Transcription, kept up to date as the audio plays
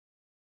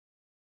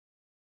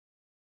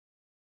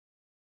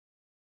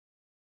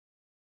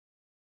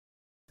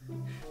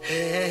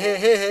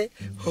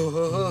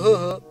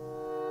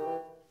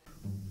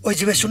ओइ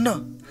जिमे सुन्न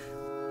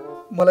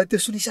मलाई त्यो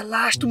सुनिसा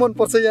लास्ट मन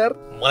पर्छ यार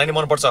मलाई नि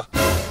मन पर्छ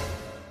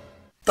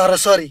तर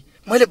सरी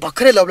मैले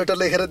भर्खरै लभ लेटर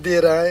लेखेर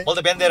दिएर आए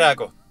मैले त बिहान दिएर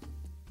आएको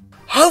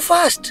हाउ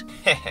फास्ट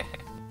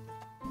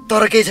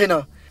तर केही छैन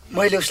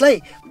मैले उसलाई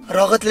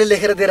रगतले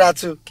लेखेर दिएर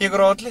आछु के को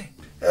रगतले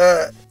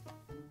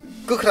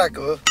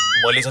कुखुराको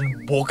मैले झन्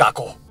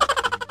बोकाको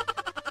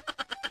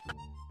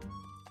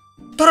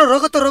तर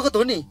रगत त रगत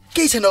हो नि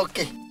केही छैन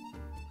ओके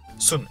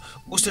सुन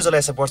उसले जसलाई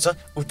यसो पर्छ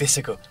उ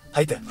त्यसैको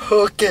है त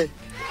ओके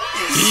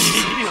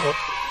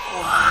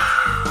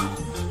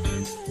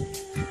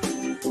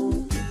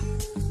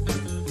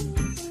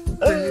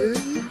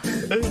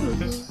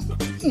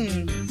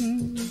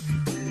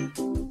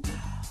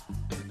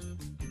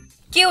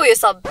के हो यो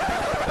सब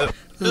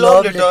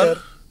लभ लेटर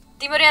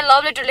तिम्रो यहाँ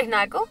लभ लेटर लेख्न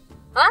आएको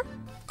ह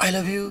I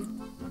love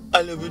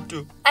you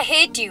to I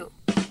hate you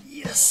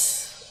yes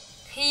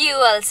you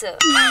also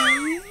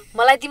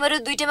मलाई तिम्रो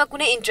दुईटैमा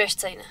कुनै इन्ट्रेस्ट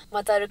छैन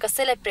म त अरु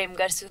कसैलाई प्रेम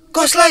गर्छु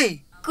कसलाई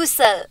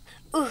कुशल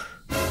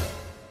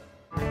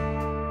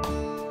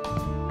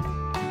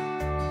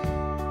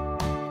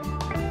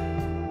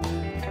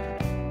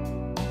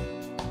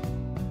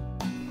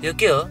यो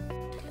के हो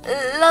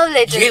लभ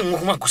लेटर जे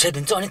मुखमा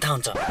घुसाइदिन्छ अनि थाहा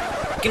हुन्छ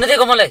किन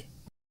दिएको मलाई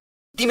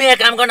तिमी यहाँ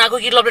काम गर्न आएको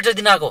कि लभ लेटर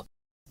दिन आएको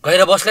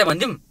गएर बसलाई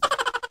भन्दिम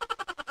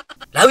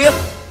लाउ यो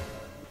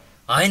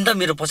हैन त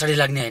मेरो पछाडी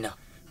लाग्ने हैन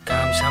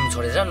काम साम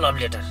छोडेर लभ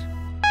लेटर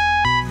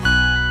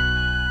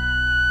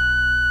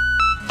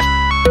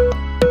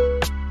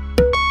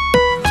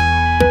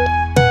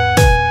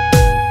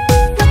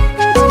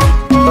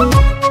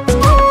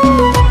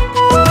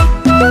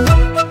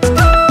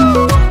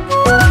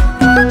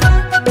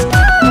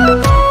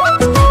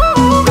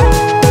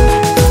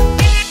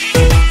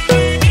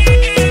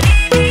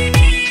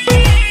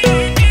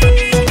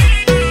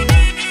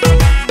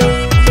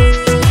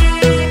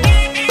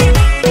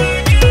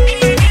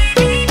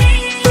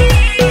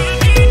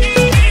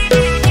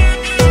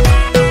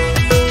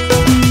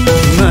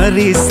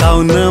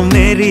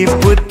मेरी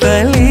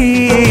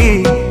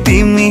पुतली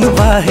तिमी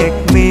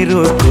बाहेक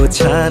मेरो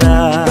कोछारा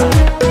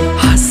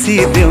हाँसी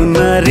देऊ न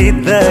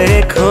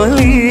हृदय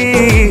खोली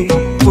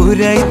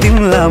पुर्याइ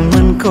तिमीलाई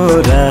मनको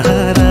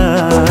रहरा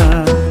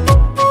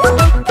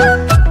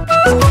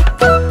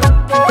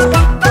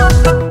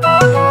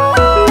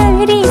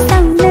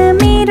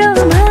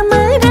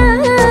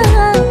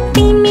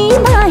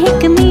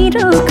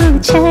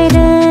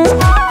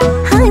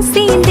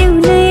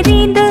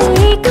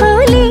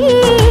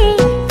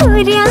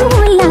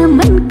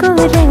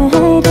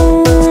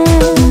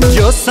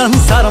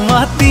संसारमा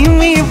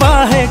तिमी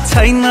बाहेक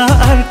छैन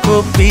अर्को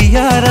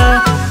पियारा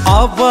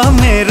अब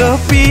मेरो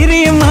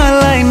पिरी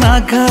मलाई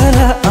नगर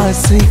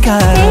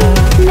अस्वीकार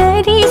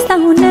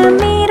नरिसाउन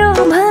मेरो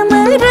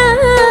भमरा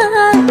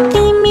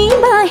तिमी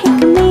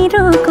बाहेक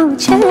मेरो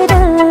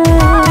कोछरा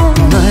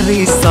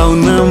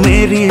नरिसाउन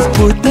मेरी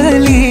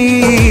पुतली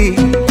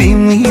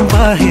तिमी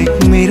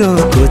बाहेक मेरो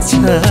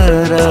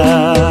कोछरा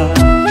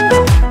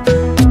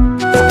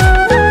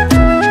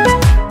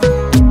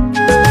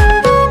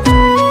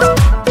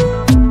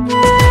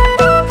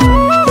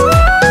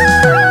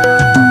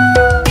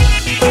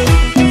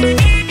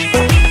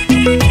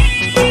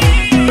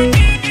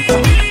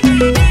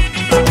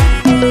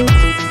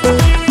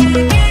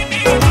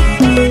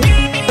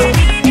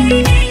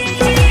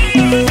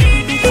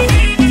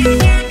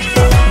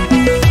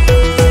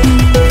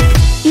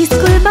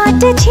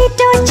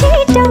छिटो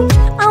छिटो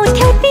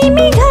आउँथ्यौ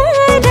तिमी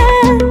घर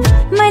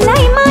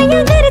मलाई माया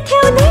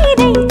गर्थ्यौ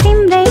धेरै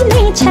तिम्रै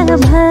नै छ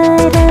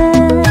भर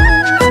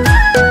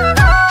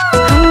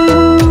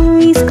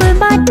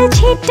स्कुलबाट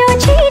छिटो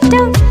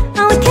छिटो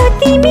आउँथ्यौ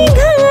तिमी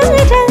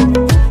घर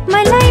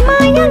मलाई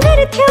माया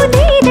गर्थ्यौ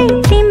धेरै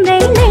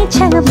तिम्रै नै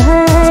छ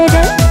भर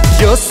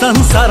यो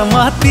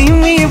संसारमा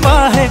तिमी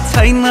बाहेक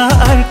छैन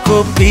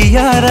अर्को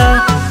पियारा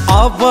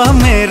अब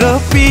मेरो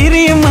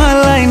पिरी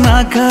मलाई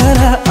नगर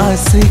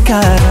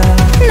अस्वीकार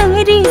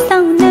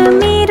नरिसाउन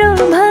मेरो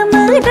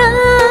भमरा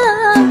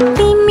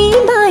तिमी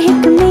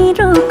बाहेक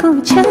मेरो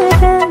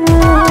कोछरा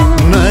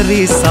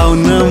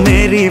नरिसाउन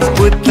मेरी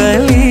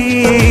पुतली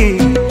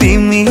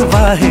तिमी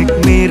बाहेक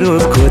मेरो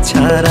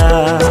कोछरा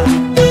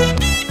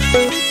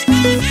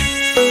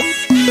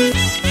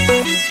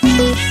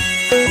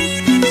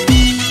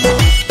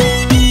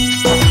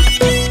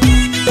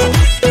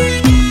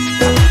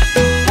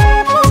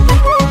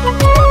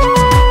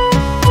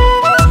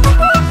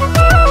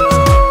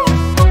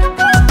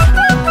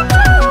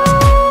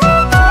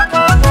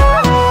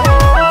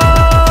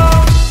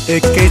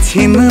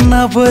एकैछिन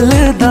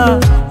नबोल्दा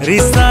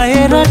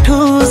रिसाएर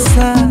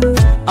ठुसा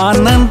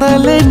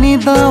आनन्दले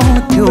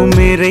निदाउँथ्यो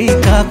मेरै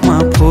काखमा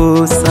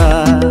फोसा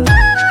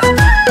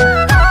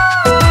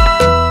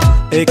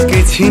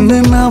एकैछिन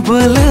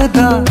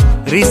नबोल्दा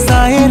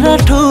रिसाएर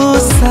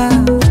ठुसा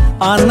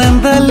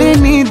आनन्दले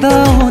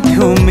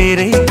निदाउँथ्यो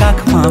मेरै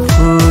काखमा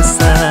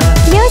फोसा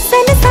यो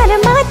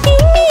संसारमा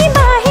तिमी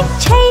बाहेक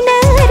छैन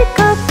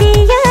अर्को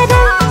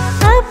पियारा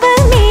अब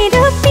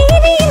मेरो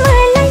पिरी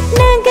मलाई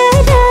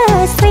नगर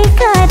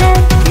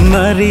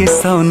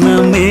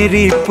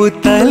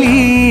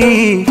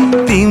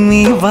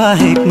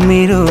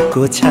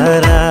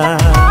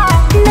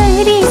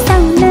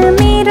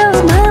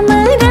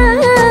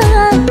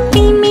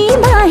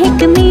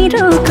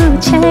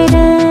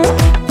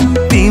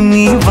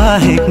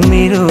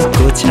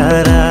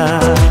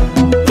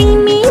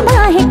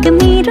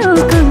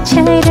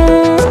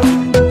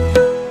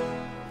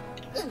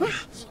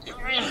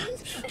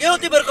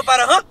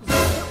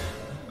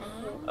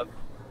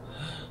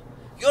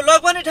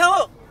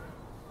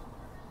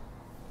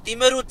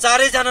तिमीहरू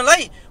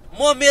चारैजनालाई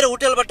म मेरो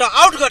होटलबाट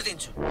आउट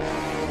गरिदिन्छु।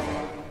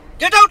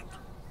 Get out.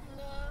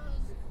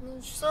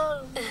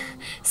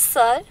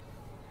 सर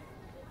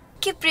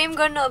के प्रेम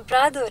गर्न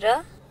अपराध हो र?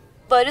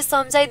 बरु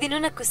सम्झाइदिनु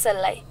न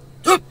कुशललाई।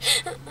 चुप।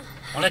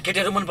 मलाई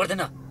केटीहरू मन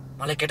पर्दैन,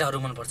 मलाई केटाहरू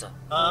मन पर्छ।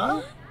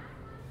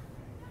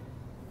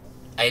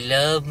 आई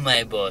लभ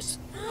माई बस।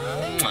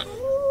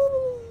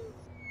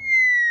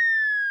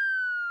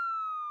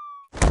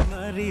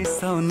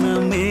 नरिसाउन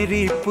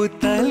मेरी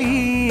पुतली,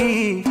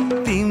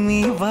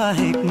 तिमी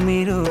बाहेक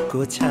मेरो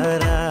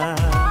कोछारा।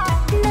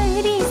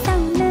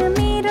 नरिसाउन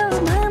मेरो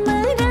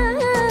भमरा,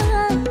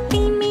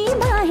 तिमी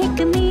बाहेक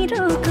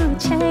मेरो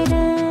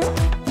कोछारा।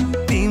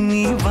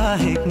 तिमी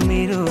बाहेक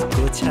मेरो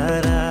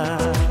कोछारा।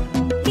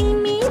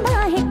 तिमी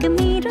बाहेक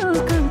मेरो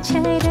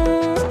कोछारा।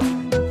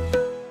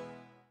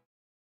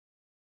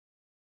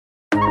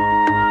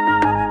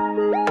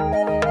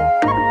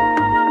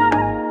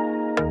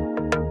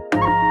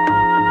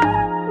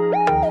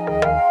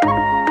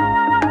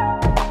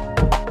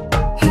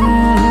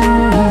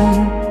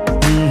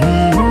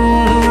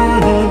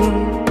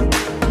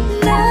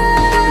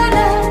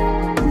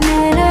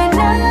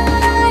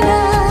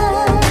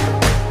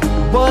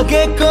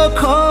 बगेको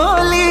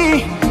खोली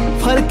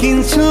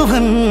फर्किन्छु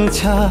भन्छ,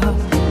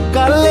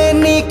 कालले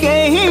नि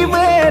केही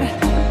बेर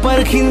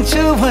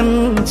पर्खिन्छु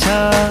भन्छ।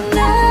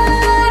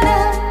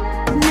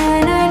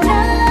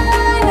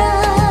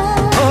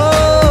 ओ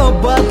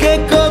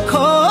बगेको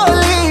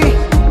खोली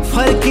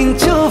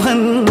फर्किन्छु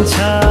भन्छ,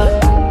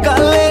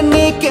 कालले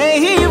नि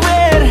केही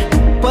बेर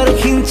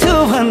पर्खिन्छु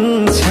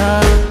भन्छ।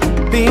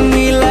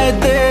 तिमीलाई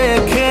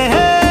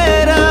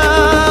देखेर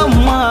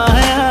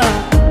माया,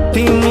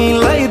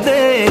 तिमीलाई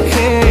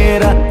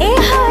देखेर ए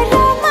हर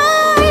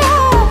माया,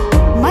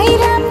 मै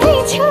राम्रै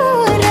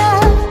छोरा।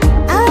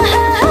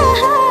 आहा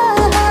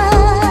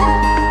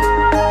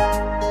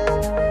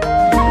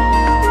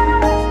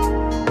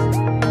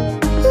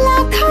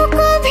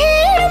लाखौँको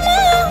भिडमा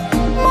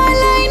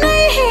मलाई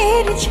नै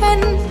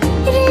हेर्छन्,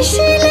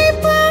 ऋषिले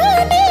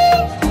पनि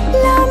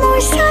लामो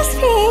सास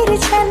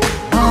फेर्छन्।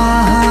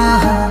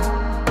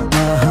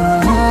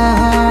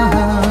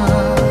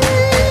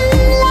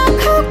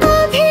 लाखौँको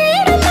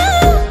भिडमा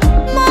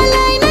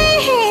मलाई नै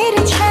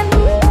हेर्छन्,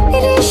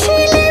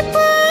 ऋषिले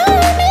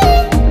पनि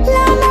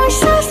लामो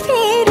सास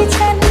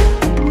फेर्छन्।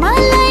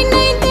 मलाई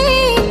नै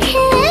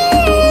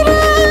देखेर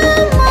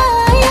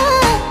माया,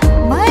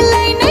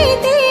 मलाई नै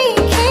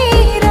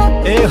देखेर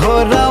ए हो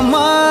र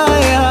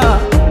माया,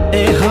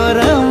 ए हो र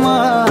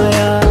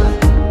माया।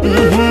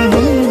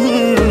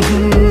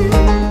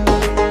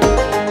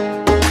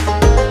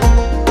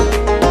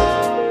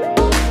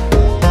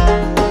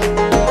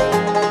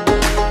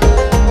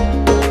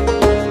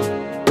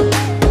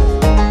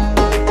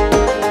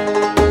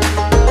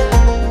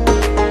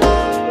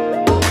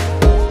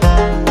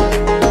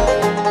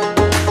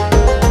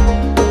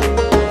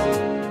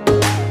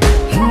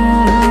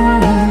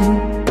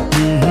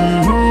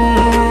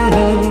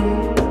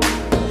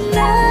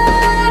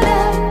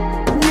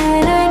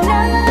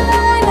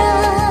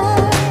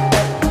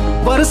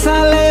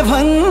 वर्षाले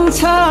भन्छ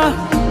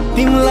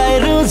तिमीलाई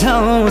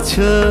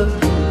रुझाउँछु,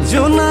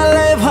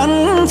 जुनले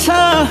भन्छ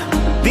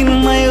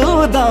तिमीमै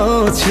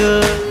उदाउँछु।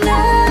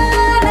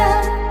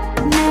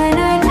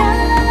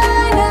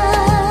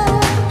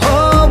 हो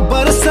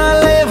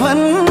वर्षाले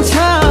भन्छ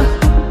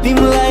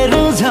तिमीलाई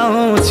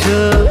रुझाउँछु,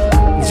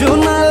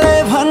 जुनले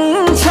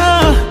भन्छ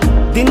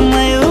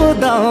तिमीमै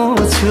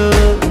उदाउँछु।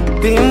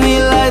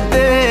 तिमीलाई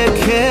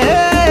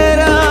देखेर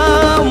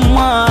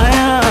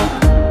माया,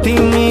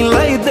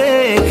 तिमीलाई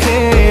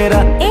देखेर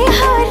ए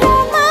हर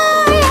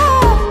माया,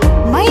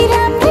 मै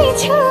राम्रै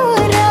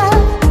छोरा।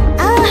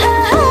 आहा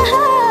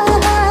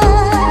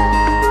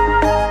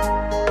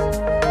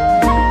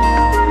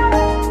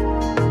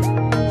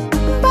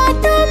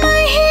बाटोमा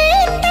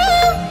हिँड्दा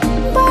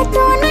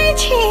बाटो नै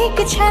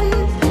छेक्छन्,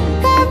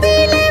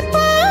 कविले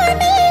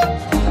पनि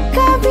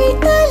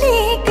कविता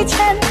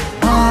लेख्छन्।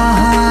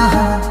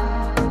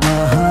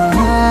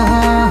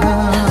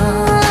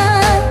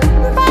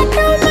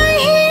 बाटोमा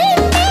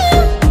हिँड्दा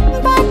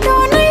बाटो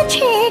नै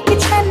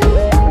छेक्छन्,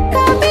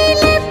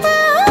 कविले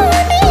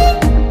पनि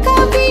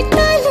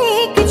कविता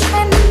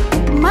लेख्छन्।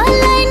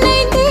 मलाई नै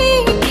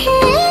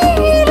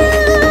देखेर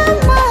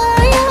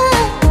माया,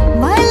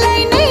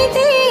 मलाई नै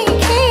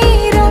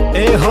देखेर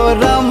ए हो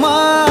र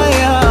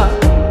माया,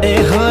 ए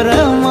हो र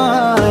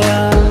माया।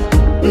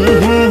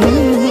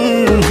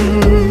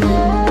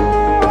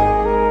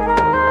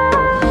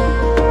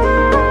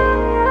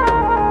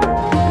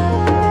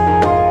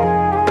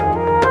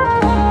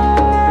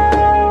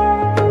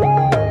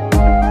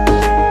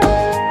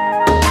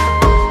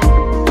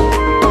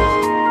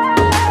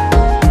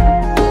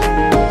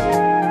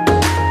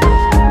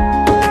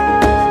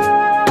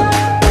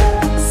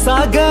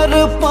 सागर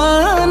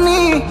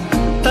पानी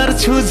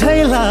तर्छु झै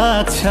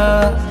लाग्छ,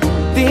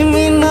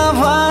 तिमी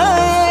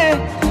नभए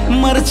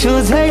मर्छु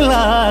झै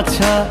लाग्छ।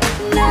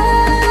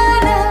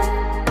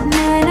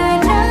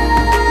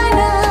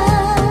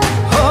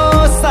 हो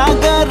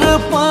सागर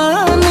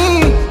पानी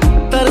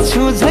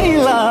तर्छु झै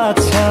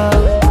लाग्छ,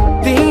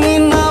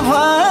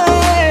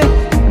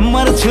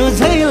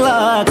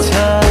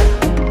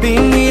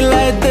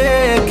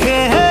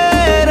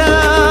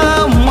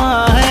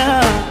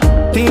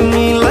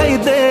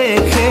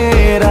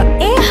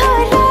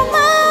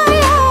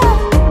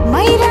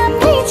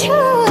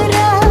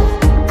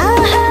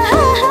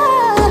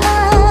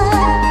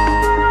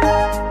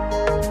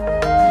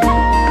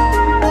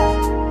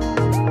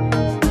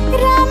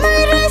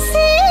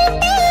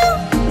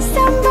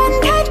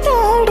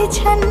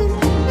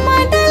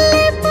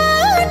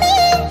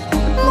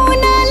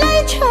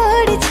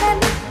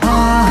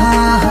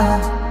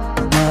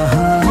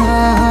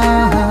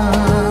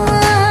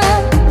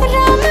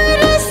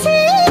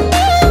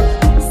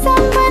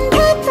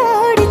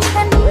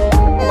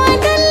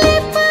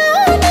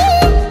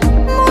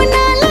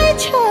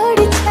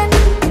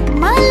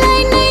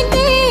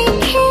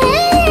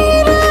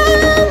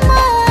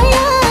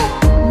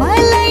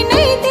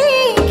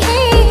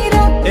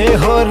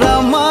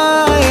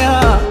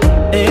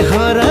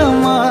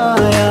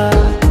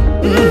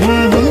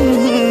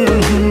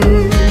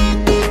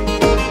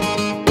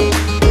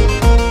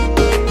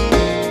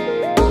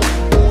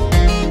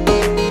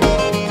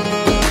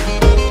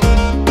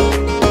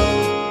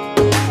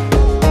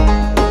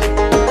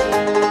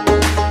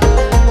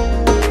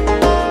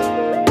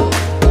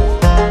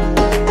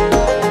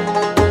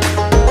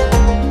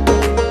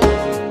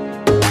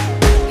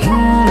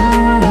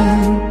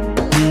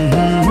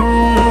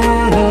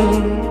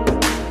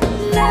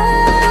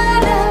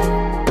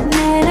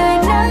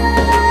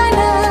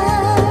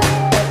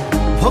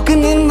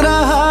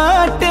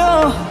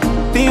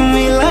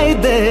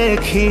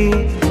 देखी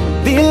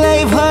दिलै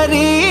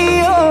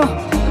भरियो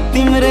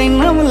तिम्रै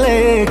नाम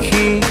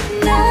लेखी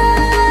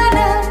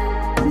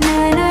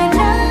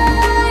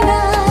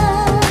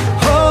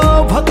हो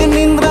भक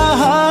निन्द्रा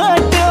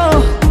हट्यो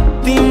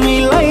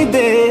तिमीलाई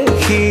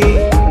देखी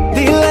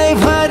दिलै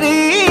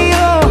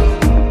भरियो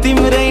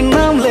तिम्रै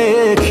नाम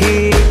लेखी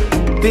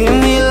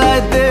तिमीलाई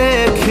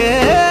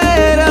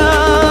देखेर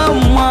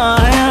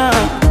माया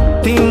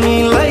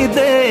तिमीलाई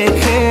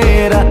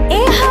देखेर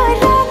ए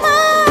हरा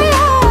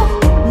माया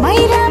मै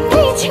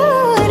राम्रै छु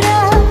र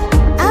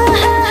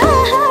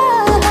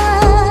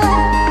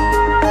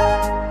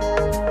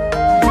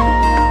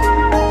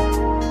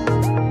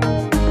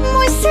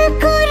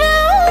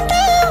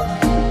मुस्कुराउँदा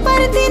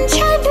पर्दिन्छ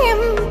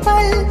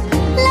डिम्पल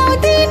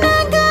लाउँदिन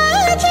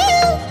गाजल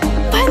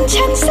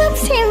भन्छन् सब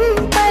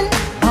सिम्पल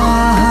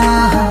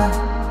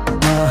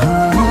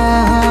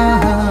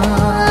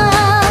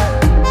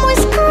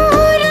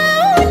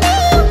मुस्कुराउँदा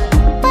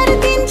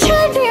पर्दिन्छ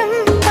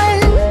डिम्पल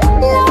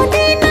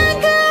लाउँदिन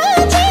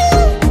गाजल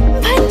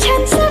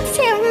भन्छन् सब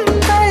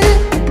सिम्पल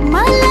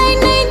मलाई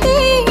नै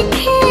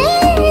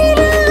देखेर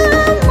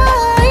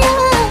माया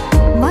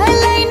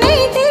मलाई नै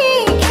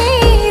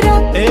देखेर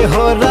ए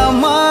हो र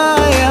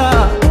माया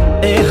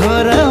ए हो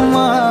र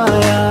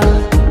माया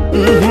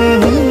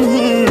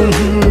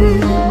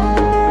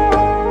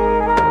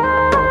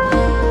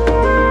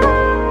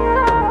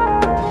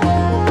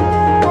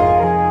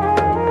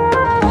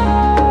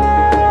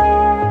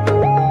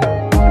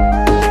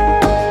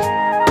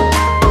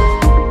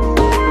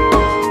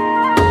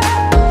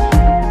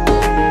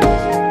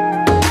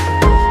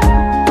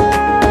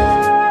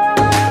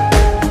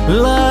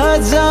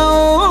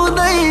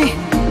लजाउँदै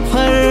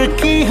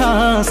फर्की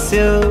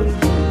हाँस्यो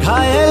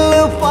घायल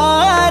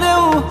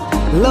पार्यौ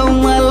लौ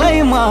मलाई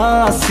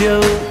मास्यो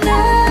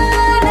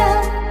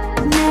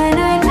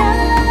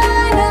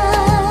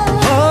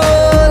हो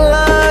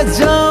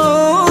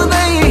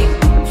लजाउँदै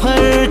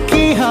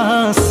फर्की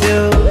हाँस्यो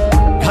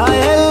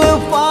घायल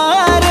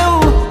पार्यौ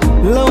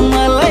लौ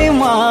मलाई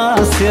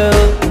मास्यो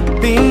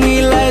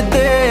तिमीलाई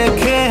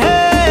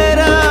देखेर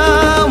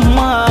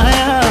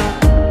माया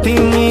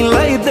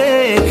तिमीलाई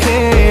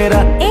देखेर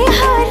ए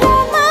हरा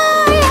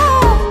माया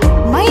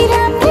मै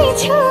राम्रै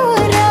छु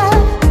र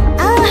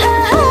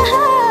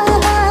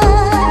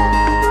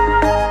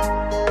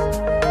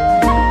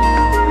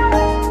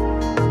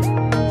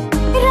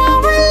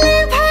रावलले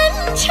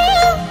भन्छ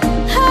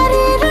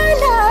हारेर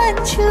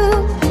लान्छु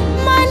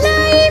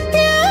मलाई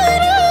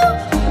प्यारो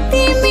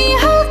तिमी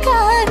हो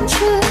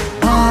कान्छु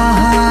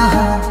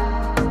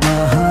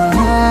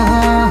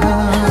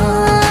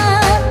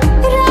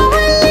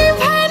रावलले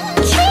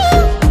भन्छ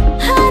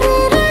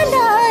हारेर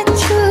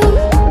लान्छु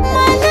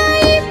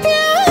मलाई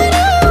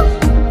प्यारो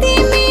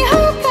तिमी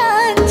हो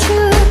कान्छु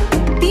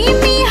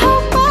तिमी हो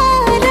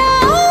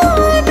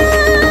पराउन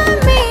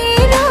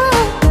मेरो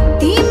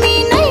तिमी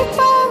नै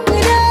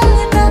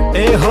पराउन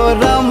ए हो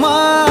र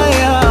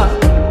माया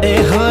ए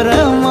हो र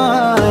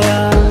माया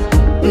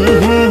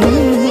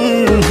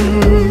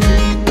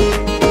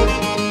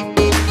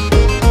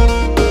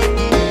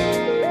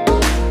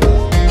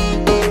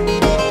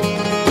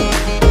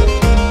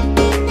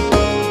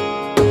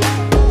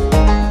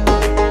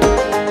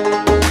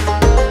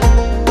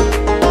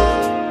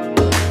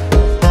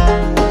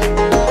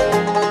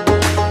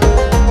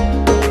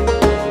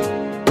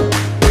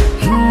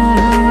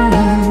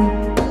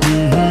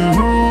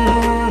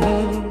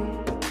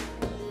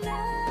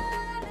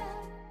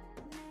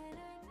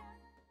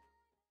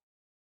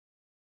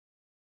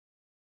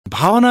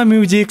भावना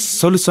म्युजिक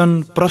सोल्युसन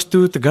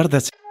प्रस्तुत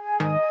गर्दछ।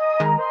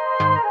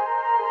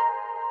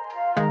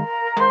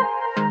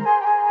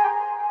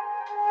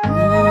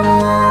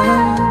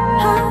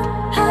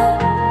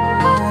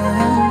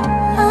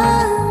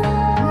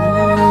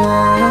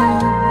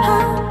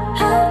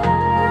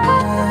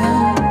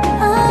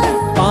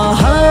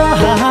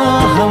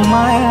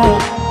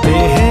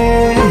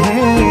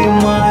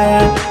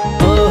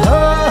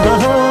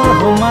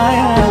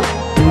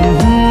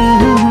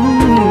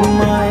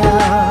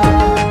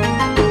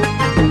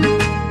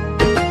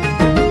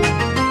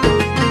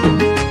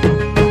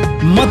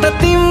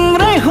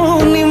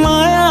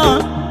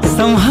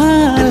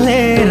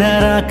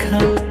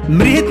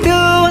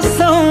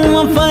 मृत्युसम्म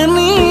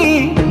पनि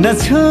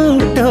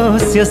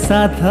नछुटोस् यो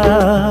साथ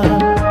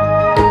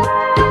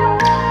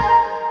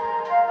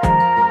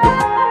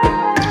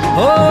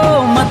हो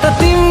म त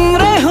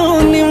तिम्रै हो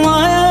नि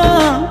माया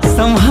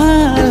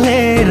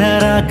सम्हालेर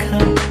राख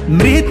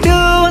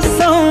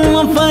मृत्युसम्म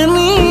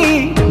पनि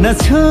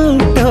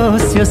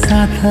नछुटोस् यो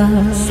साथ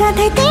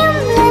सधैँ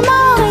तिमीलाई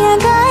माया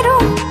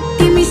गरौँ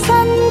तिमी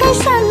सँगै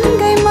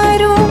सँगै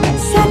मरौँ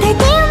सधैँ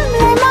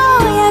तिमीलाई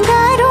माया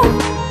गरौँ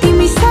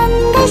तिमी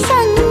सँगै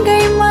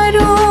सँगै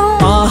मरौँ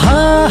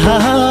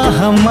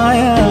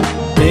माया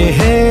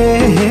हे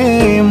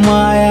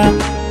माया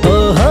ओ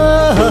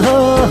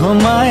हो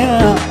माया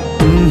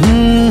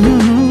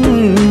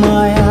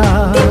माया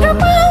तिम्रो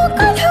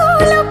पाउको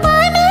धुलो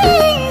पनि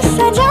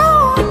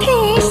सजाउँथे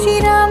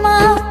शिरमा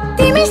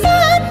तिमी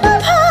साथमा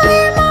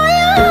भए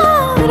माया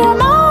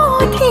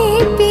रमाउँथे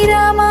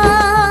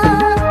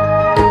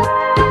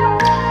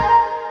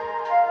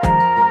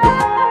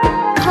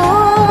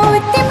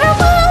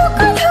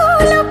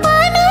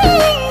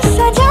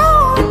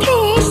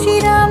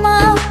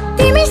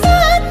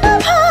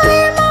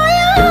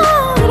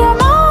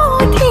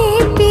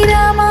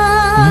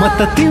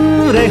त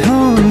तिम्रै हो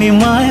नि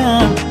माया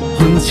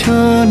हुन्छु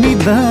नि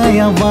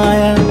दया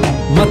माया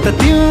म त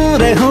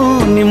तिम्रै हो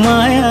नि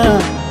माया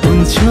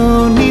हुन्छु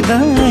नि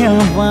दया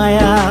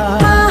माया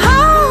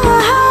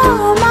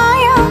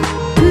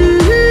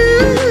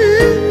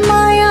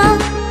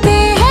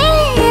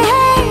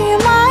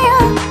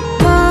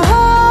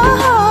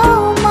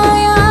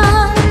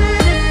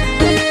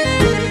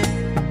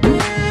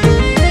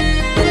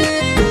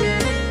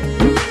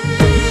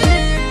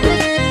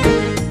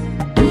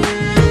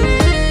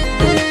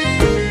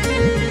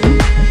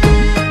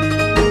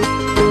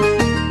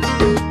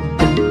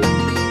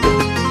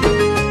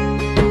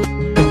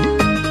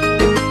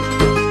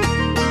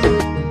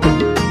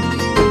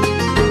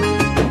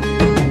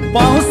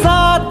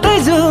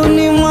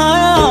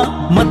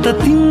त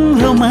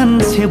तिम्रो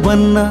मान्छे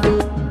बन्न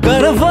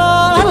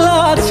गर्वला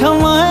छ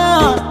माया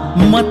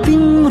म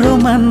तिम्रो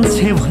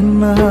मान्छे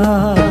भन्न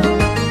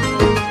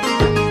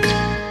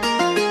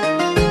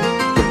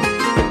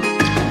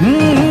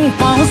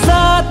पाउँछ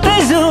त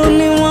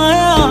जुनी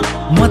माया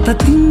म त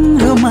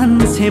तिम्रो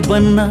मान्छे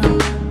बन्न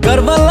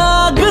गर्व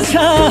लाग्छ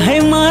है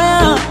माया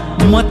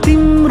म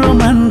तिम्रो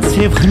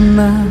मान्छे भन्न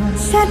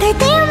सधैँ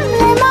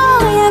तिमीलाई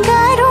माया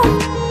गरौँ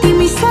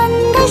तिमी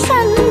सँगै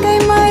सँगै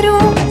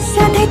मरौँ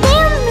सधैँ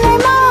तिमीलाई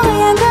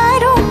माया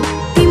गरौँ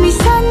तिमी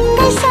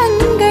सँगै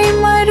सँगै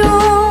मरौँ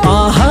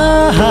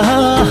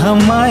आहा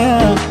माया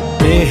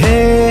ए हे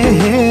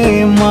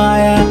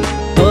माया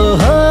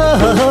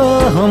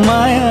ओहो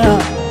माया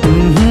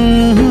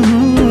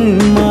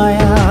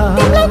माया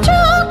तिमीलाई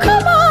चोखो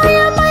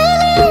माया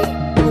मैले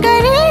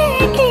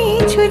गरेकी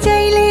छु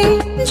जहिले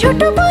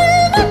झुटो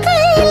बोल्न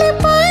कहिले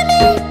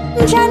पनि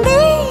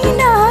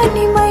जान्दिन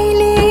नि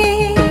मैले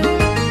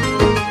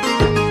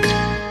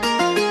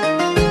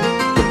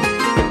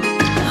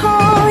हो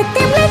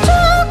तिमीलाई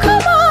चोखो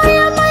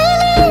माया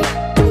मैले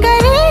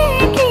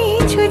गरेकी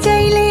छु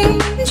जहिले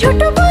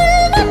झुटो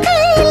बोल्न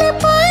कहिले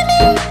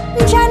पनि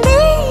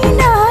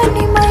जान्दिन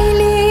नि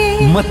मैले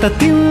म त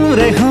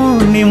तिम्रै हो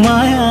नि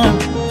माया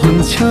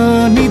हुन्छु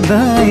नि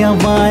दया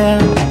माया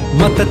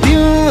म त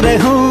तिम्रै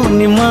हो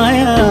नि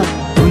माया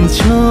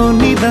हुन्छु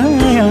नि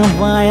दया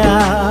माया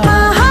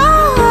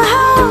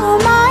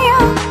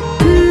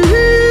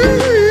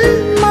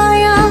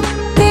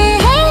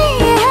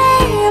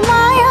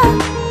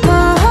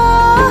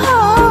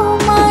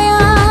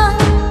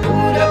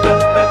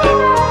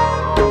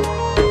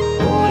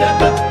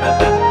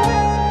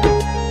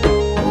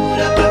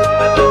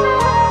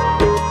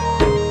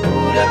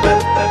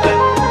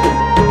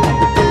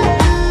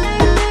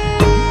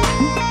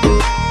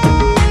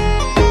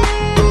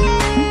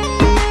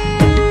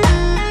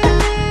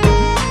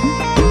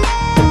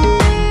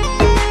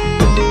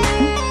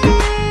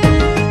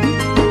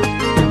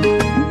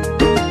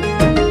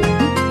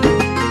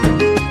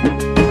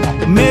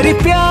मेरी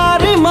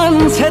प्यारी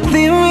मान्छे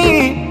तिमी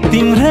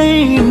तिम्रै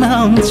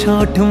नाम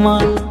छोटमा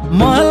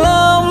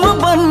मलम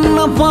बन्न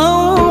पाऊ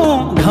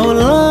घाउ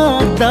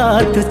लाग्दा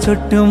त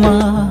चोटमा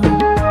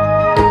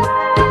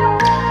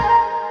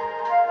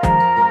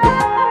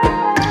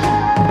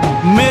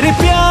मेरी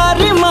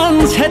प्यारी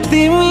मान्छे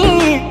तिमी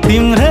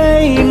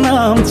तिम्रै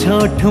नाम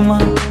छोटमा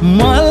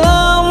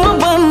मलम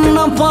बन्न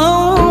पाऊ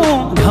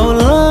घाउ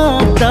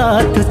लाग्दा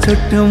त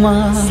चोटमा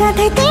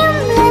सधैँ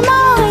तिमीलाई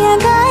माया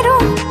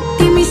गरौँ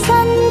तिमी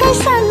सँगै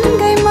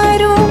सँगै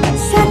मरौँ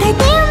सधैँ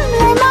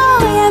तिमीलाई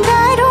माया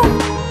गरौँ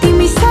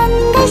तिमी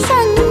सँगै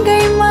सँगै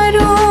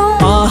मरौँ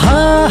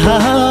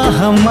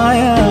आहा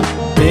माया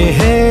ए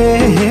हे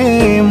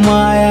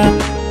माया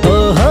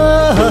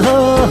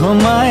ओहो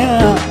माया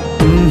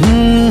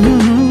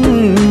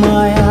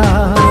माया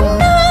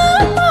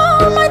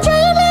अन्नमा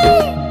जहिले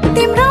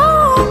तिम्रो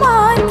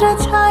मात्र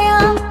छाया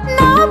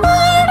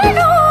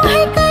नबढ्नु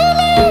है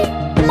कहिले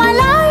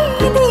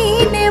मलाई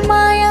दिने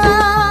माया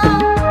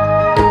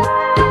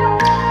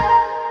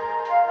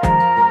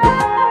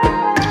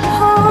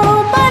हो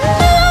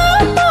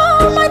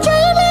अन्नमा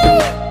जहिले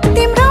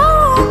तिम्रो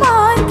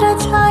मात्र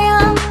छाया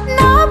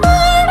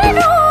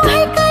नबढ्नु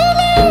है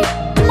कहिले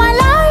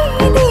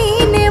मलाई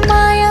दिने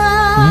माया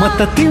म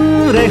त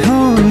तिम्रै हो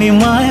नि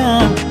माया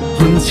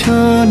हुन्छु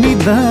नि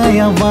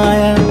दया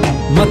माया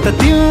म त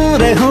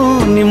तिम्रै हो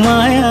नि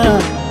माया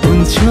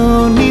हुन्छु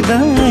नि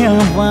दया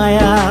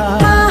माया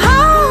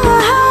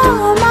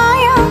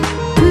माया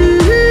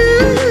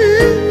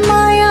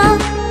माया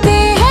ते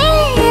हे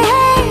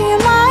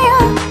माया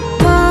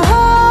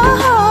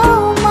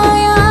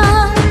माया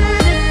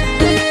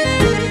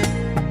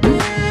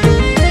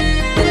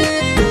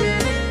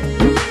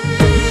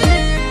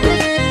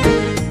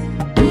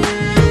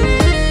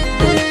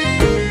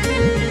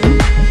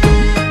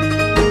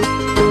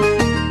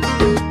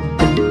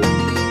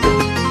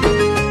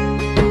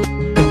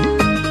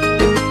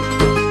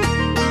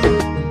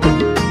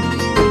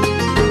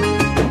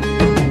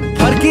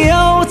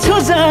फर्किआउँछु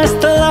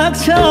जस्तो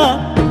लाग्छ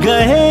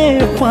गए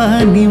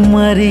पानी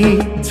मरी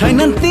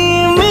छैनन्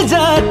तिमी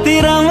जाति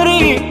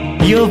राम्री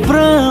यो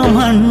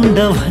ब्रह्माण्ड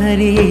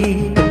भरी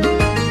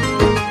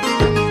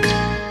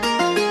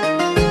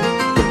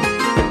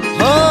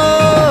हो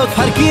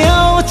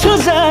फर्किआउँछु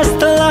जस्तो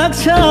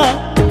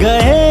जान्छ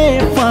गए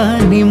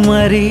पानी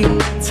मरी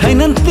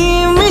छैनन्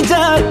तिमी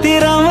जाति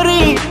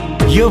राम्री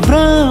यो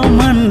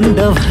ब्रह्माण्ड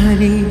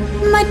भरि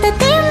म त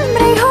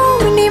तिम्रै हो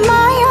नि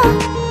माया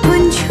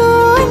हुन्छु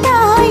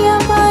दाया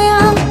माया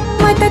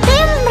म त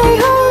तिम्रै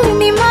हो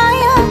नि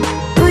माया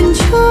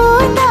हुन्छु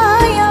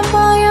दाया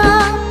माया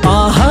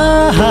आहा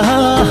हा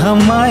हा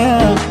माया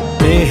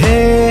हे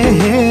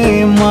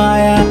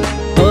माया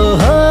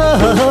ओहो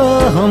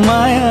हो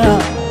माया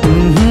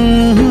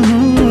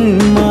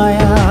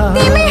माया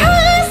तिमी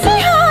हाँसी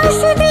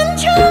हाँसी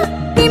दिन्छ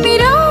तिमी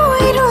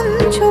रोइ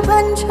रुन्छु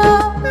भन्छ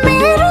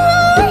मेरो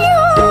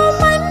यो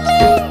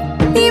मनले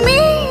तिमी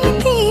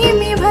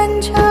तिमी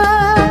भन्छ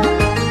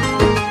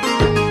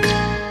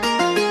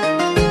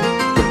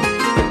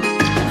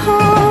हो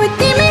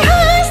तिमी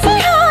हाँसी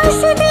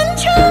हाँसी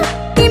दिन्छ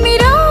तिमी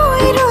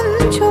रोइ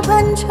रुन्छु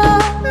भन्छ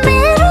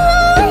मेरो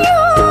यो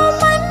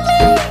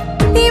मनले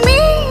तिमी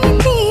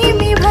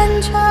तिमी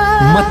भन्छ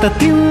म त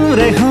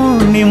तिम्रै हो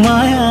नि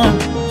माया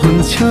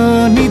हुन्छु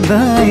नि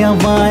दया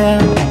माया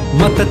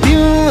म त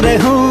तिम्रै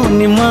हो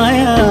नि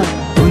माया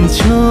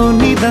हुन्छु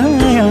नि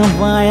दया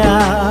माया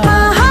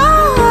आहा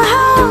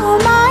आहा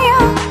माया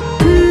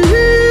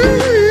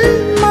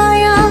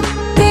माया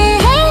ते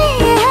हे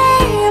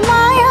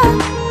माया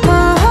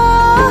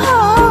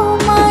आहा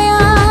माया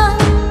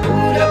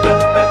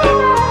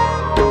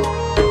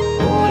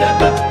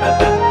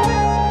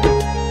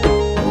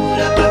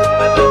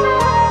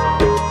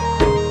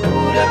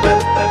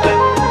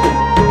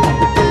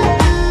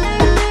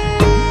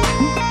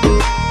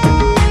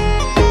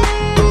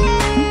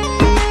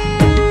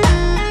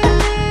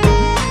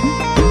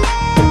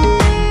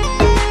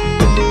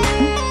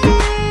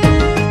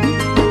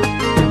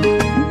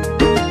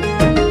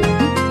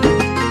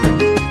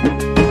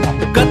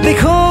कति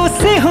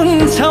खुसी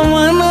हुन्छ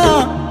मन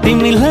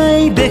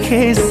तिमीलाई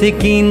देखेपछि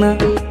किन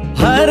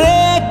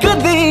हरेक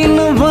दिन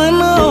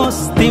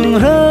भनोस्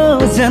तिम्रो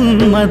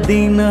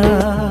जन्मदिन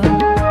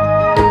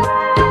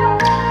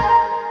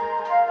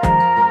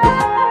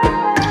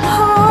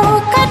हो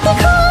कति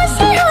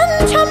खुसी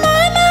हुन्छ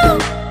मन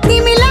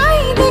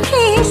तिमीलाई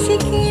देखेपछि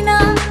किन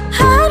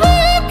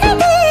हरेक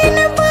दिन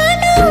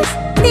बनोस्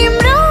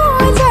तिम्रो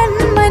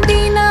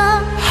जन्मदिन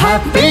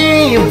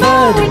Happy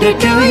birthday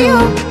to you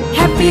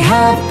Happy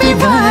happy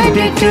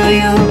birthday to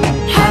you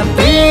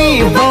Happy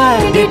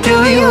birthday to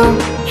you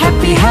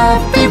Happy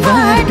happy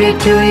birthday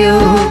to you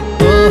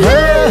oh,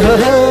 oh,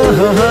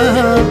 oh, oh,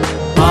 oh.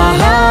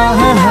 Ah,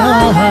 ah, ah,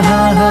 ah,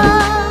 ah, ah.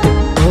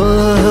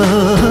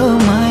 Oh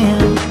Maya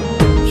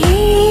हे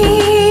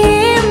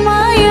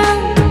माया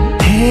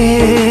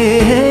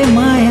Hey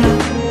Maya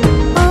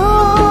ओ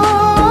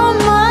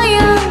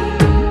माया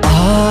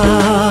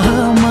Ah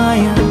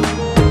Maya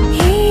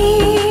हे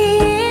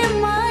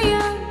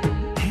माया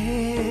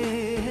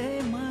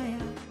Hey Maya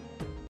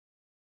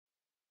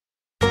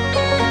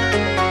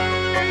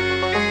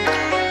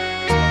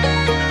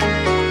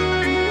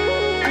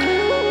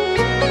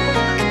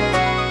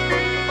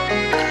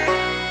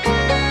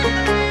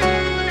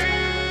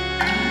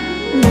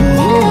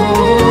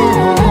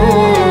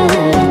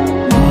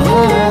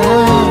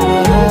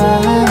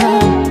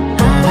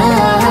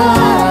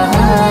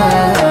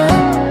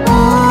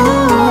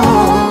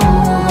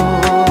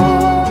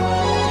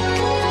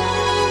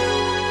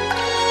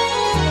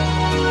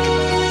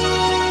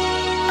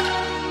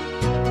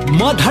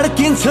म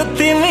धड्किन्छु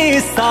तिमी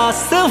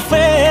सास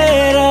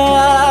फेर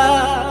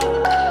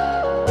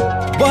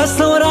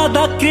बसौँ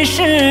राधा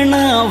कृष्ण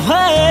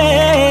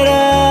भएर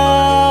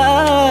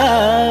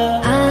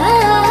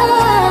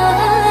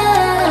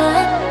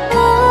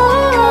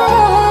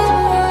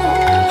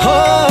हो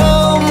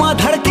म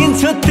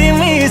धड्किन्छु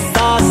तिमी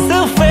सास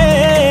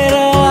फेर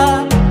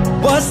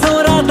बसौँ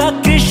राधा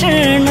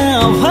कृष्ण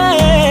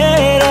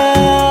भएर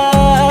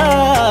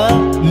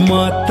म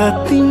त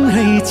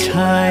तिम्रै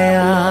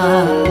छाया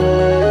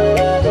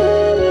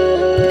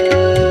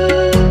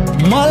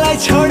मलाई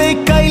छोडे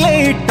कहिले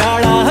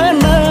टाढा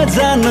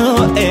नजानु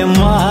ए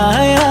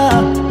माया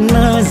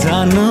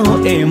नजानु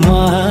ए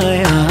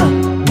माया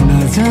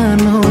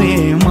नजानु ए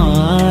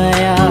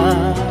माया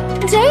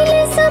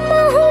जहिलेसम्म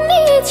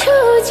हुनेछु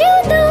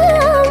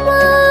जिउँदोमा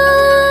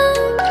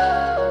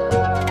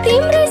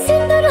तिम्रै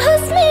सिन्दुर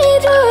होस्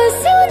मेरो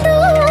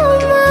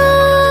सिउँदोमा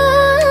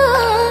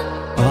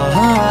आ,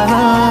 आ,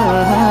 आ,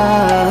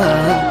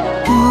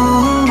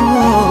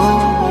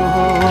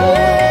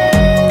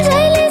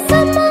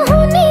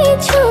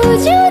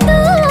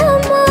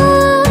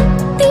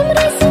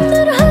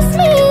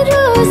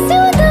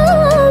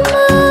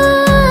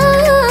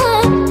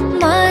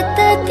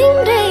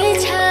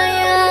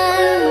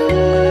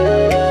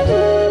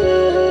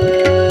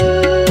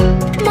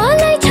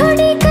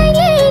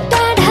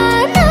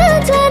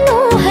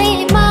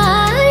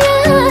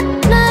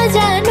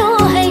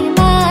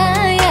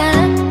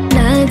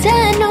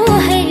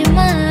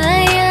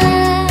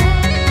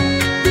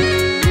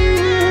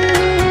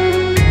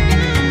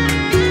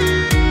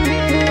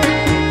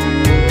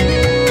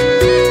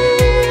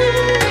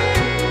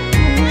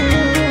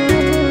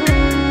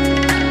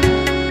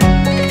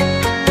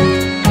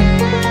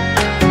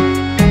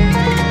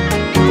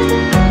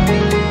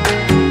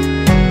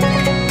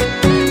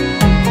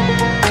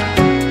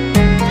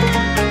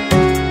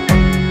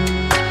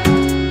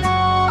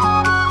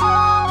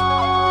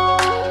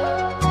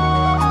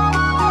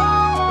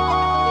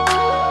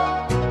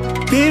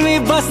 तिमी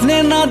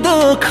बस्ने न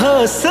दुख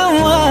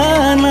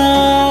समाना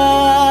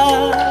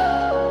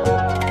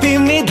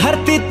तिमी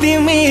धरती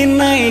तिमी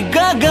नै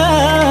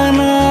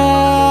गगना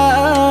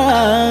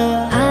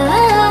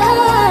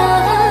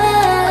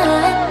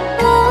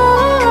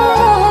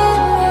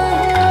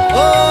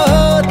ओ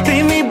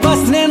तिमी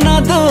बस्ने न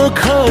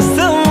दुख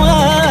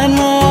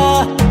समाना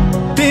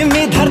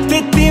तिमी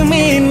धरती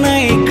तिमी नै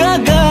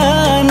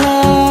गगना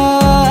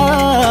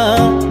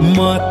म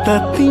त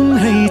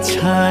तिम्रै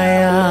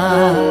छाया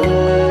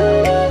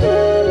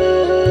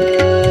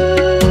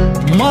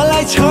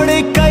मलाई छोडे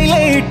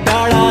कहिले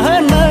टाढा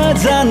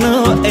नजानु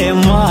ए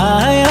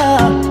माया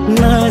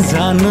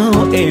नजानु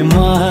ए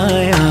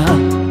माया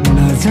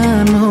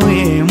नजानु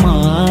ए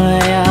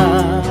माया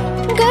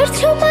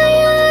गर्छु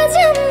माया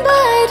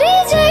जम्बारी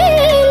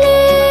जहिले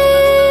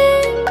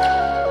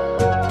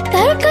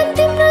धड्कन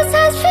तिम्रो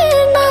सास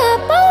फेर्न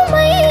पाऊ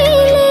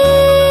मैले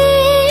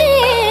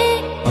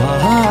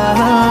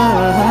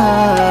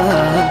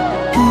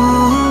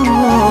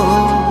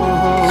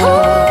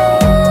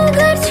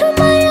गर्छु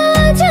माया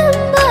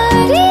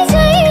जम्बारी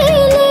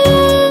जहिले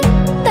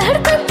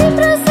धड्कन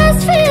तिम्रो सास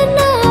फेर्न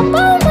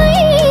पाऊ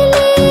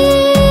मैले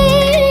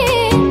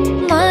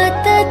म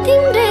त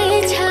तिम्रै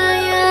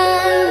छाया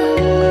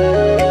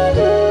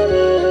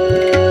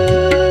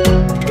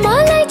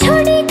मलाई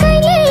छोडी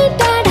कहिले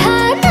टाढा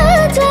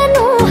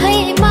नजानु है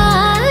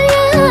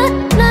माया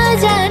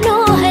नजानु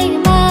है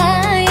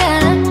माया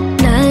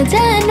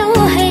नजानु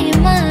है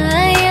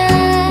माया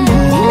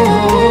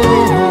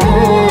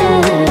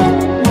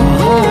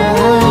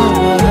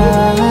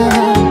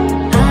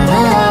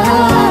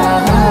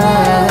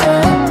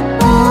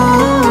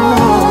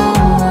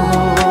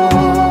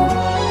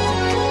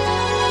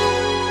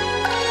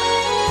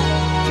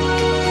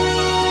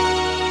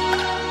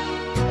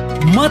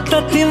म त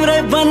तिम्रै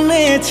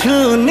बन्ने छु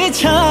नि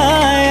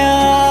छाया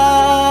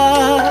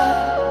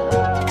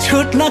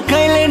छुट्न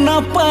कहिले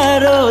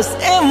नपरोस्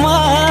ए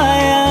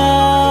माया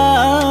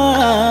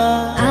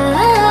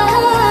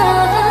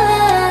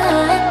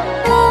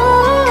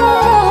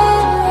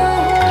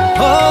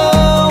हो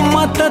म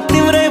त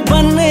तिम्रै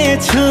बन्ने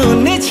छु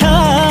नि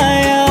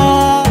छाया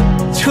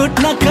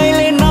छुट्न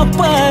कहिले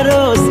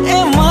नपरोस् ए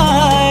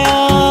माया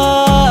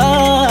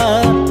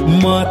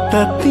म त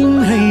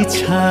तिम्रै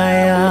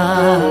छाया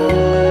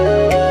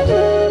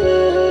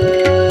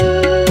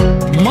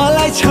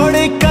मलाई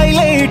छोडे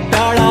कहिले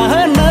टाढा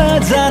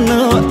नजानु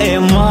ए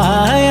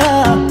माया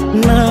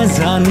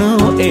नजानु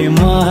ए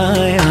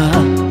माया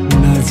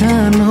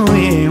नजानु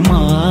ए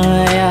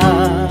माया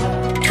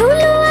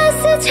ठुलो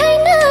आशा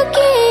छैन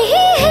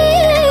केही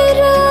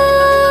हेर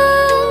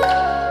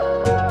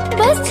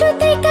बस्छु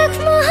त्यही काख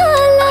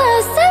महला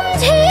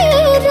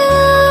सम्झेर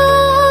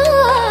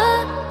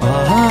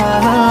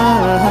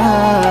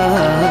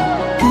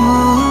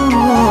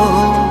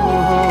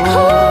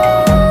हो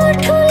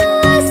ठुलो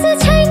आशा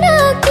छैन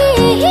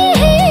केही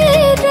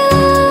हेर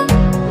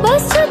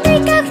बस्छु त्यही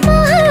काख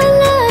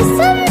महला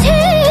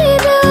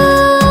सम्झेर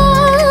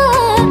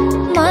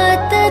म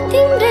त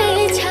तिम्रै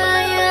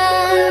छाया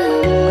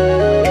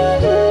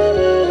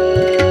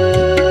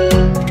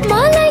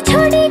मलाई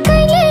छोडी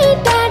कहिले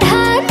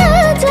टाढा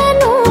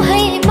नजानु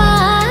है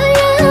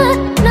माया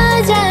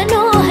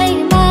नजानु है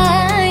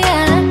माया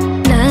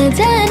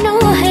नजानु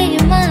है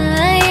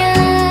माया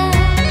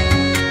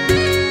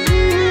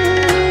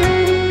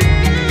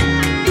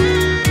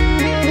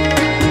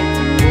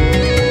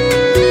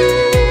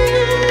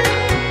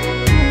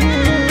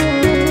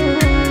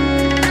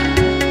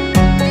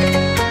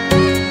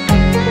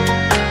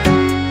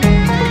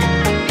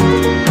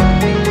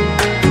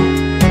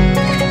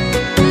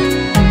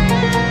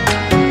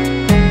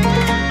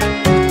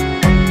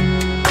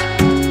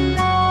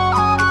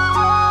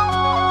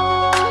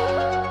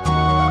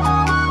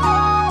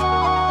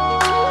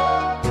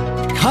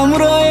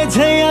हाम्रो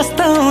एझै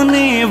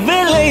अस्ताउने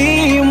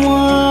बेलैमा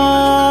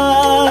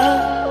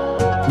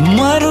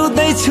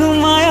मरुदैछु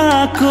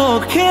मायाको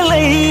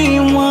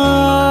खेलैमा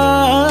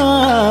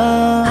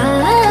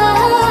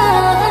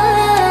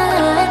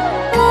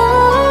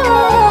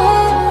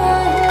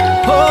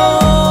हो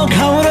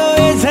हाम्रो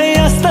एझै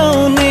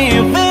अस्ताउने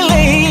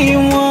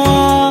बेलैमा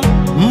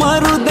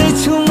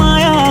मरुदैछु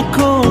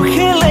मायाको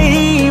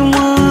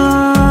खेलैमा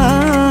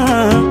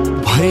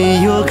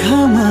भयो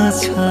घामा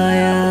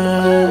छाया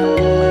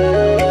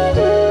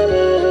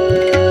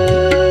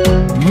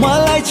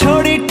मलाई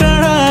छोडी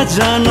टाढा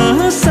जान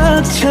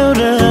सक्छौ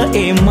र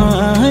ए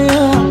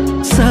माया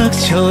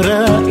सक्छौ र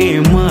ए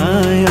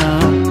माया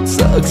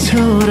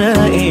सक्छौ र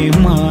ए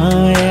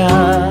माया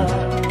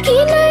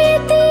किन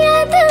यति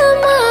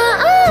यादमा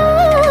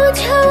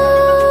आउँछौ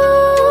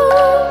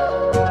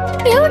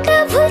एउटा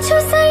भुल्छु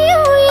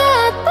सयौं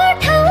याद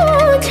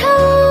पठाउँछौ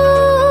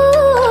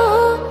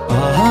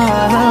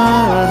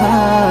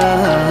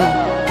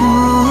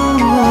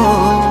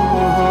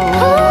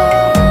हो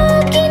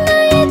किन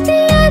यति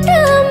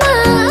यादमा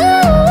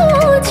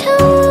आउँछौ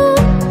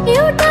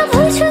एउटा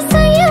भुल्छु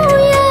सयौं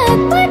याद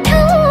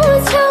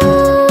पठाउँछौ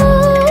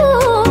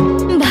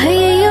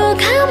भयो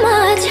घामा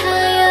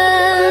छाया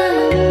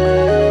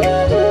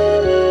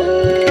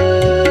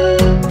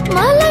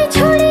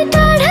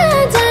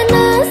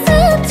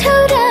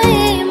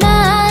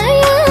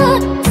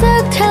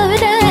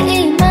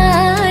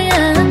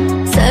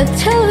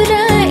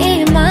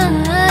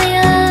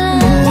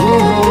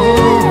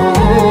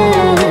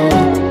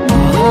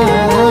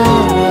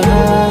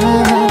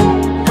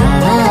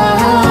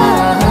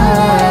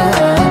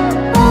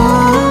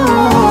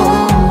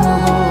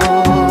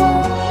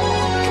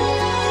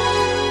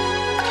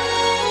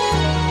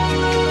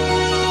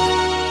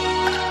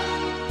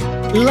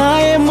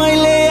लाए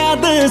मैले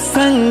याद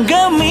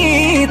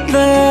सङ्गमित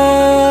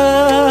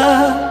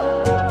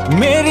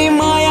मेरी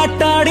माया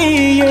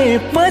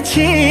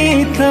टाढिएपछि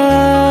त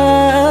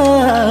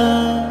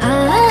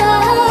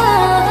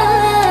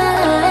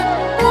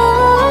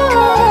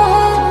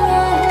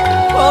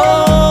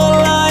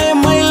लाए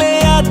मैले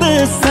याद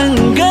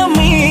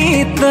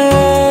सङ्गमित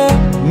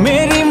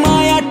मेरी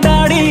माया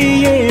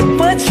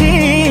टाढिएपछि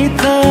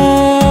त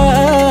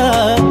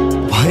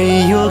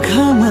भयो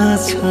घाम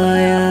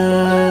छाया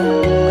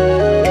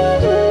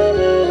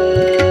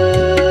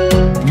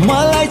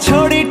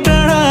छोडी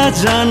टाढा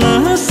जान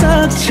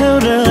सक्छौ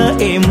र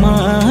ए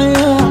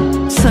माया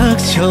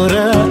सक्छौ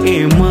र ए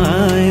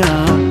माया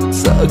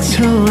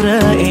सक्छौ र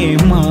ए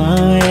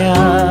माया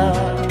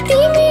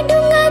तिमी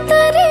डुङ्गा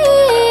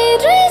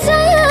तरेर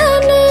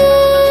जाने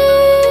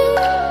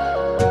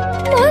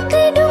म त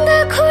डुङ्गा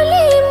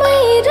खोली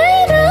मैरै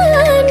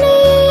रहने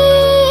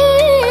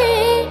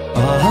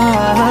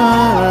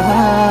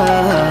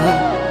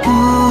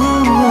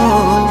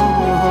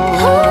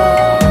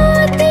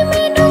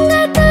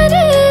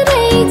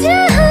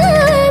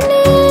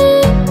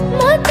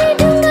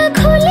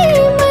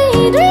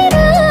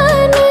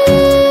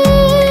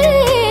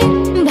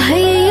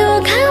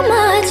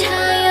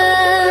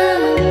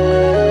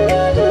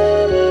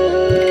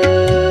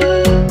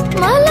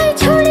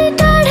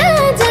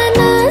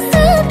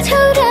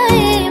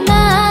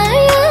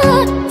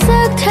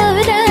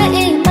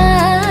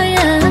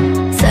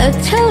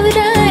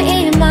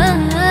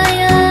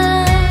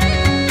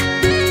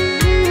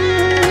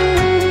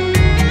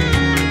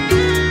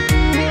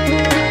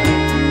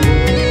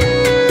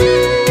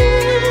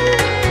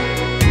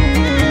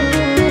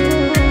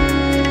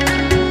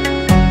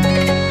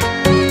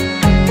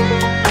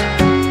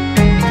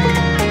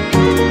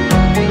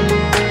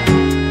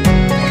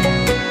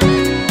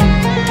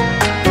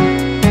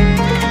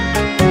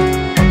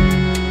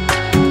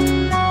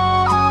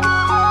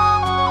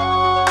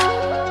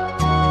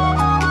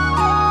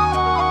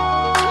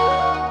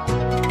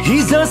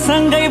हिजो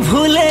सँगै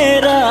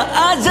भुलेर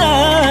आज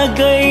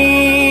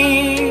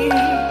गई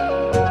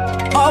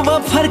अब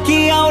फर्की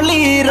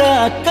आउली र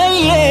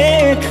कहिले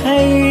खै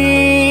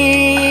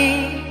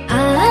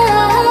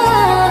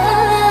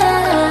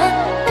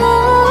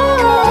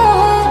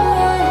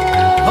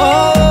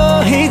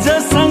हिजो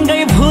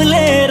सँगै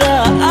भुलेर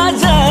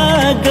आज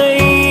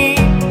गई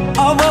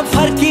अब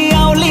फर्की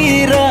आउली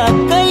र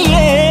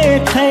कहिले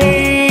खै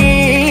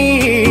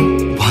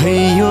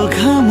भयो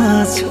घाम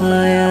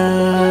छाया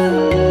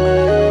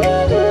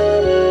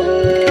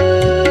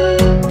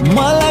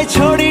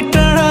छोडी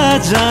टाढा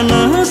जान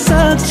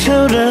सक्छौ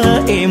र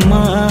ए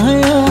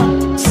माया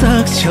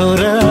सक्छौ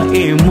र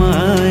ए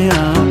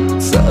माया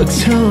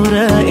सक्छौ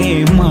र ए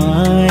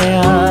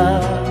माया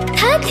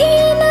थाहा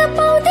थिएन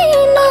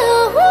पाउँदैन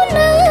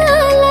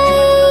हुनलाई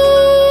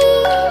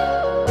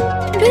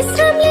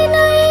विश्राम लिन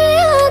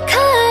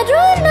आँखा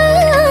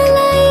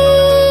रुनलाई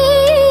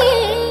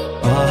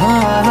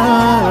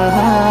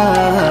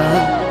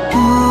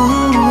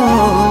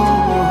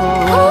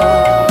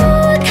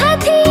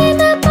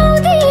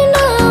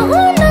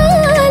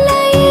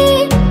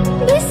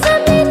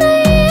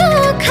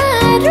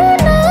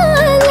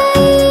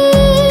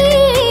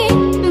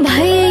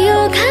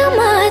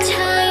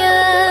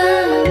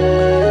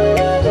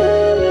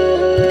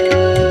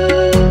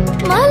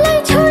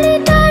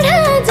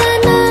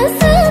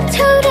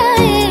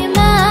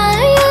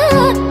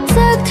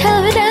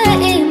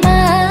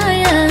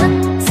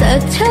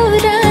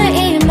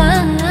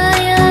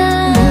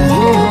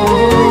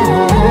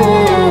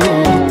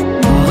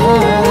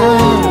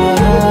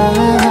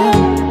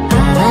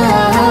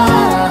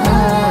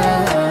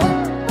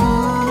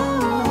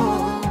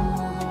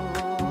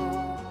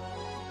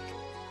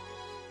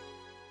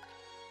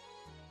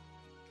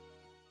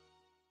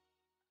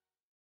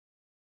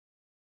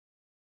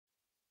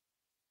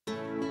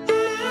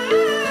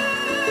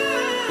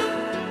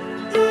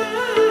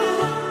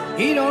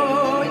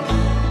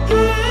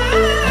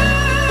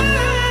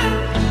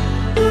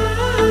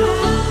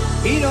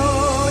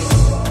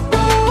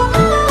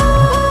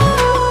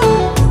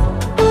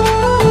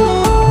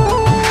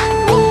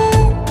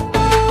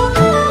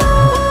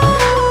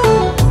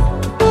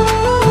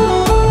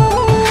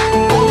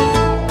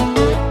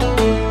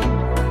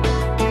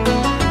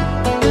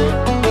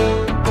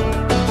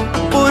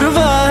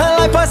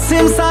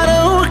पश्चिम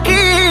सारौँ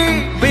कि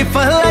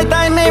विफललाई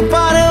दाहिने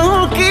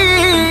पारौँ कि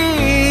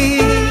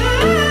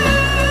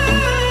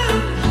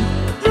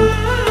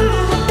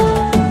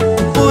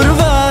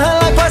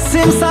पूर्वलाई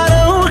पश्चिम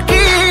सारौँ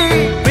कि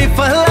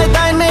विफललाई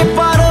दाहिने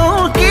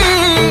पारौँ कि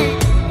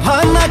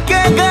भन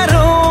के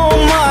गरौँ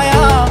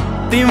माया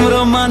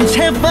तिम्रो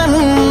मान्छे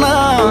बन्न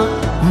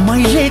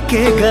मैले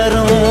के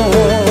गरौँ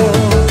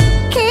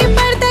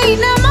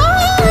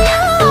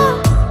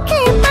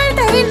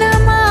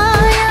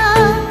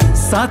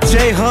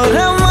साँच्चै हो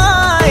र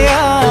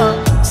माया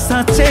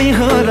साँच्चै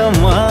हो र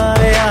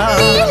माया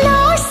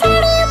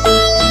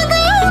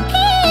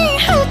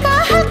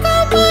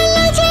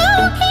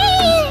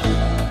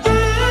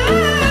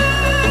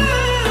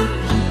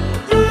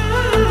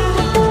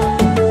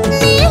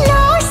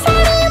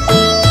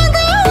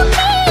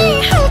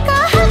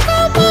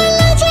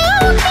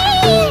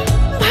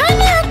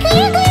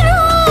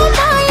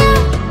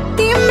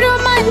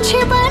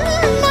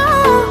बन्न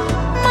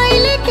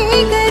मैले के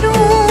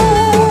गरौँ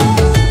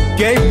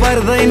केही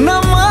पर्दैन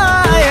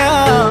माया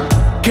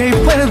केही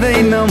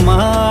पर्दैन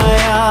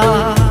माया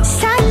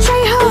साँच्चै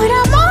हो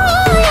र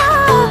माया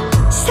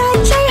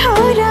साँच्चै हो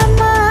र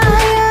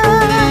माया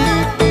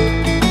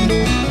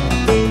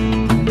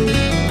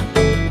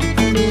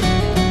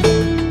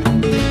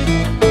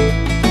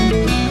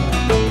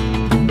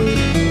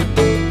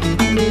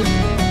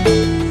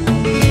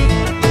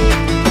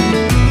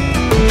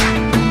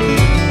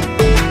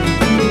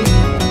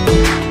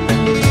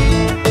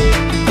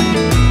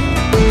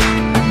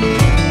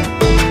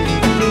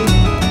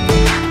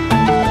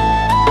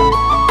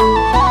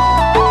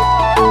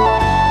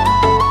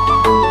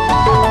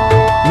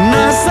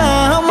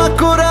नसामा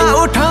कुरा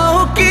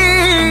उठाऊ कि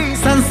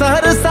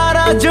संसार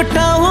सारा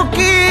जुटाऊ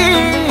कि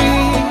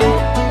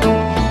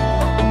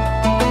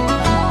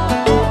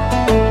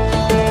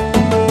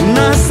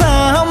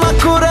नसामा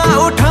कुरा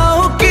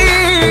उठाऊ कि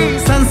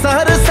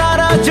संसार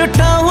सारा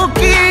जुटाऊ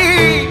कि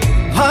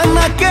भन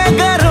के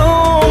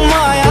गरौँ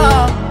माया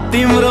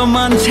तिम्रो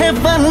मान्छे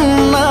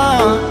बन्न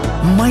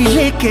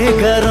मैले के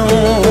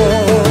गरौँ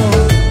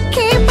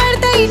के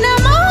पर्दैन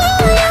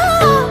माया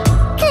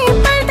के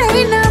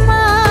पर्दैन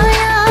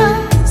माया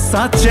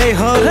साँच्चै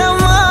हो र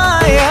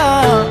माया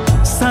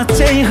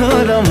साँच्चै हो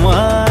र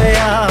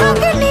माया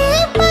अग्नि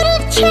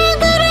परीक्षा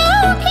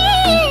गरौँ कि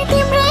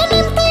तिम्रै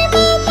निम्ति म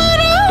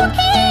मरौँ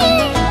कि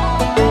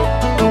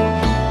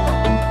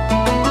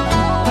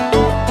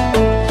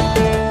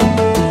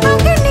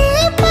अग्नि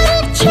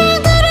परीक्षा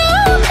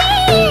गरौँ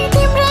कि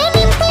तिम्रै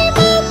निम्ति म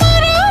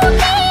मरौँ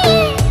कि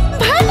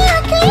भन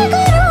के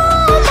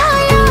गरौँ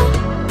माया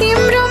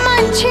तिम्रो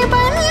मान्छे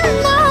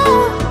बन्न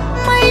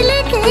मैले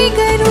के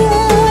गरौँ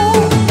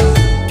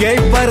केही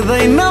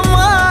पर्दैन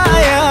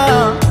माया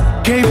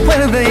केही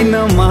पर्दैन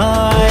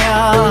माया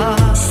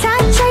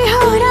साँच्चै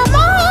हो र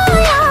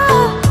माया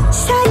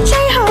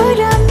साँच्चै हो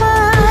र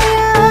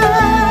माया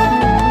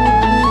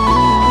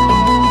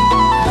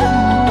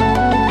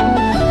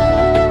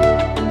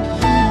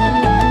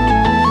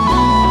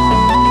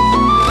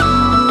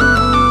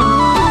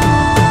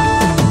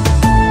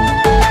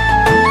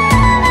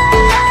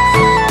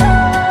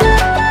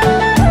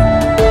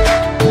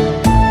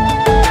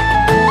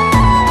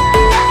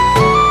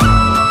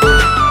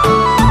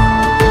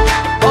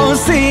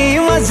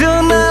औँसीमा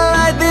जुन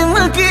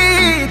लगाइदिउँ कि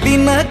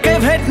दिनकै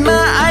भेट्न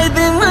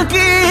आइदिउँ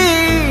कि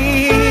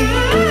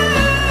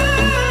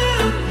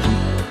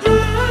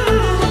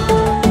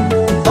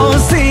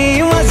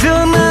औँसीमा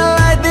जुन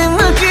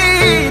लगाइदिउँ कि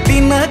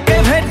दिनकै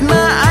भेट्न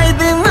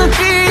आइदिउँ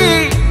कि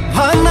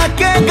भन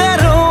के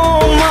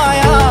गरौँ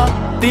माया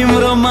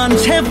तिम्रो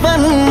मान्छे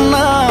बन्न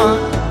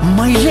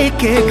मैले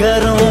के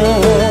गरौँ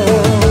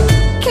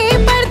के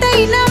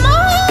पर्दैन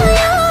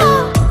माया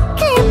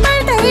के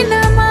पर्दैन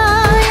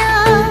माया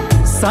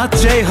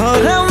साँच्चै हो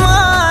र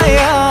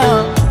माया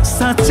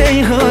साँच्चै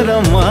हो र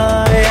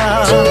माया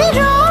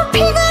जिरो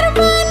फिगर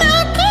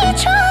बनाकी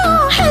छु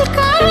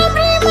हल्का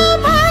राम्रीमा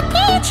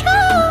भाकी छु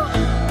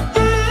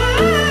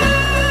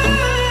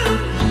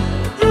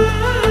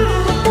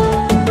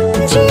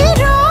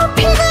जिरो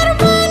फिगर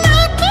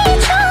बनाकी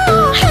छु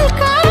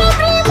हल्का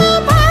राम्रीमा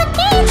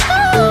भाकी छु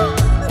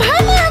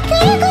भन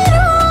के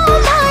गरौँ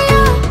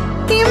माया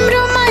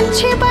तिम्रो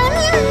मान्छे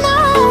बन्न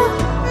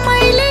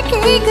मैले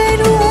के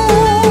गरौँ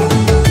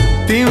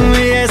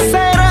तिमी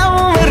यसै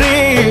राम्री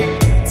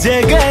जे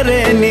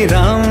गरे नि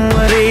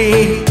राम्री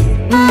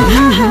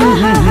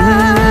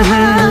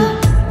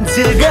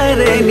जे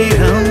गरे नि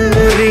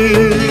राम्री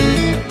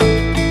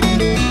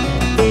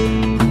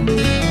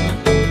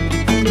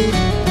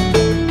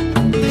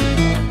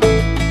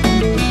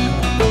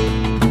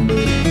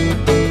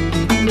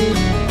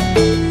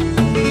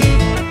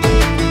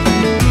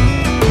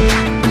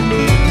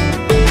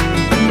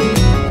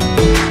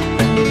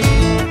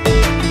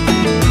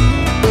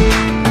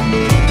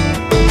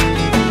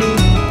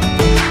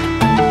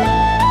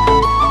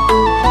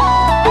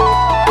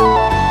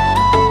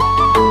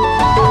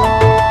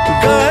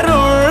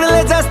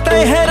गरुडले जस्तै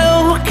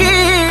हेरौँ कि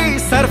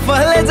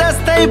सर्पले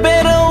जस्तै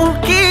बेरौँ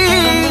कि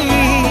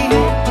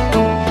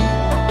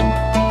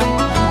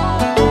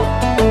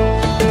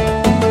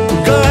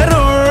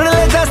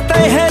गरुडले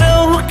जस्तै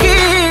हेरौँ कि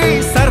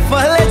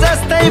सर्पले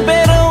जस्तै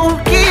बेरौँ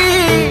कि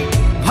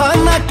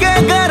भन के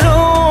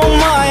गरौँ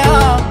माया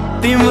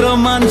तिम्रो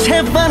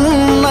मान्छे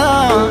बन्न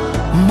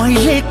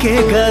मैले के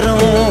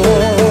गरौँ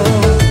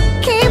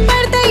के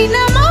पर्दैन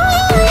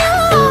माया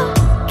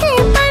के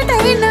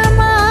पर्दैन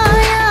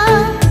माया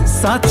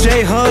साँच्चै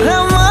हो र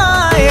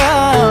माया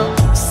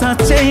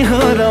साँच्चै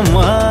हो र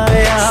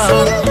माया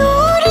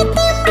सिन्दूर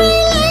तिम्रै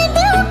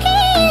लगाइदेऊ कि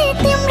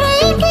तिम्रै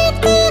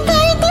गीत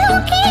गाइदेऊ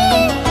कि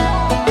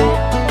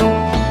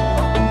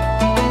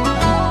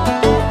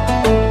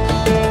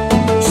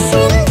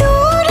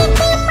सिन्दूर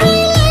तिम्रै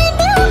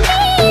लगाइदेऊ कि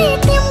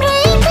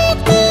तिम्रै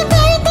गीत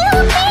गाइदेऊ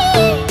कि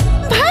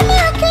भन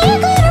के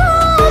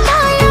गरौँ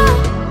माया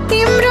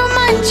तिम्रो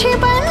मान्छे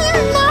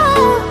बन्न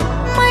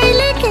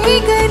मैले के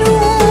गरौँ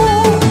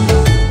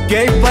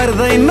केही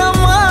पर्दैन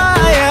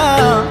माया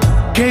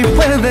केही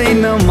पर्दैन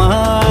पर्दैन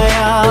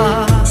माया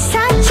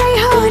साँच्चै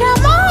हो र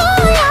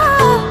माया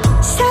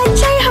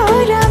साँच्चै हो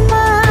र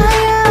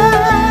माया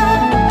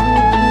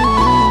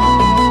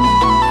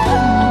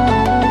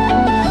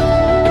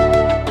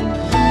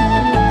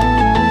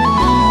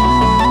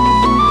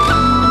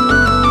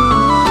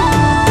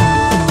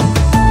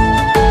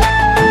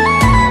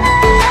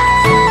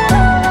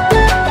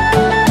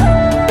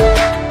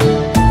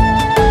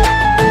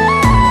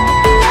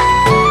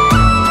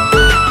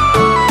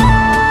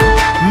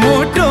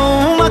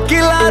मुटुमा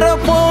किलार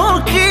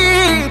पोकी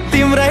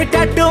तिम्रै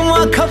टाटुमा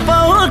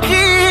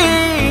खपाउकी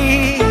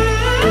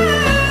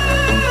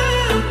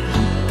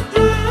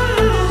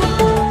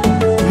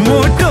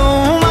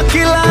मुटुमा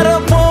किलार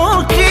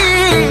पोकी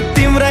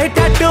तिम्रै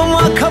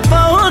टाटुमा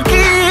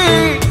खपाउकी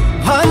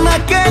भन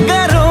के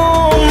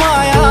गरौँ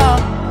माया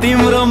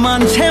तिम्रो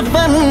मान्छे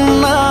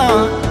बन्न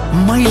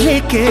मैले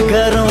के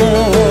गरौँ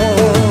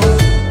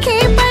के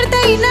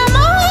पर्दैन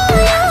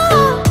माया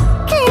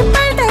के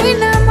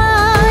पर्दैन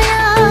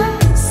माया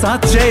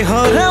साँच्चै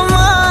हो र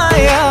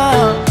माया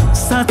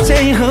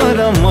साँच्चै हो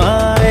र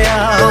माया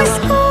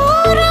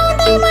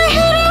मुस्कुराउँदैमा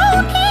हेरौ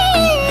कि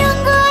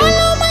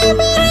अँगालोमै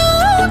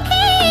बिराउ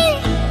कि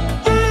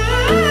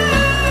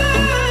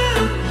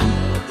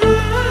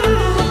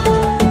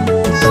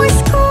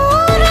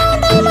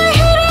मुस्कुराउँदैमा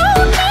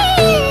हेरौ कि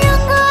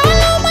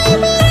अँगालोमै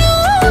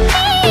बिराउ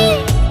कि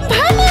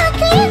भन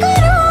के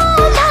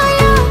गरौँ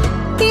माया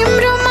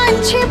तिम्रो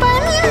मान्छे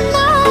बन्न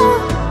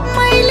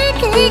मैले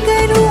के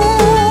गरौँ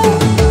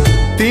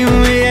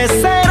तिमी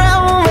यसै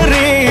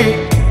राम्री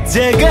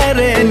जे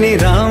गरे नि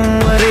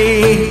राम्री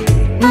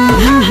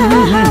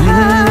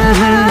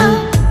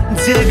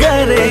जे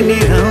गरे नि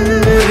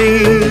राम्री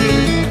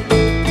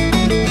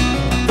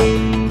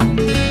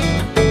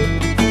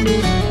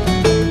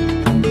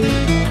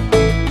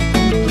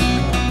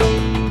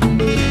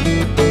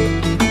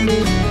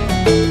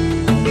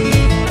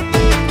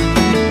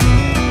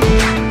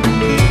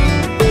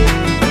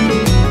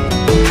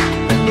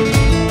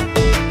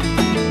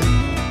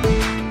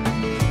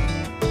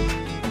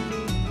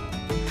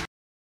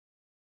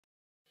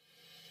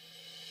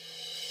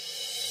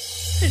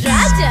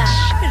राजा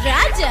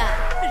राजा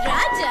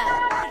राजा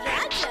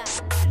राजा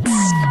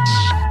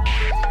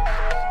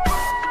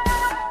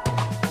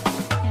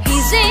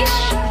DJ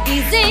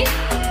DJ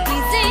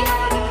DJ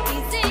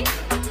DJ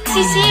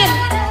Cecil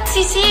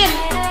Cecil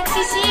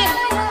Cecil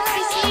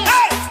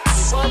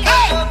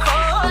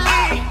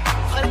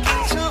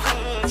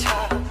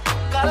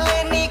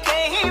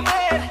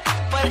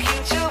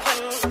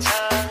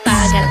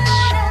पागल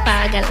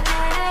पागल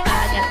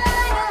पागल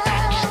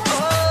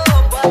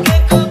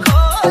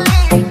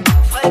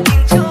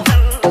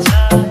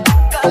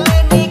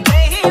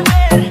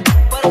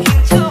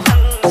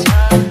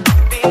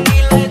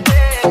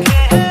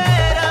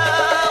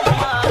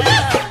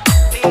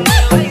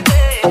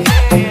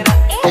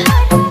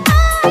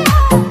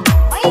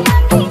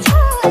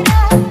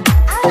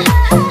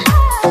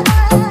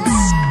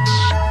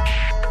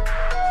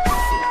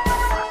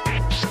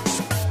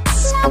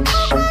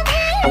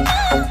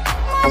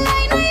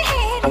मलाई नै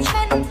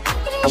हेर्छन्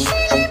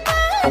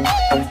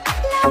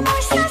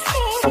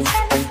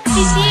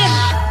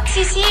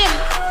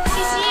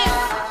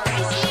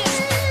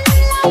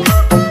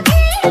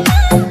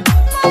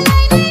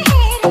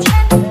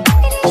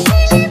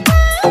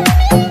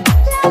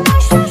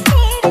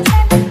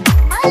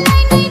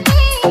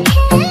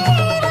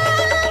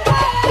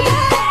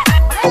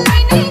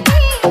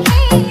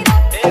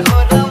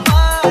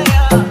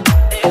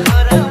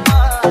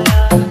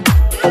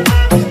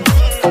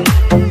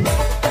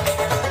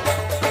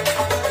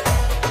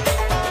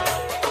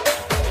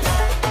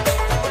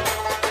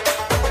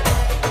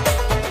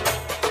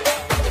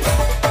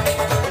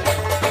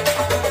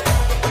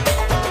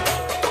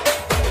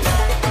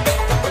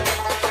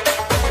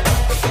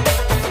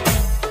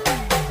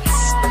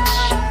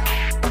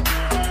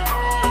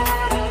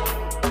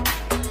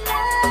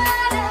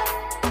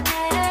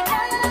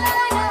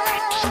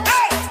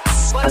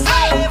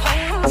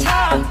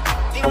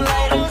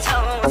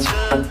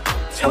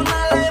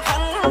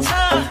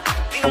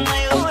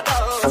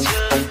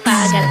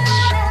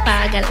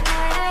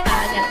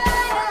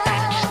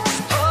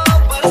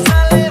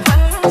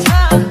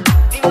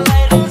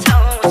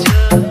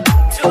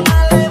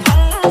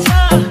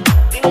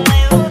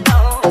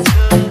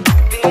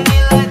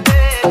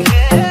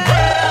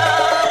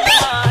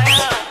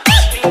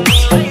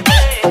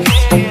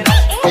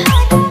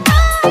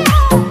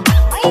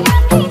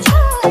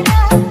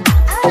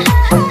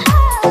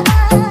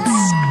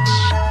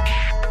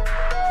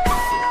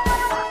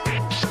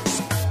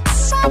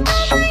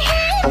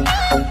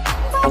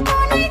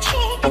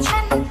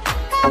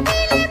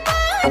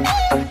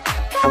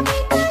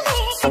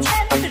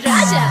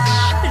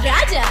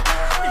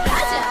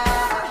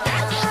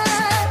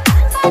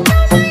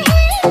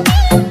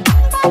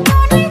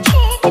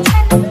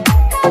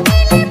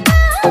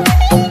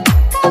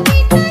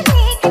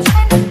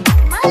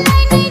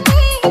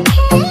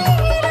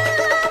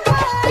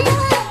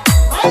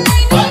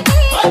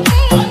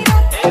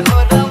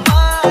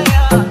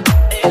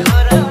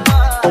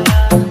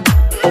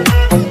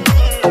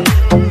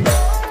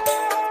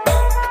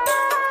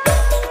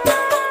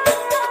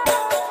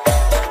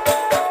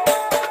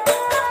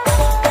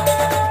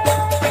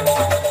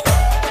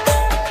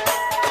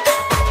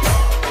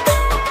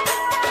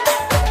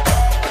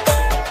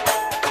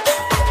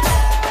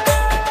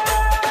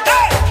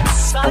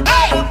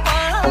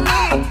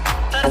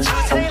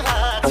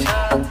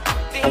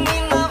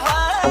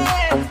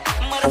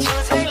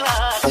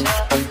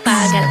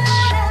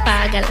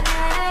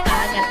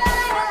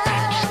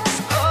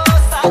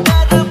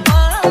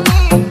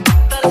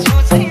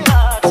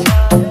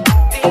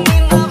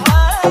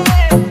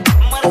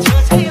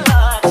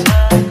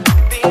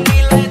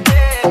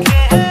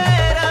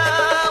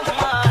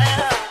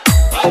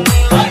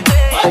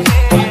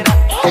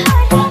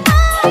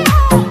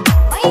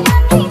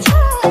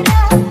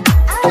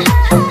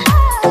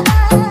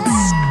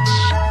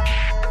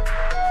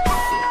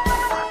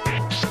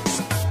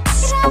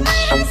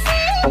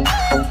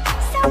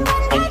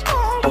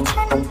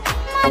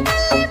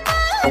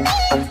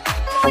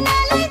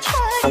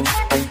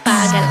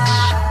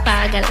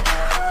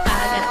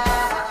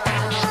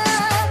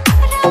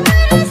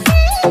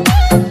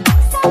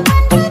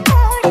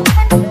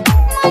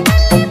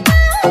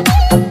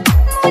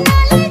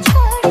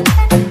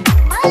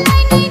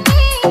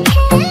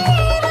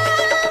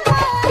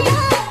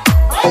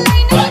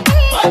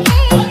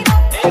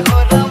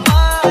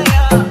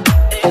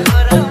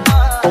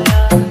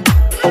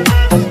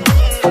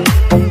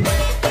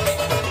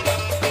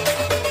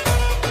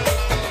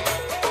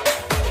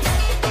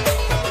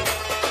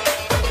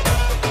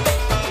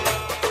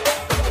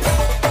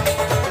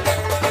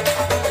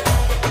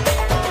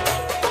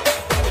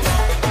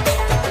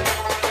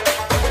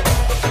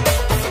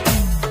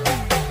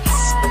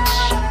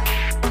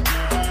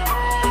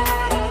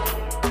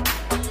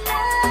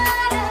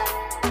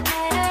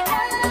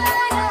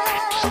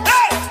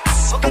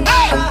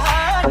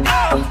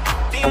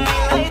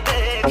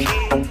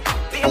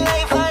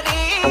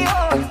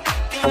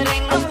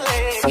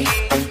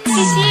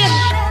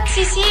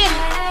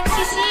But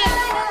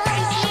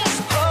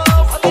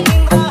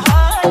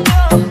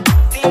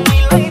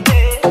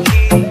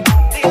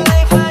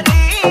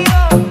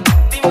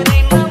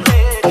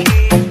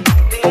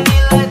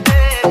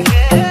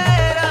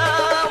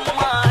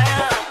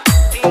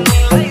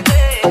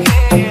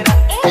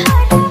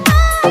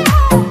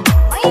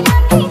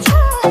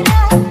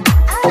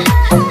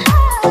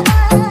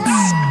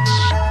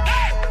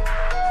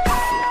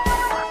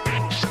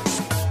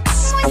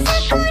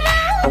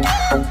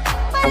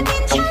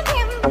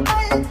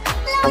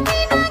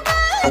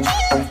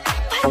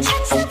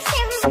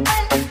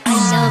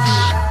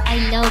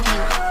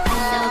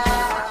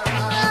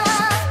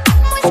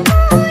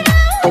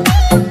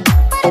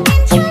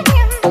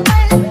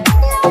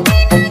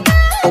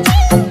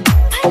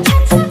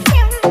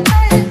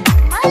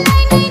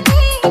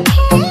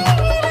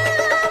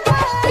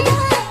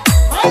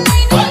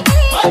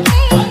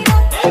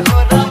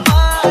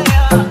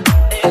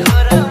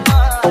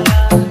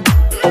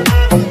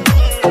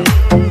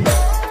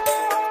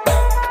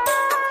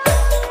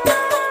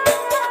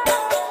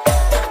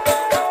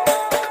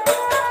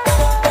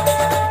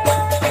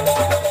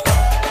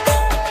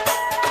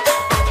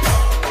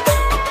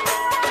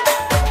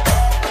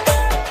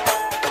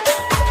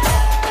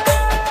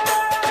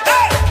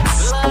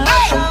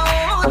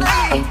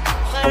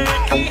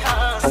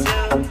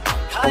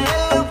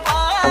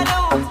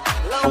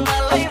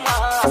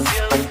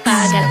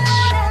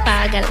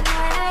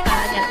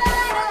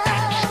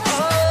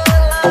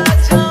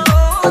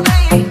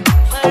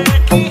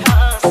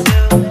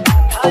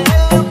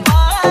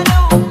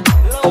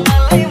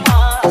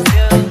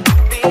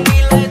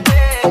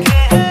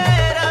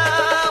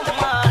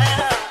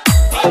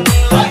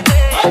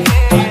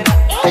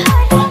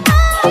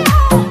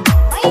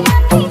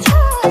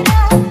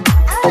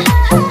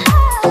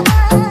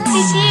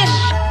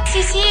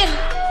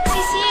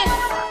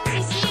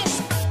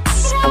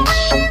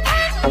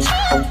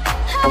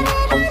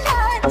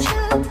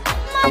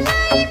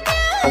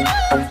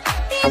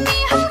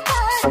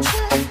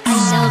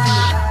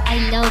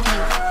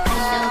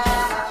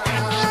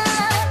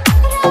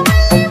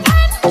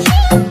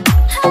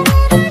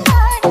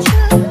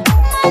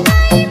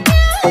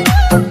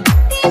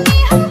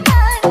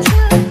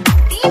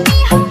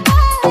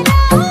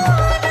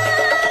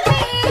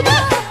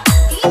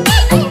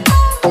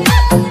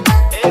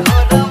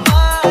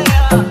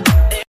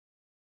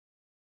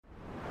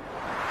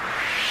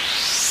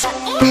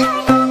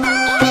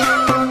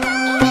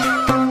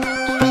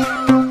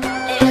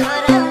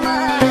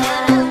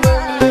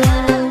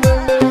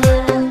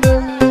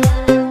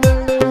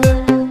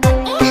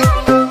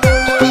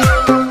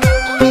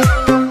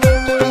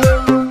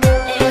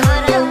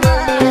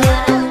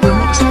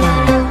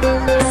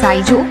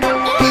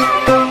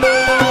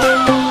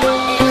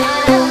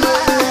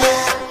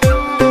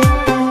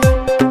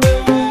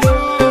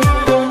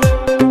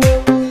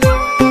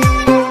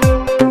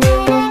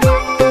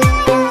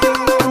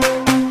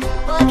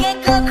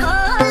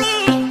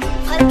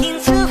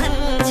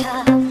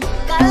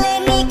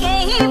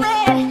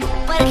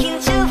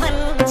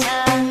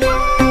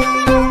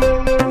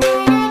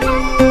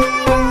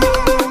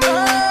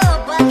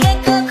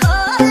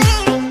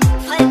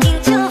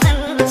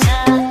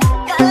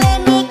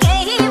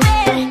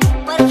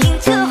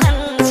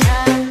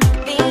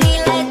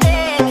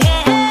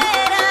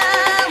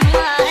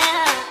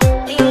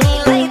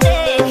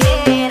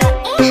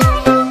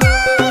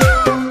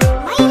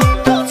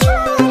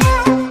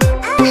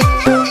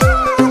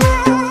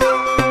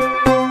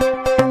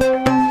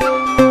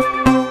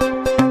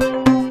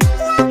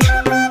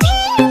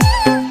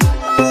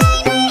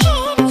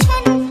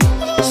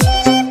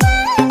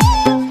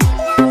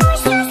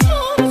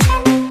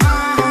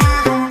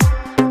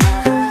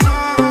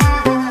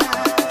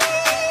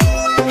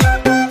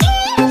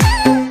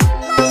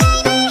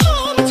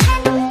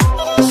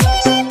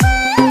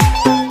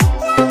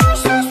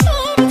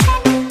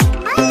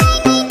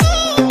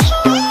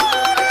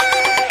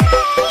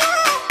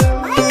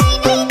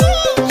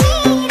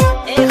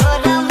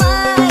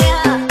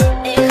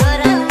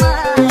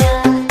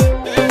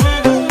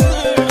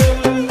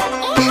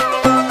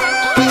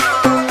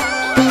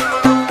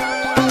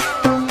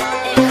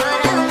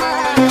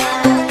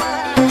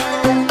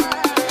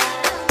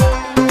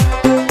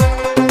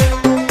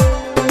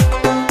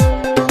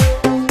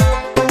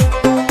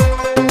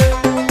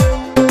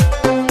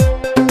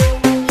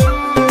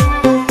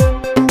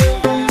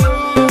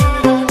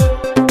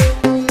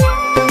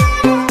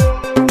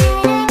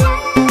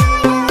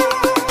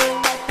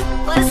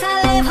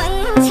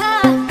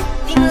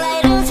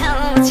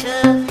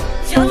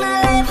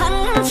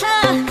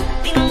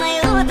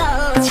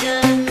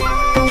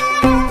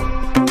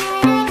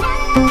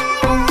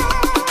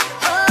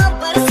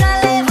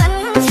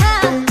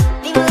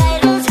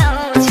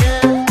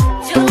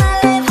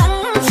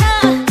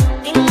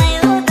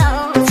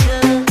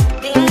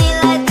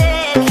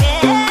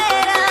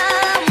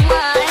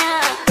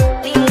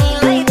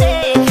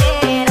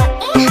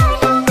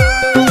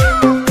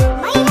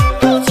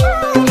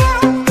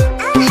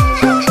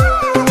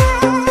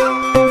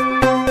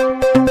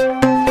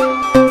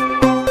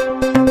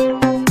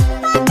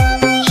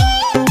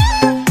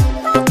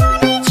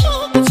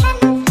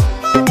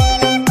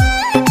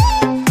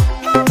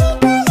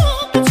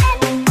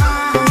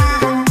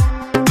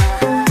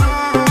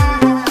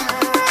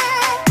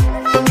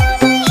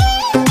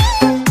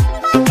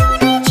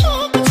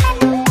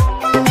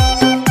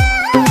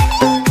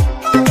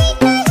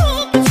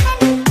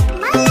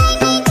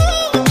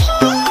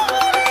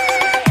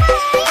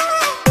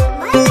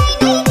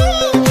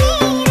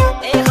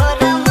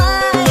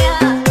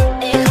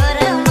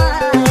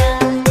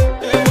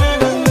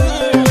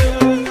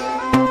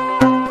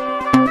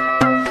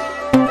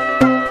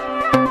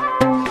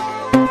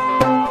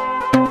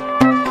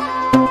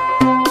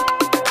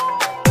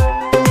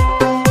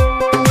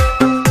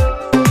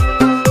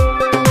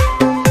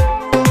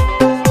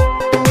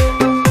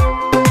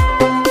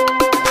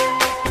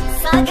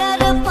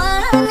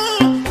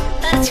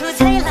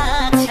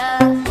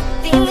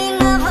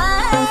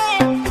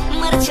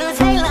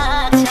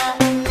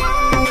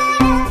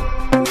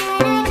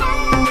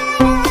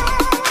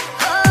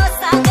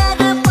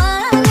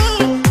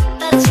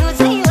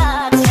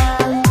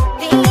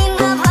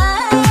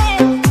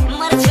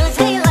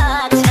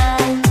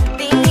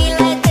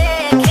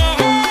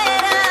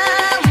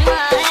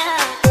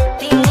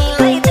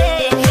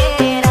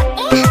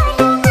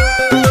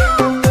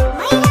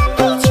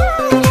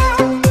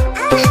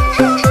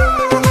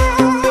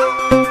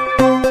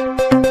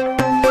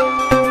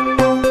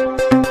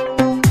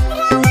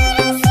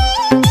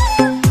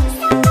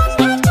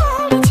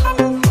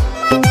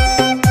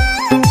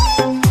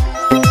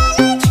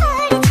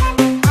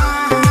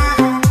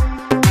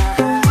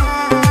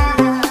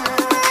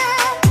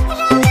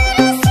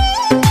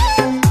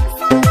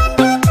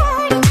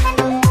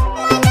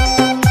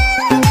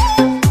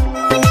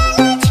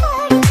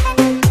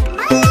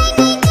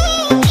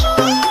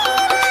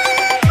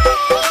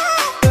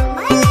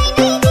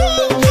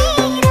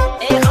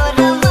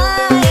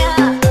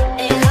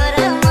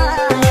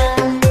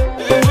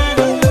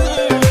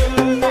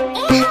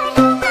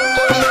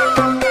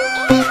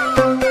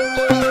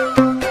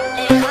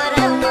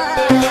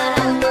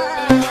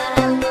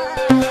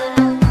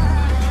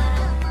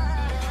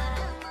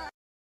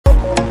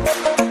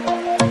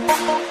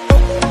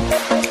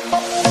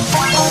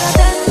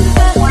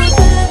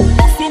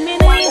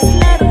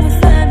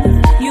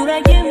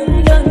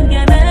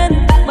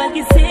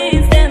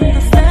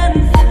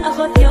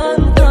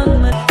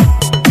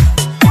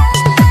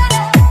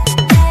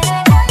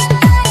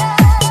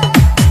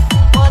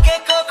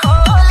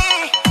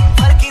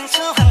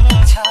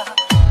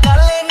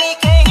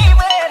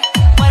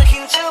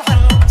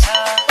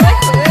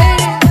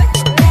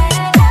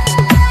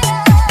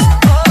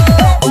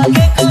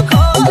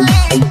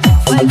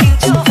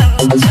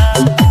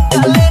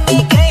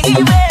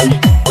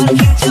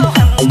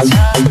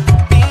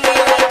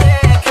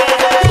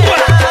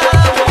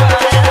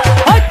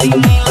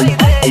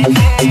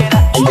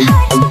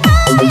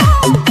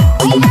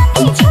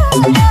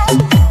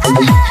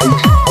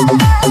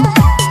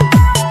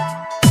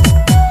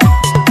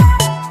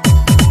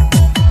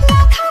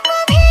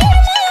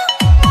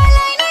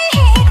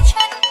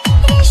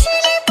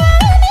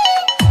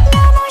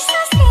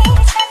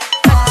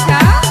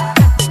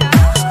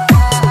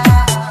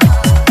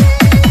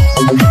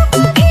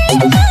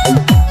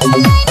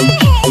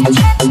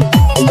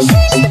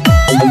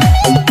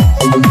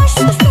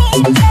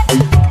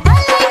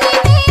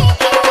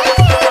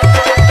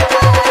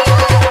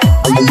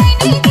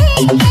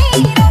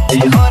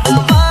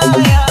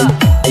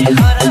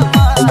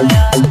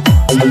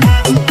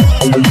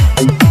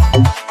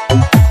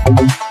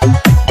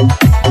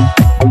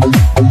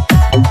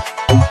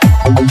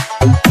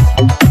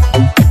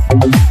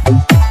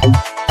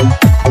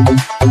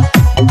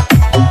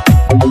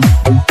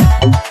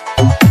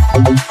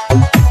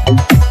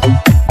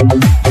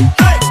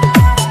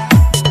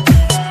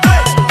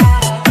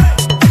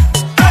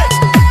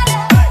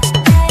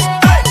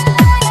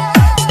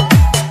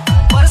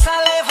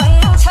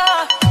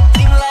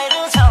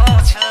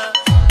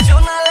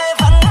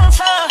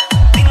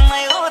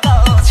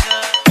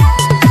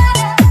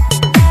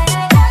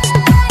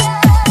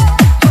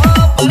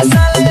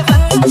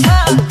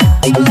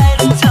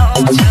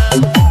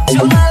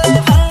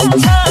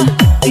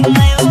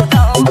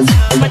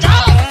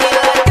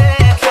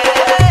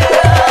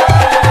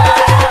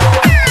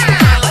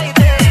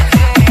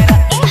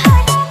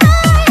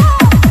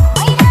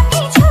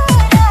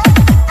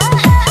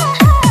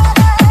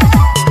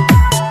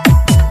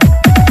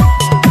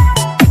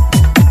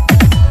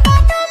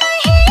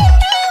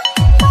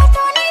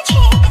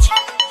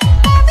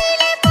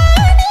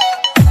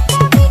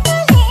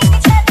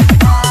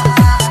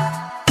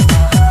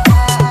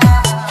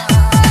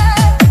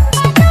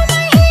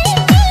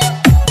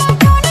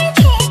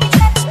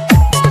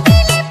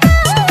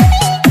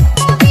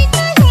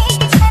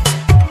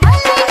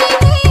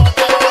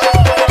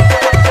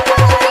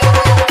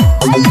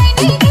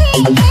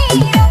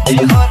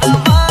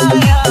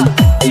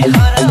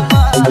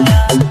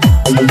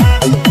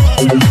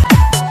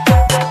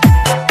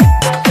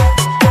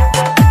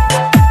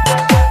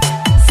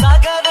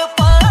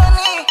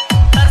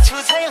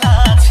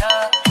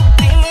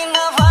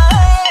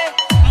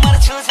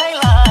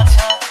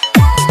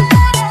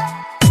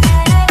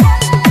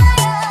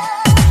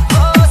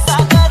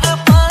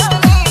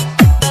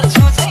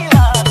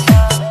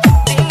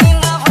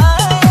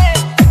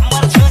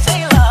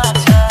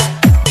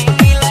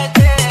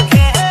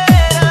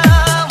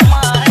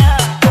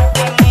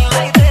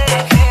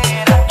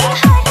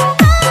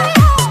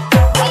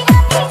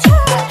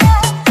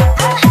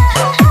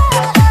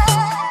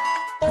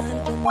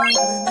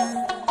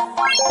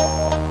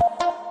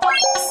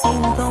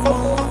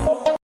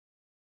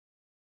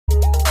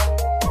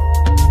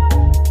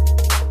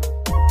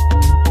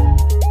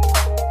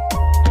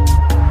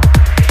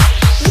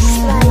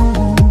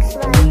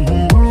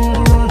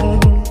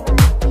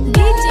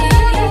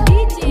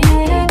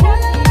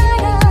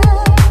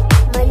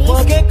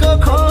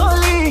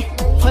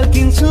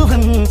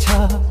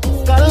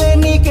रुझाउँछ कले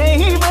नि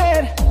केही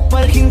बेर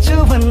पर्खिन्छु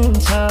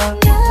भन्छ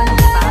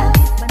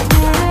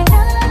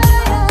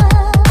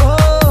ओ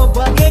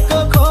बगेको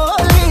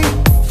खोली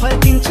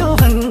फर्किन्छु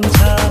भन्छ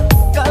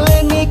कले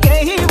नि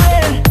केही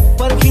बेर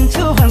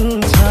पर्खिन्छु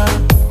भन्छ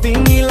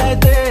तिमीलाई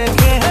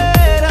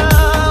देखेर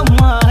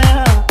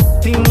माया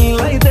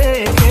तिमीलाई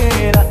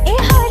देखेर ए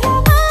हरा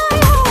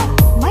माया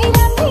मै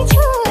राम्री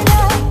छु र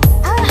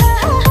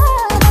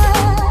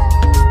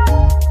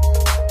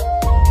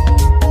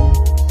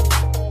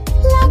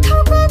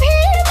लाखौँको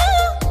भिडमा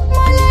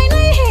मलाई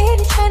नै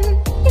हेर्छन्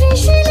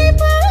ऋषिले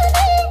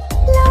पनि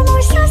लामो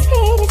सास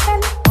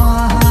फेर्छन्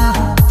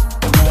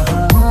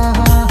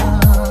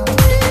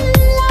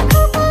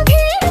लाखौँको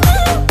भिडमा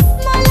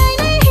मलाई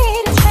नै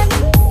हेर्छन्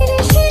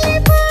ऋषिले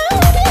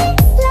पनि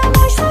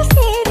लामो सास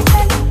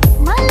फेर्छन्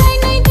मलाई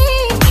नै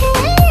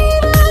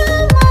देखेर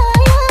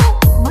माया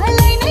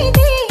मलाई नै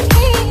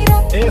देखेर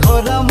ए हो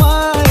र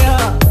माया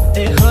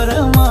ए हो र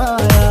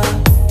माया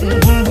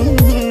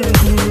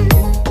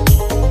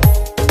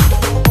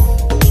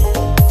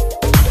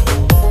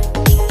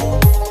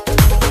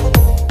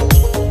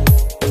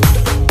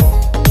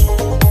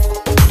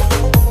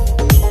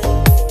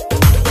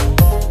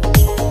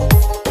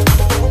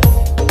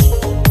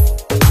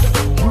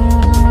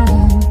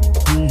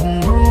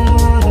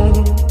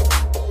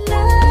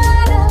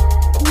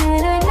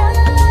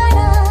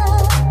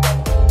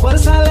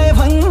वर्षाले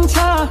भन्छ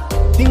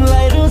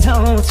तिमीलाई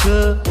रुझाउँछु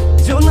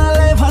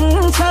जुनाले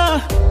भन्छ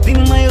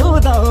तिमीलाई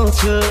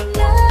उदाउँछु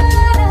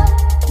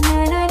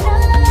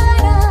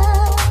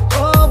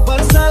ओ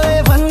वर्षाले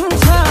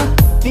भन्छ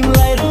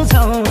तिमीलाई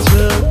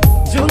रुझाउँछु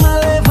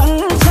जुनाले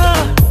भन्छ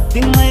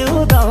तिमीलाई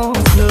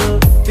उदाउँछु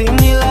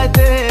तिमीलाई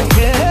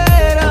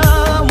देखेर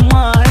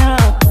माया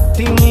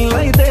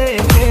तिमीलाई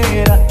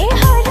देखेर ए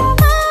हरा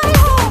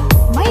माया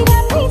मै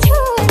राम्री छु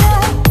र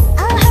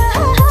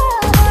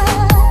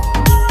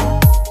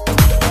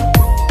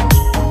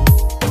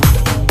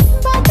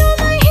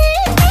बाटोमा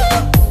हिँड्दा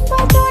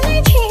बाटो नै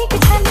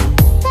छेक्छन्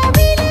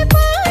कविले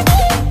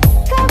पनि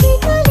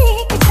कविता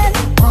लेख्छन्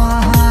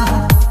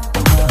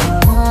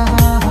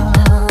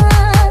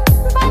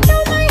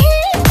बाटोमा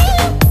हिँड्दा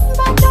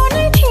बाटो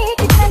नै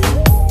छेक्छन्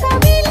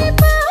कविले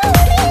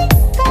पनि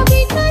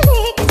कविता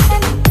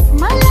लेख्छन्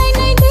मलाई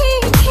नै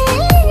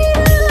देखेर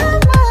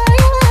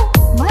माया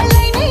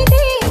मलाई नै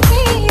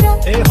देखेर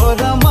ए हो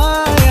र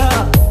माया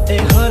ए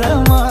हो र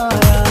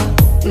माया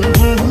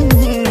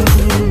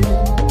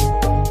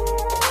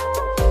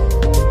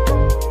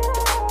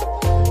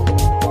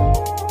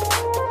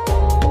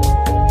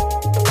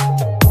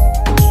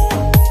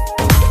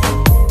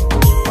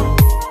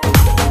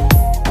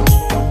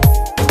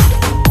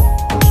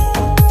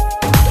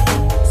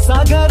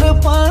सागर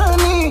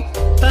पानी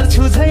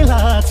तर्छु झै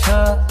लाग्छ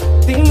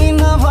तिमी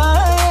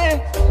नभए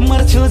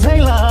मर्छु झै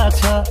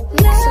लाग्छ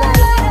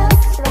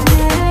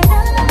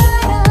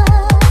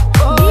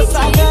ओ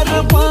सागर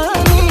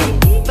पानी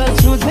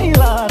तर्छु झै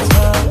लाग्छ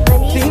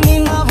तिमी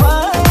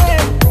नभए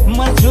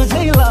मर्छु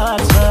झै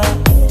लाग्छ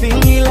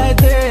तिमीलाई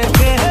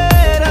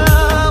देखेर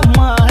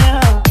माया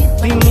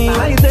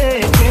तिमीलाई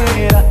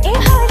देखेर ए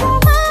हरा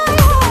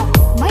माया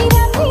मै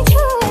राम्री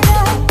छु र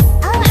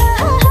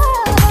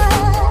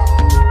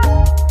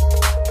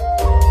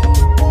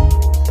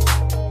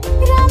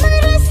राम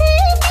र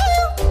सीता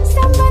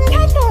सम्बन्ध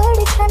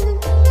तोड्छन्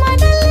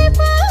मदनले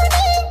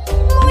पनि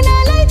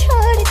मुनालाई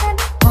छोड्छन्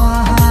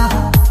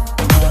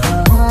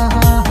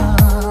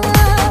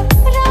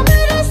राम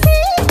र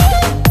सीता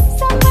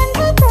सम्बन्ध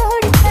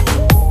तोड्छन्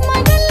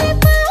मदनले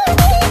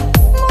पनि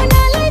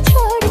मुनालाई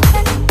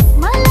छोड्छन्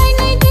मलाई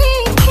नै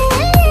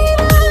देखेर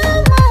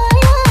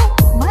माया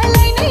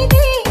मलाई नै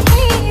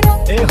देखेर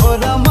ए हो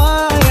र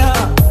माया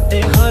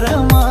ए हो र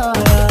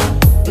माया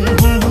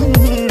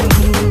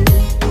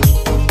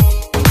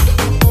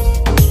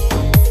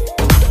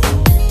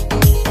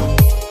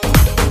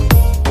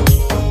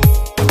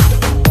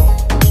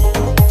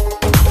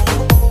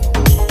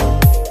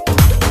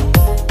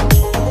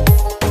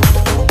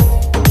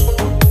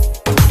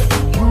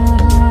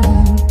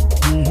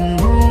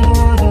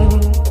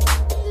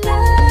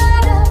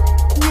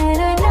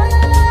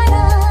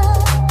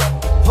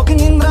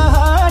निन्द्रा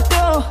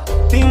हट्यो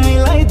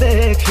तिमीलाई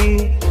देखी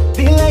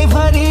दिलै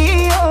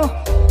भरियो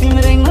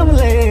तिम्रै नाम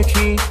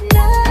लेखी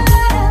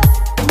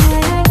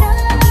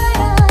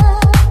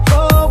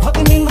ओ भक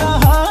निन्द्रा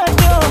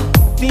हट्यो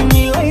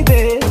तिमीलाई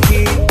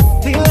देखी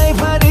दिलै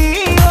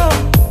भरियो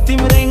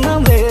तिम्रै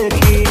नाम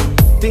लेखी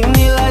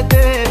तिमीलाई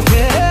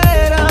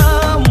देखेर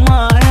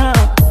माया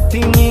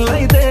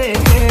तिमीलाई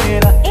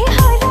देखेर ए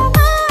हरा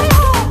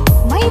माया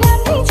मै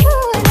राम्री छु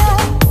र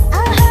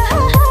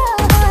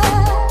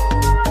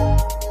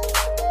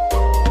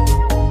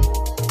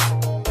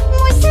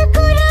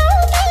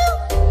मुस्कुराउँदा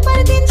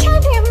पर्दिन्छ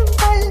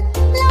डिम्पल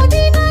लाउँछ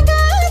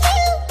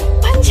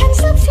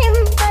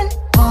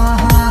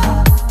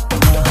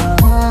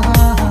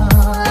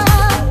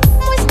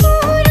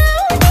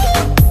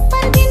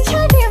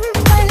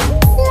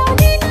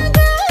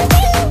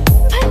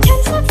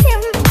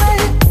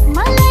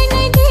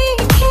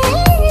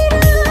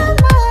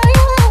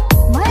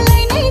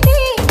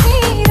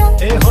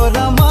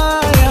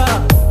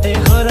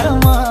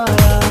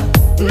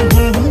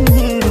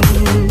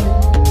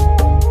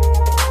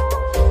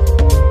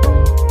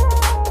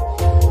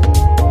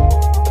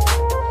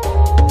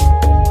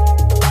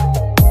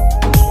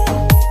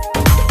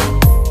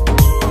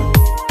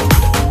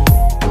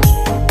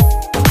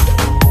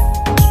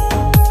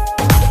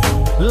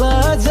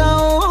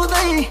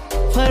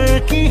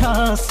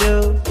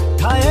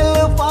घायल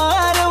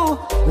पार्यौ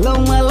लौ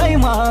मलाई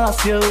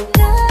मास्यौ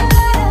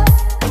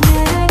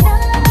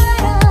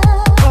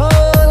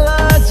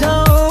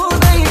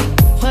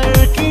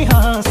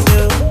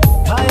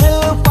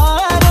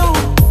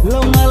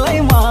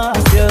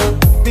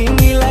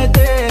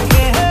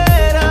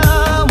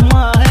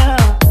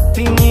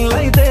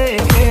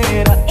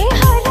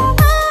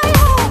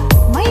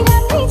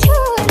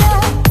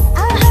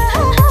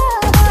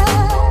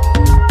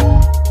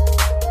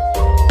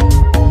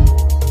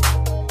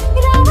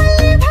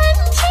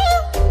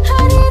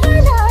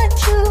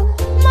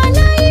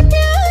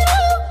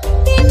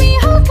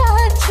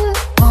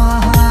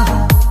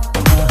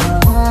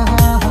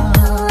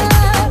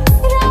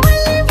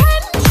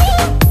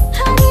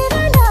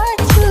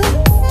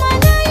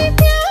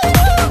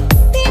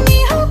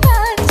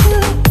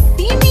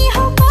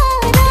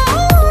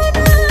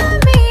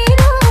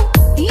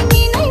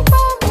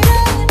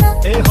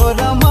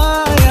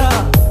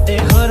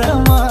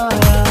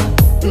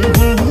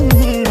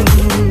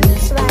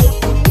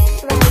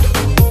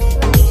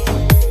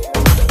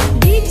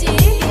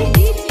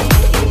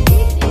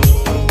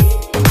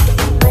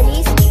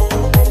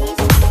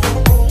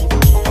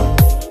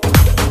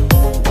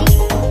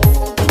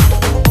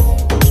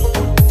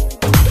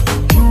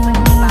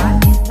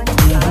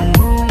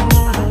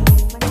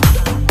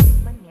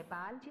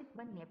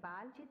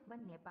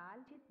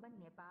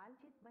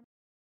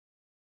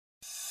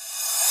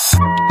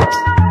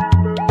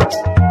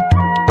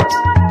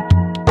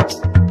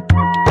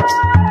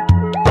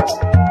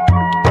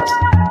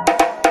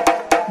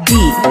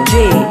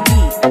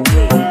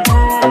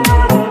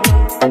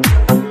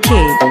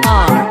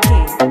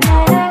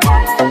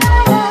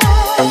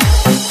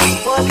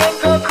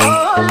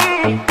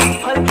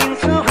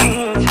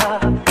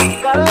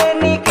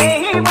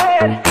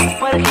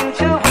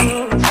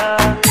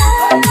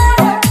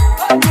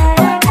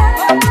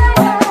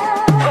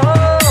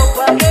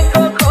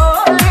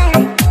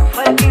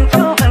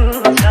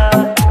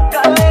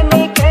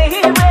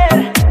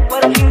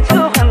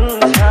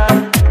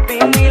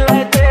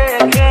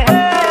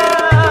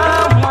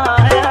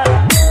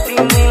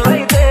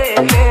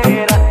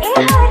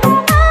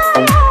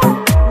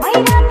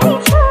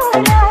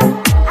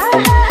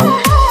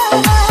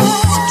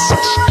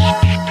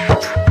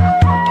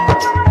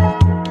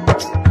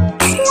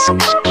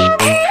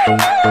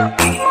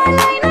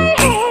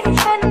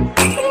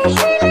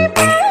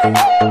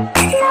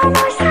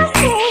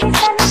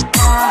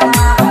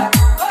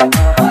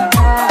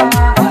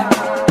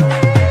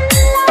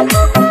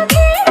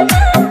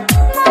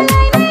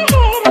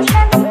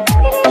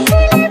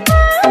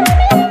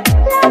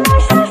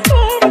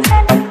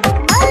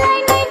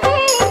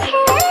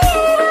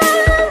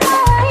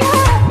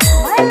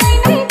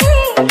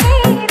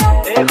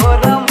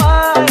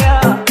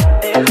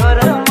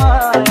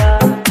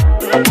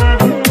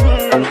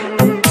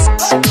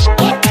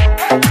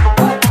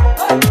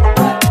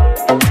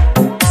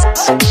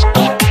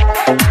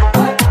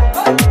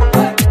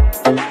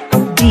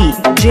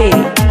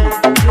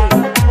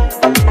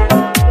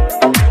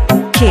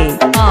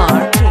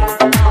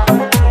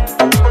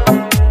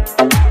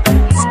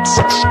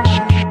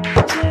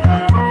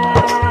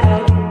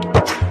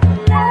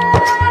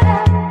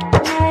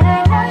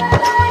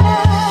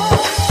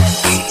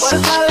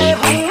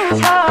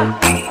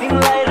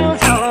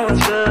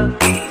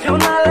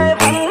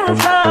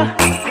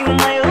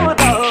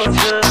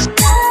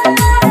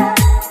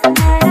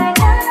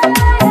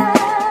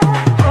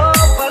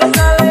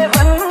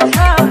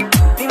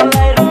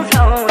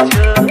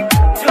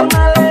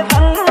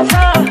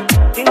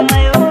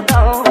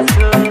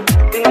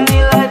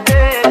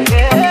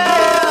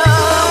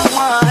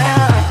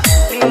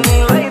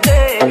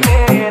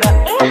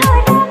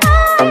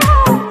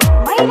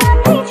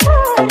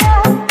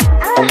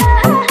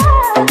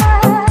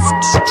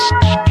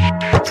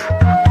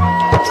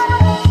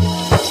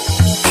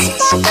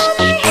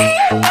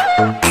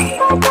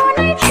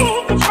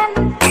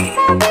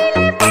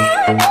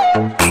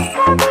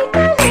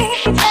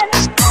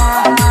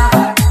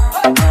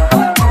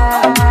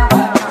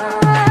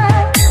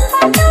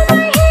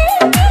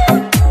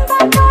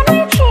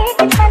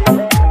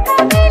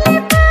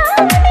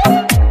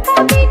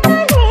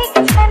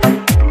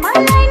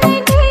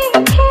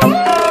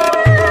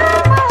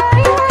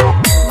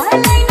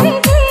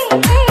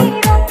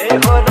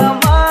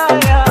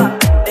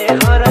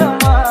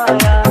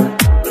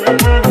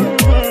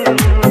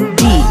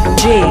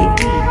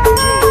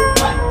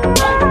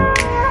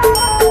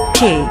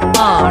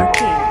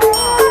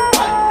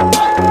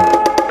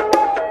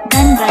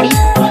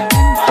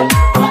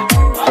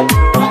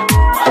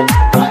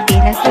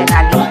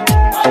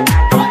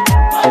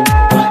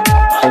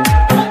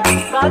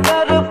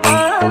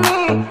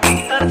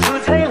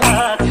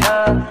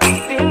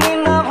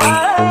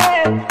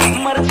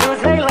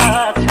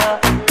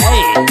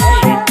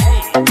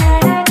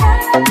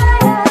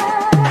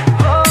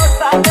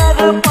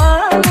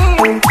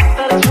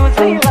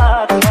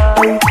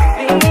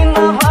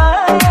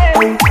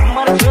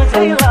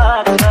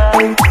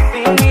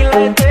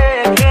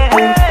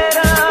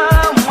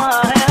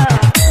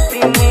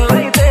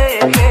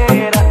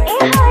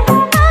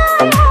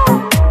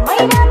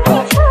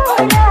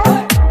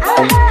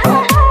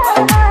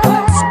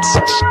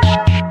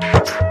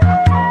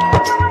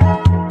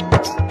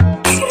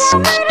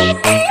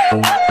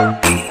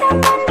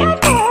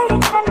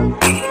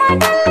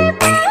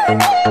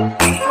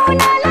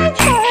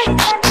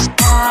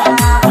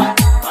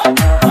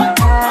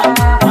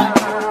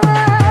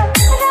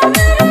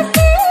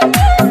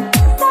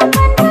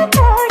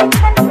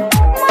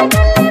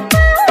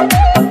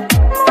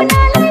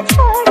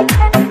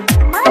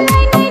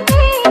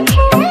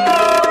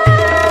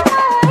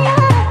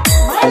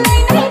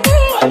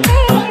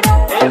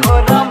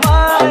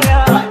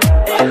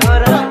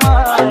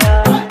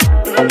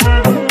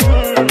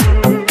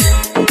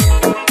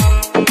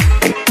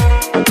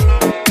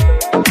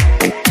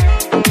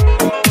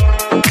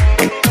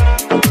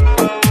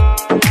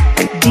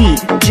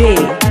Thank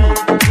you.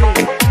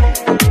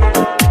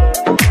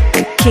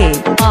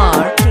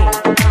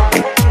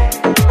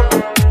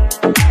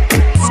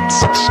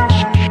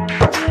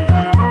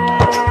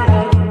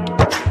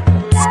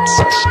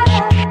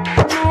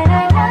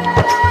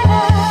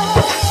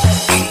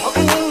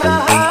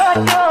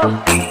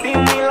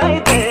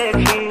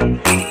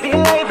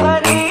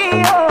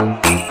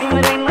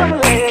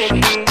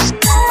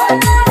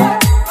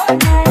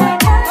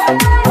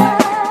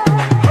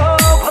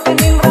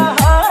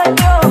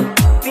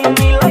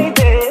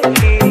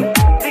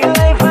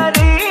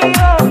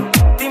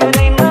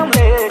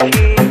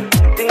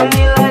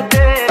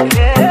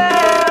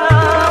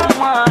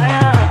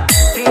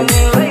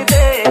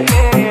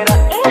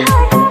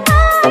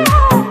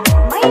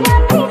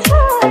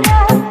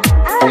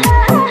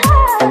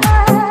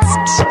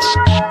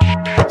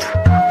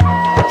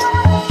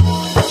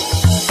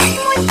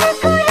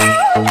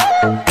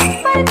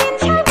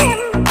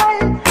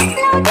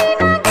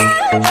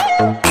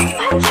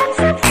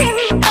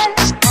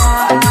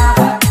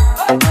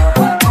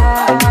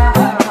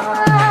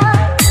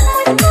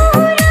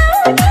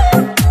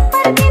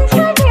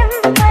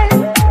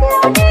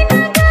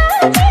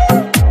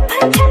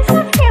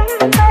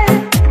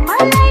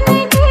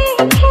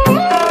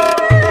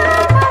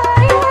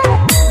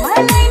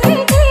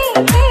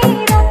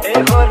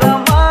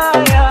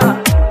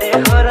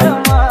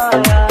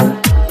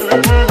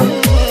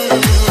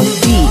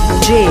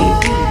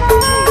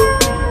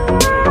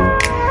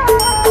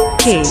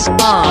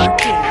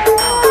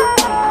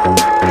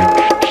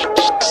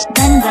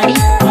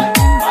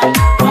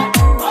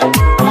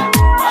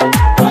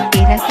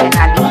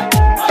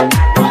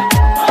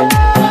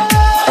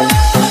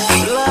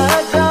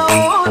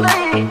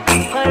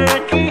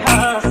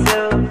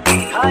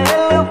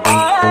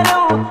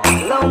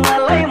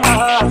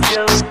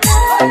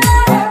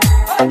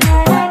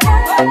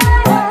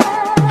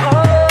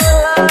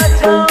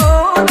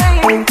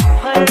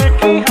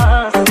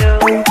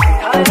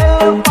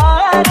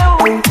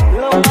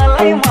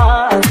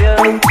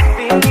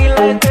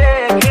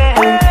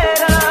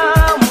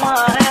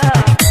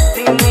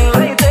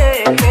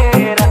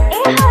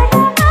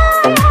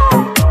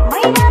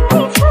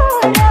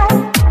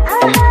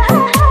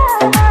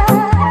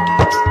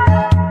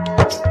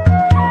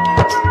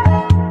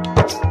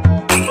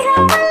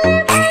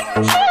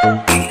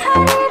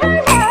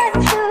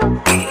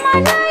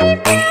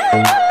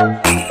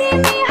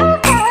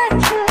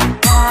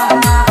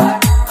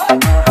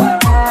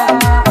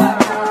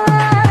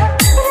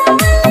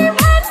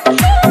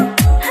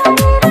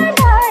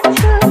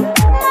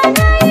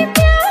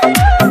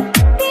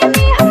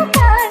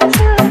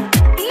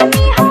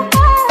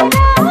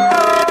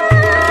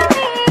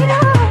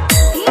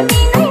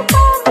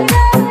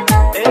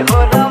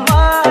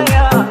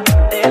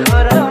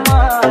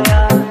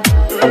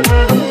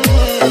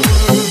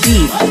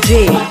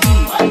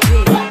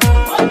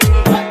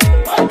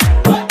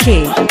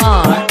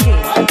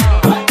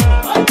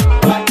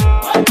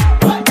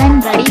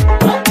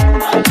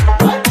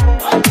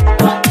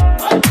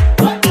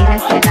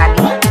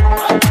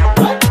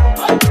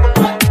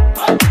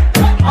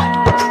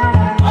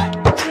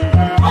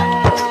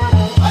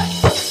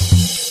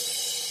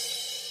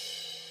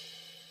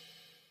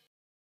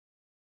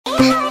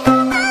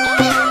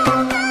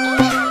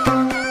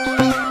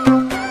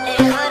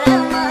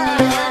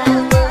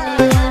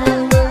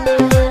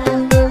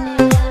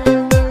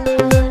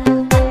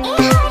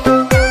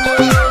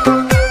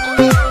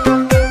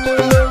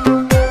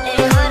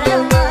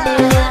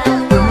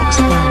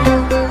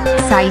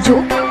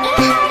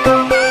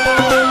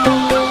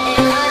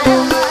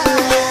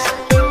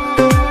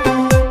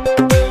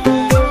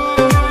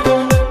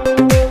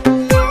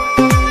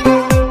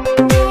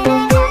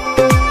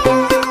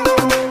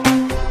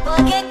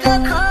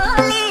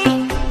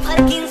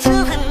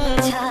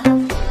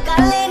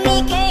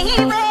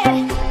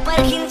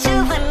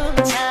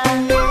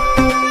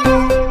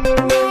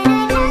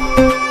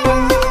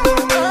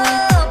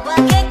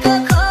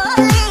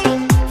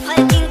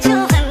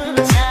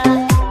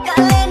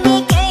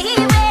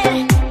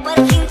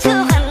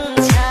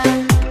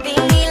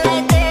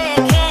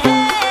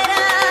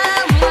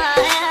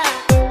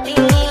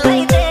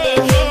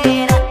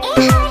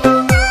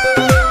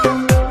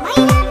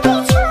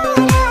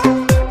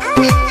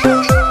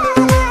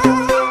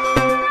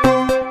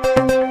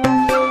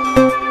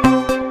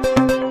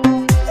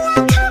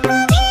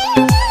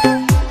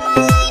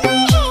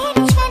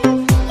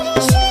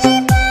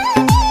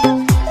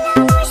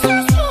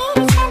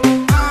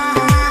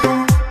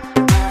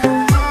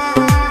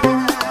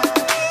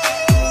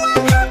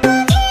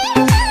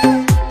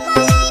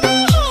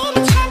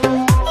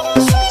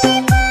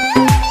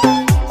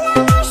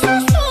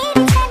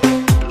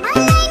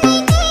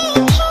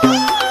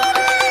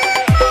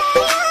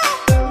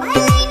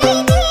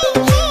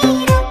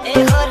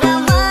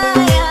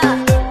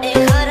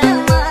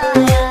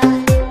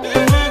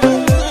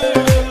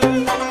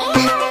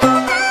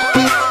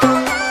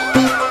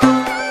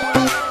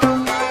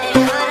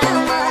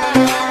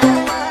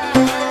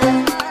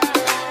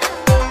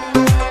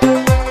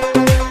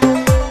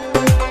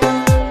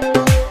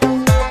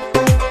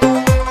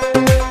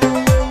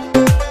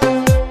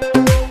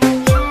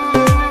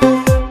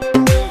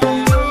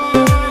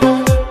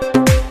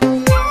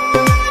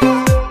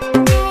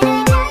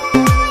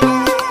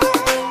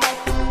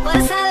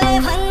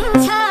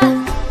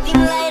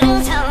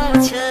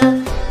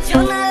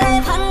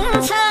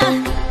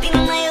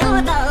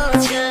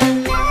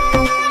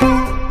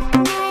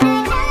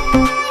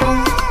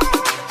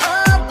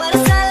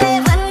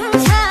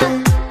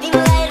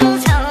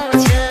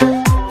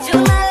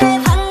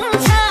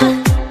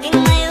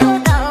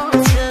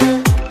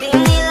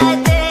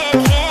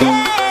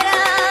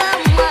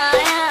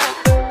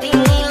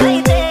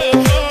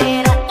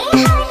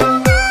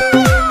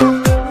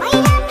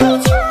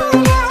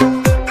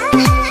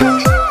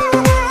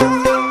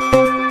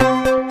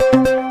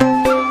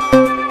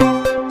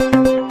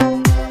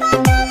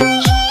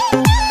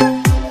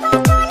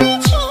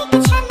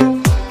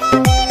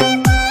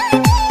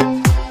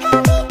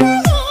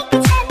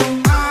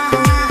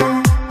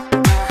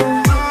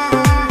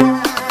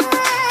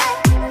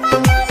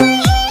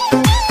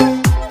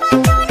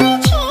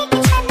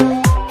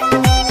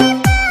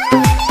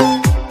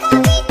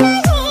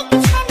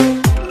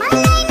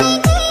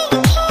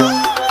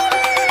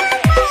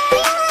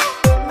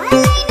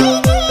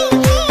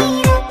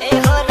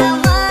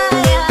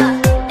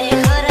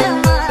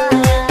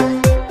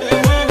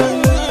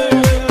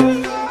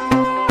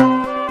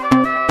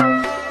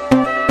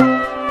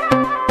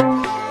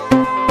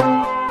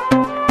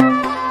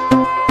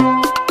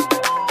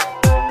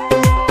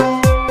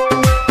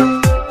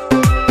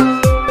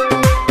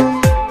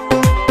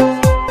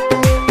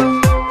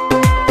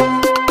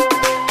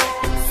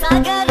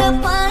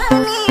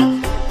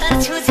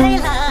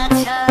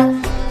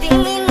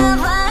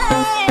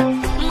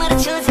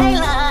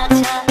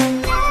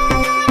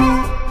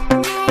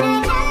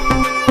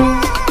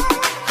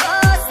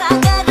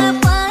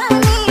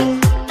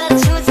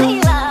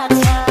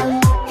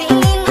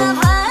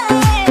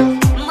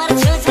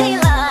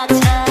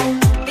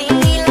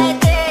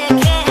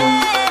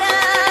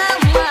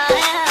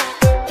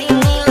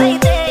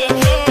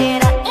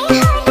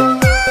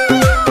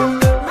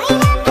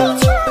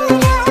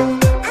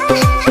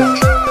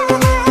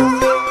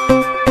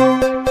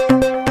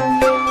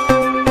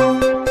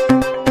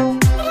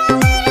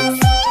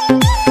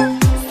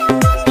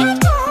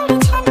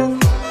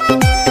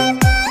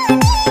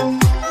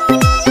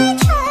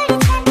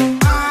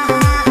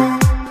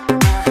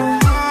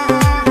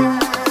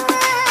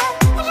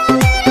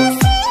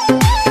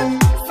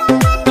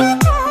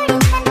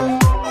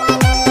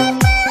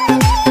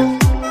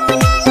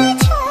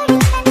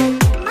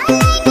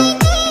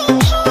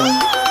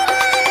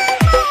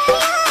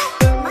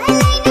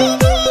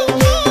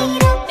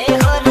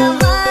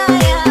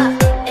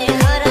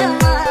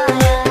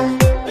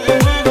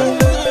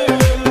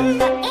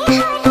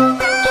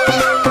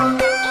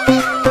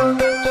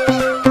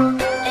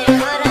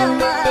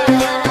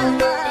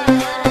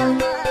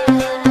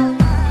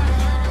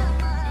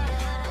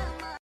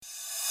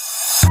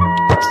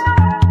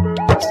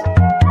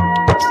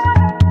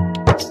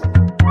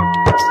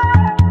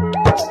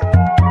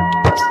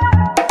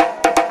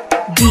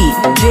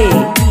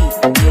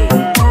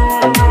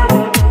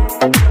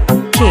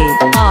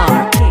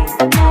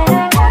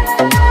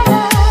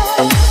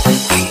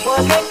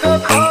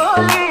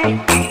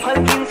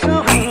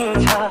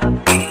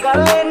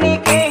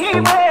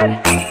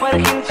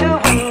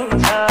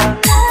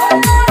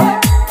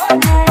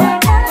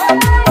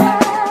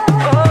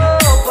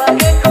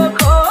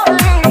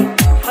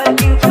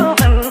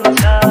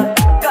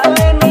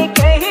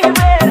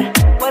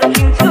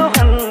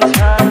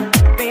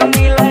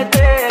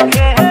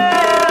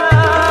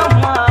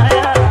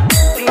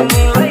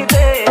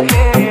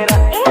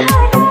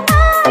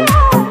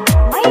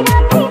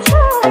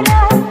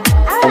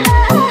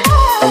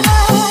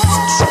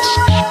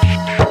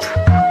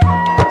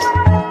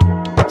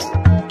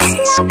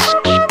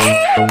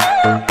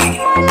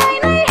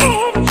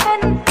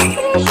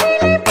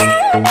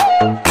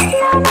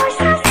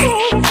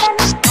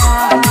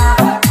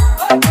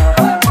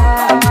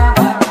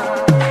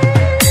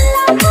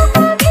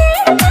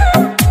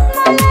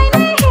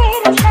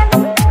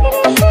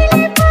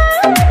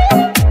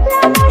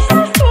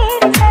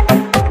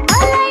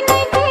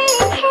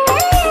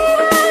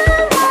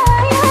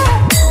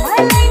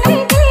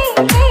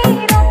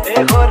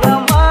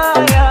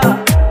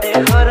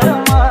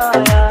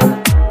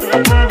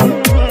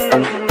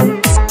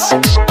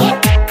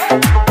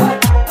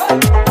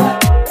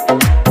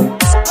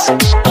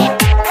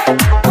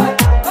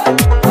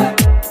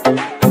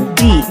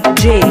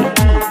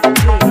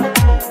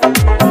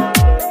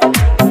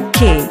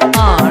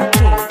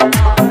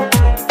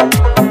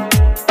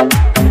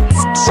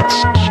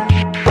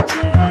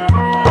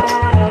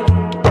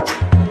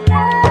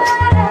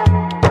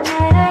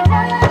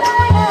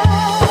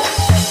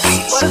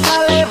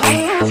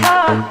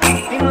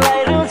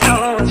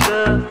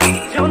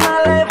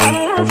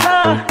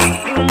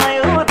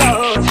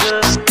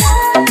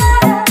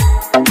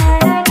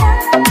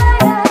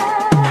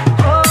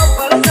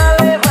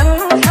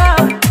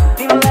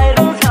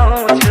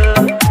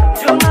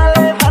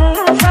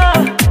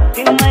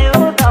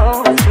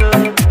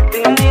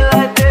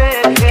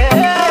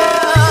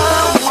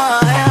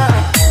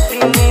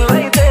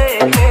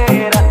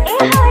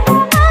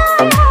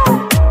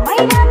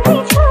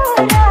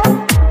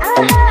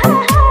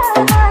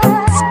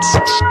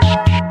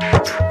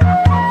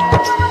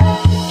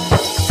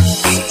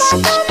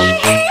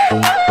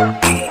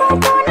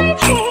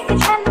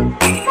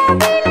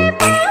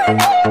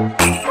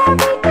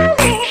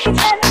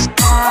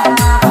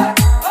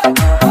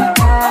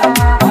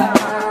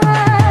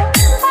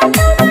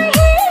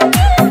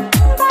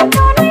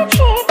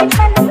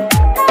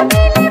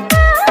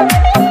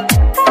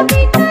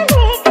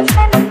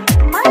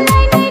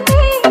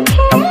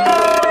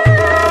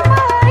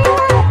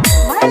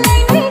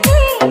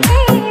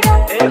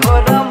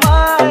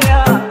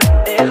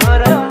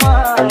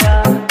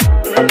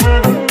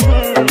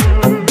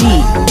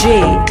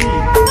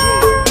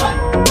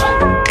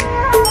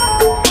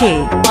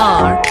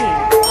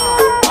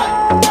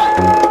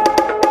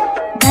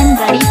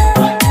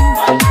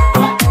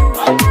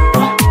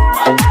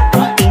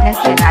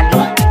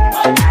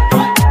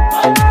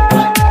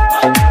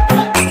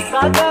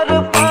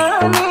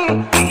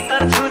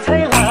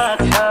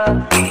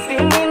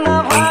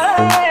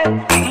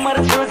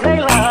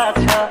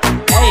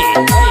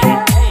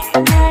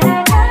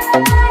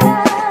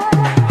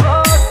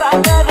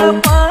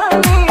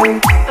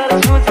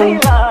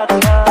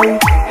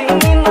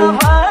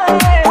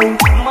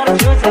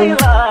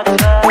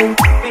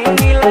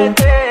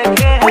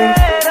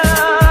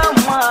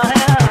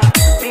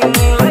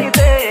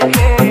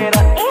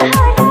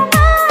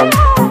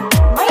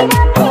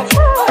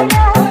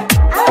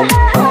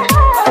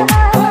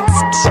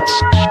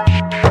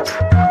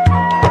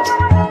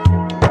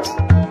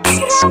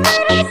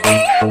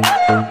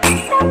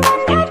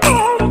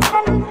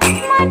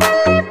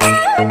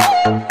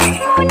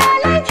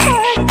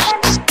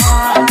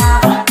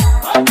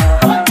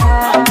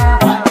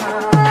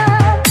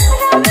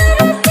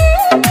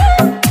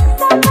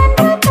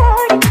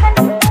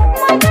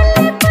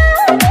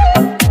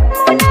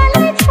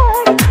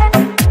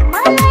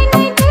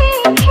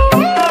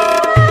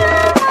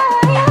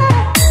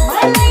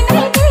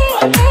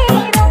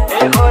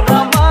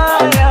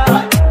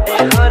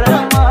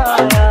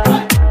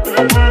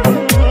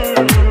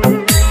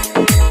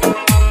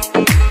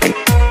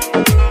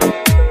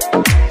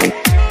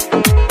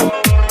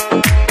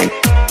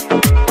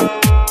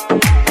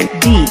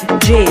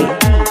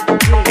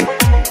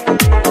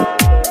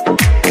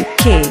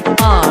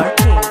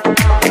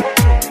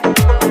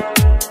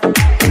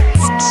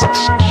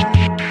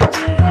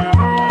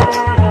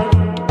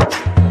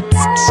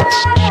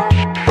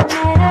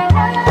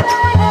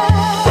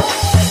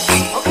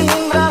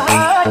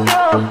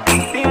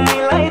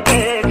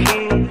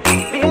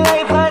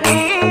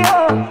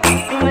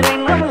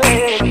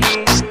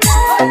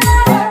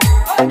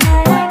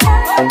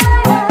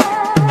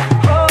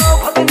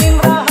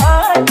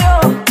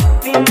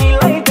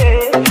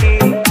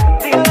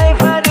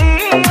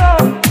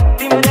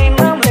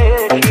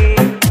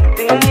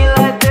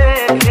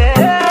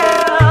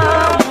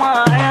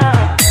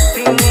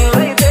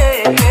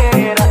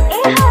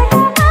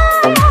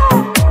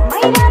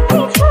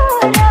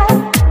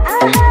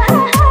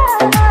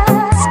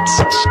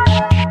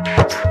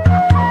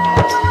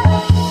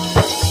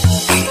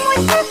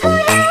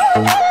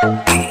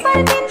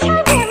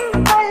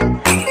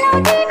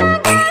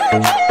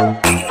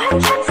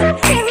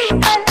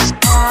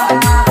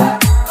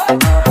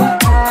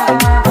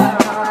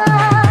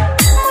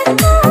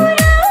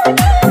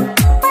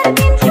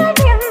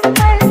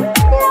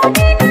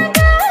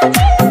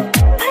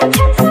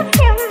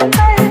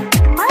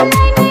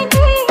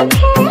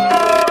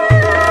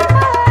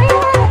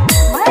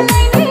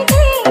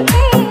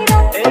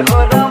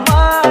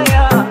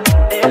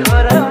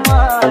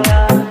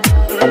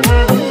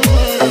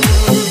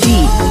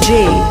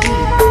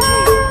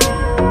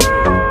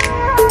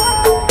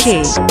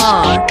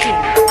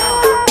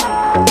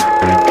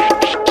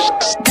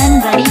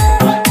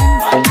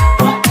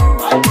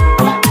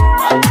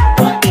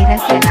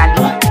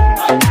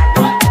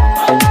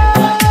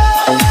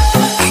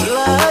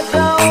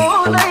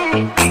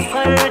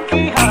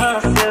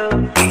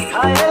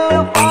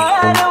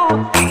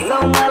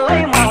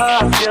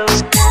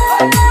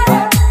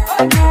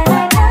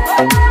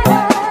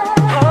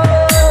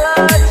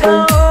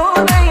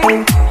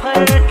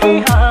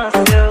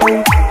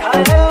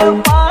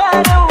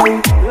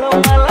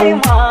 मलाई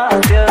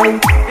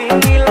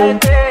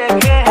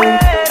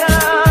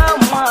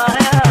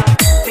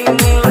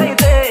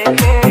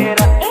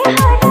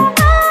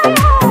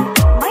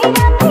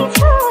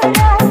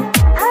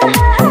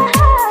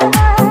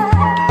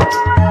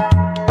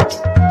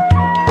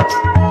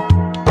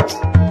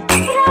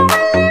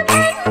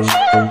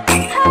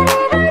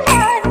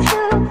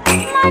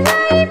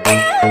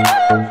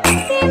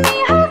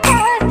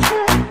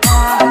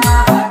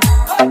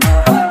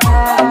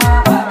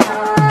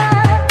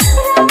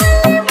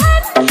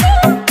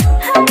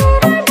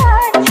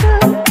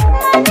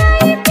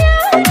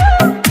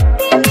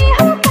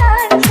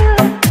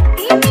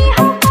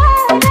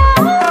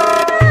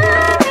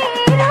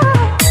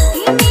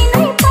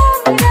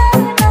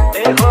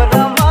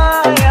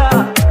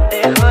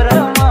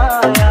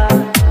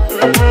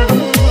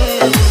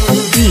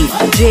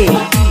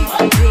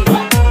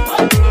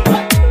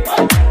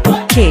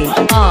Then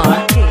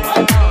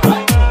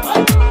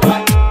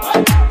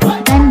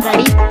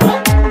ready.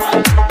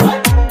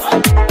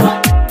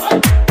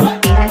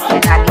 तेरा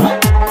क्या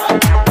लागे?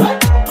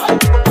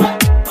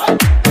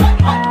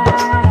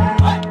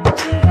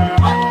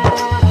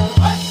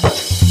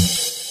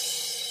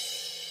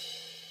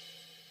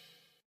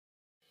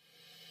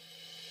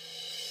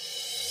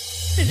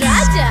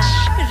 राजा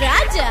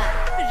राजा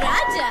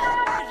राजा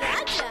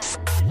राजा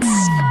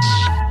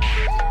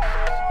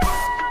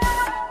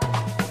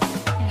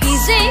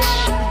DJ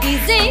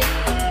DJ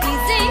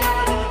DJ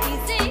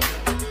DJ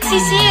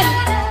Cecil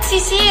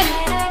Cecil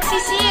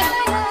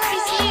Cecil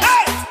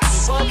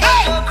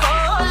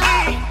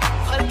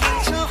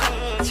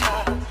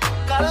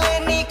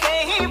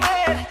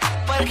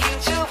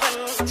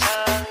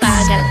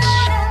पागल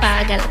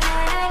पागल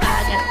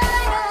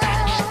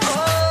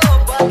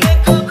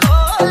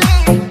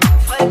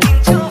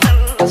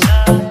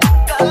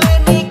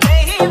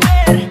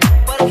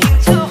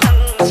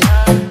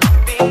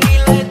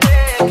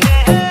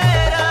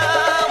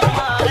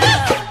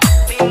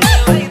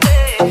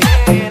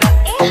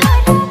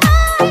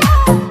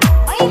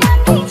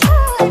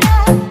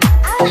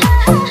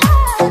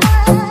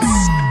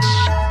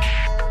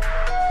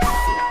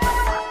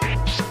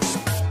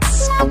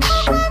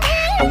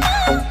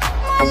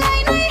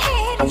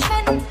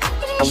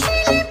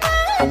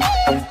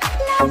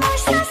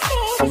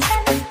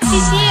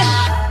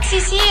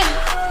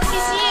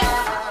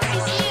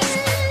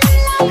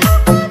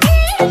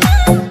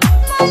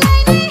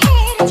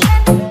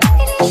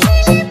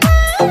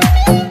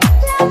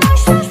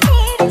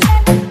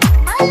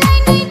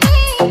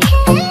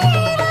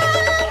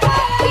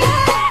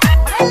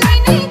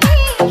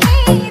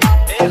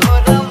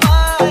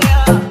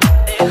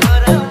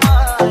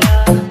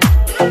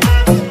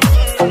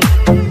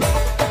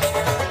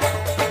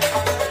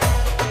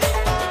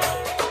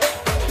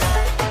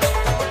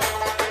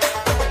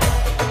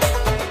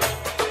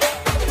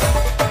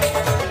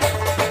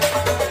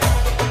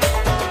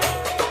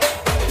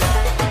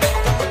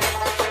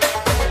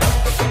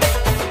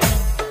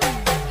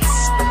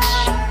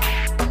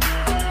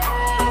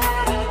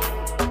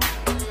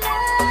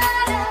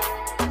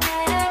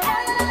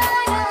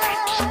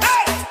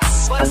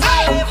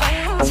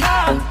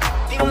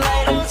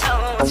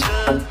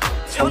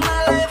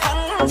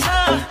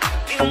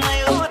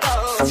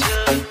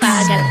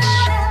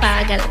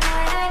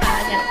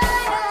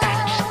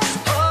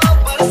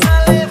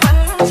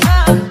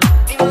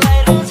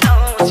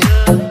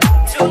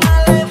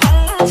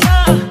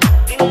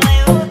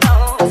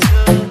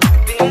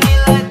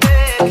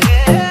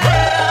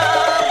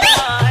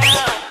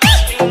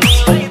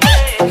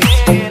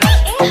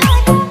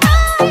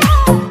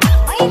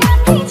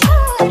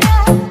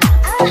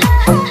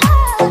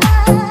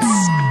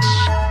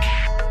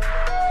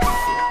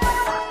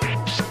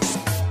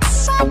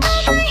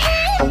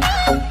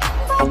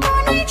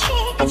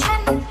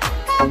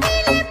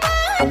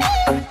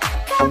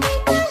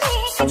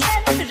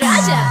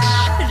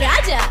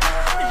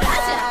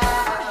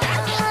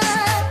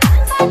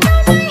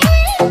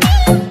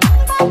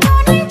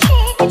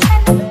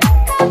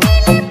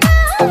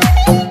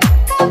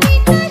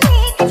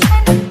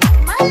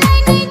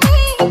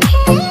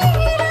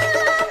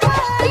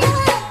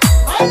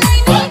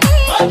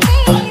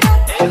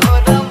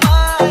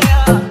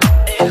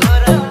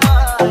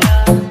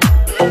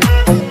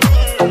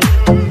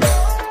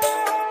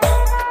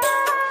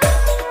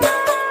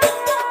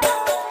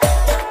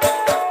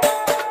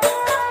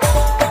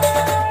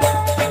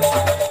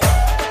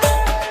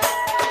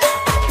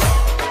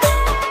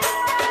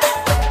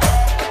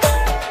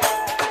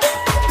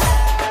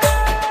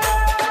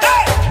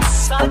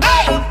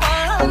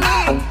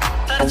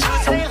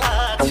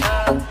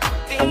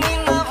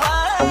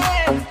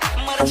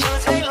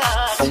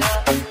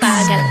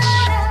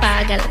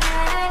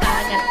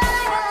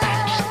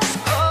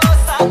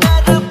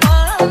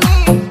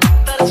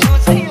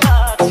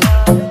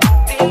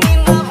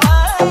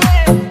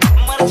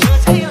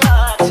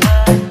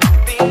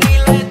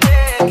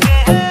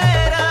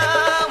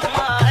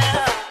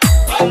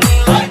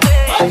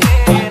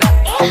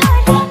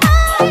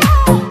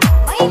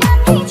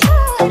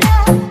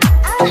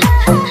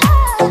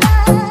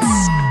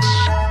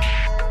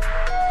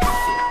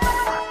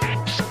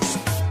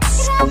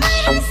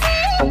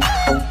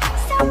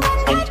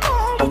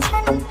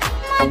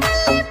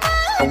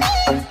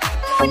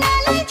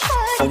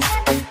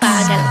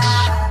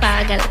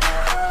पागल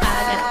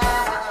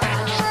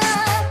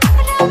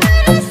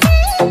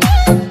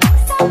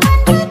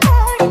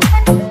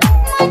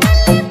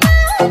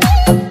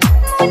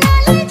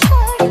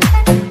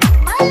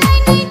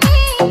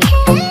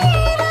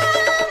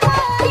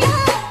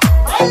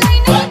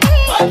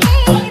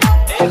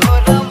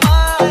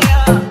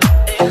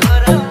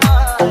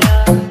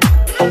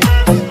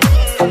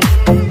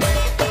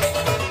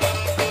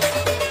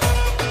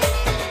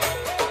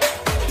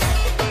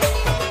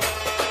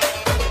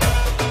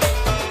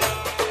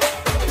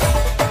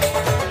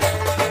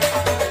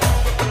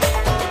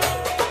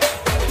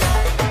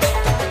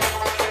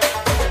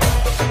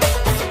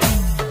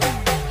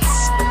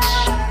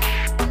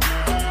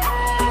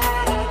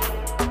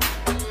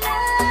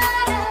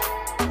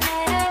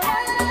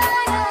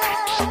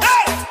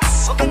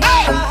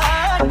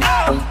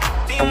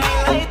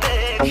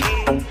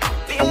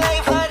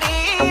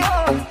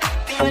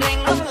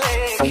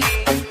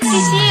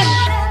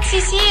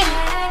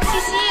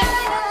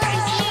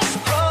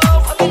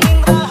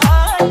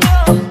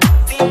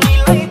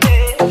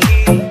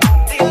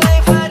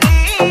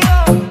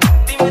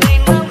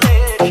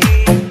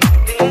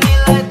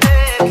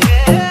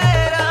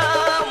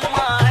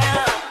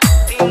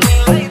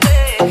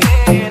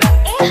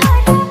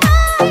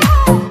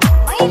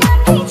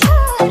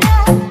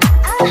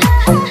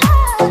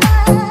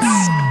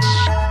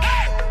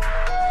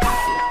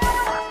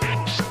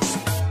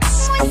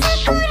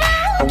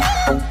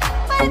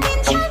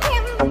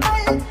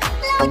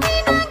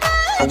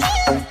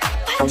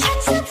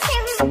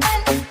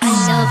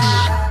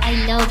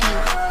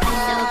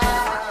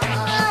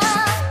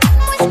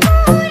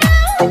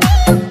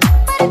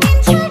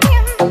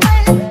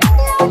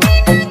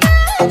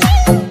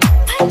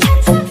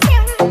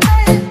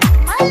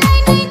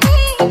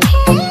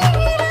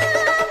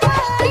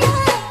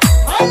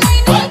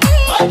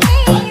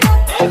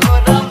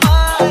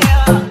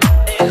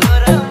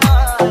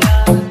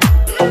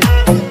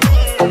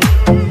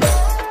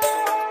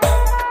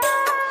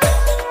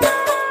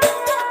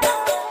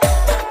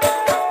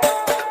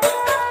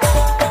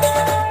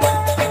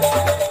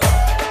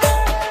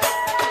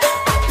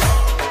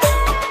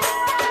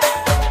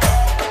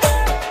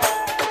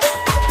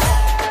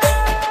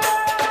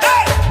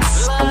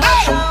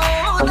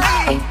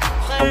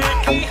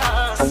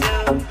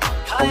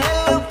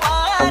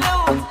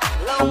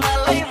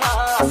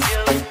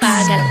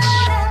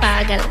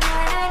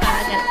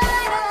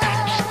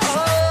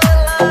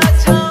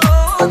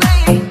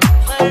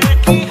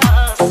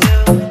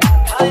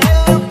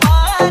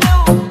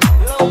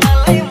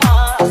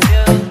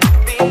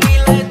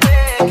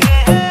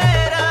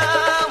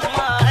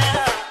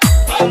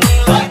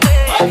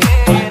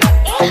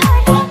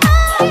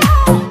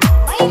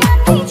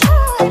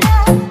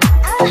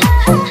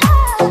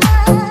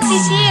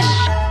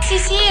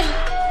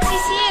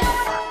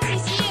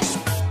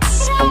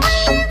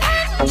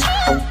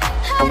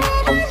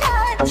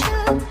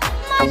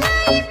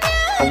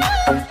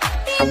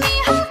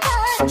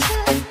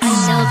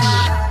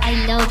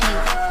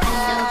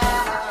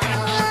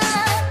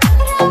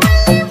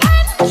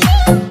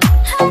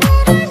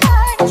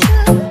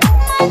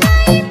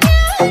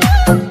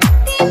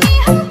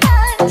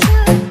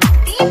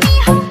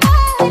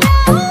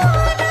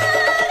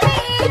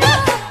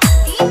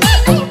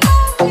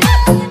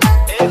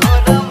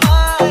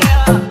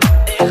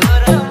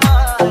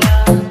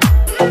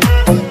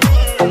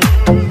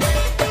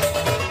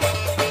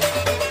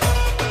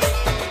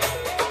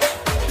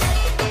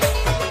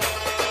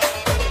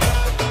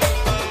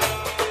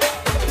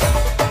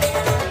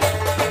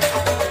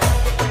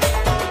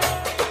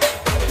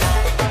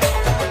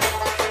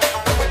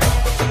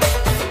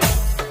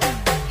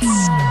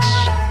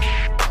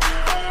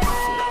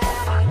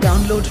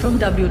Download from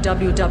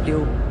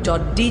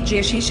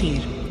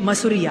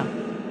www.djshishir.masuria.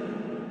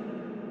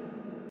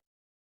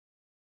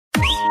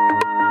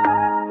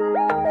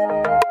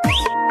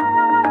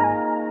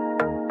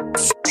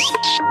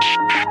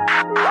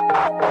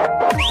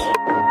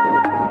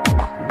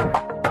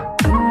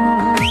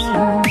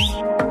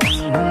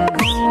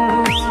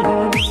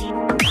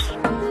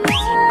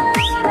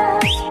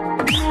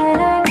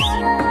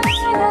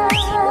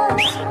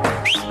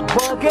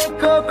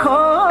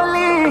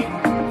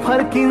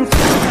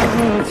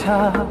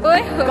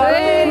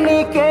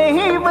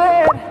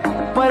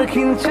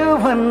 पर्खिन्छु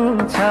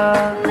भन्छ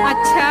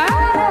अच्छा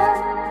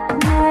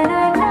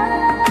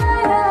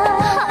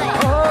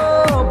ओ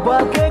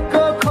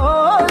बगेको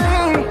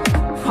खोली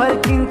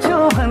फर्किन्छु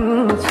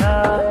भन्छ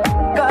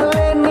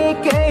कले नि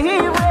केही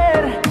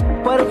बेर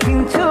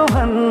पर्खिन्छु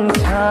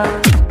भन्छ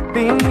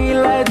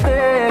तिमीलाई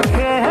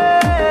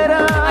देखेर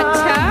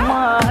अच्छा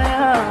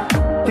माया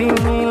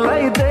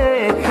तिमीलाई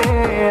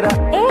देखेर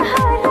ए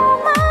हरा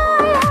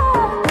माया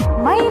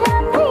मै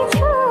राम्रै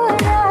छु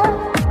र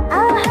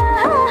आहा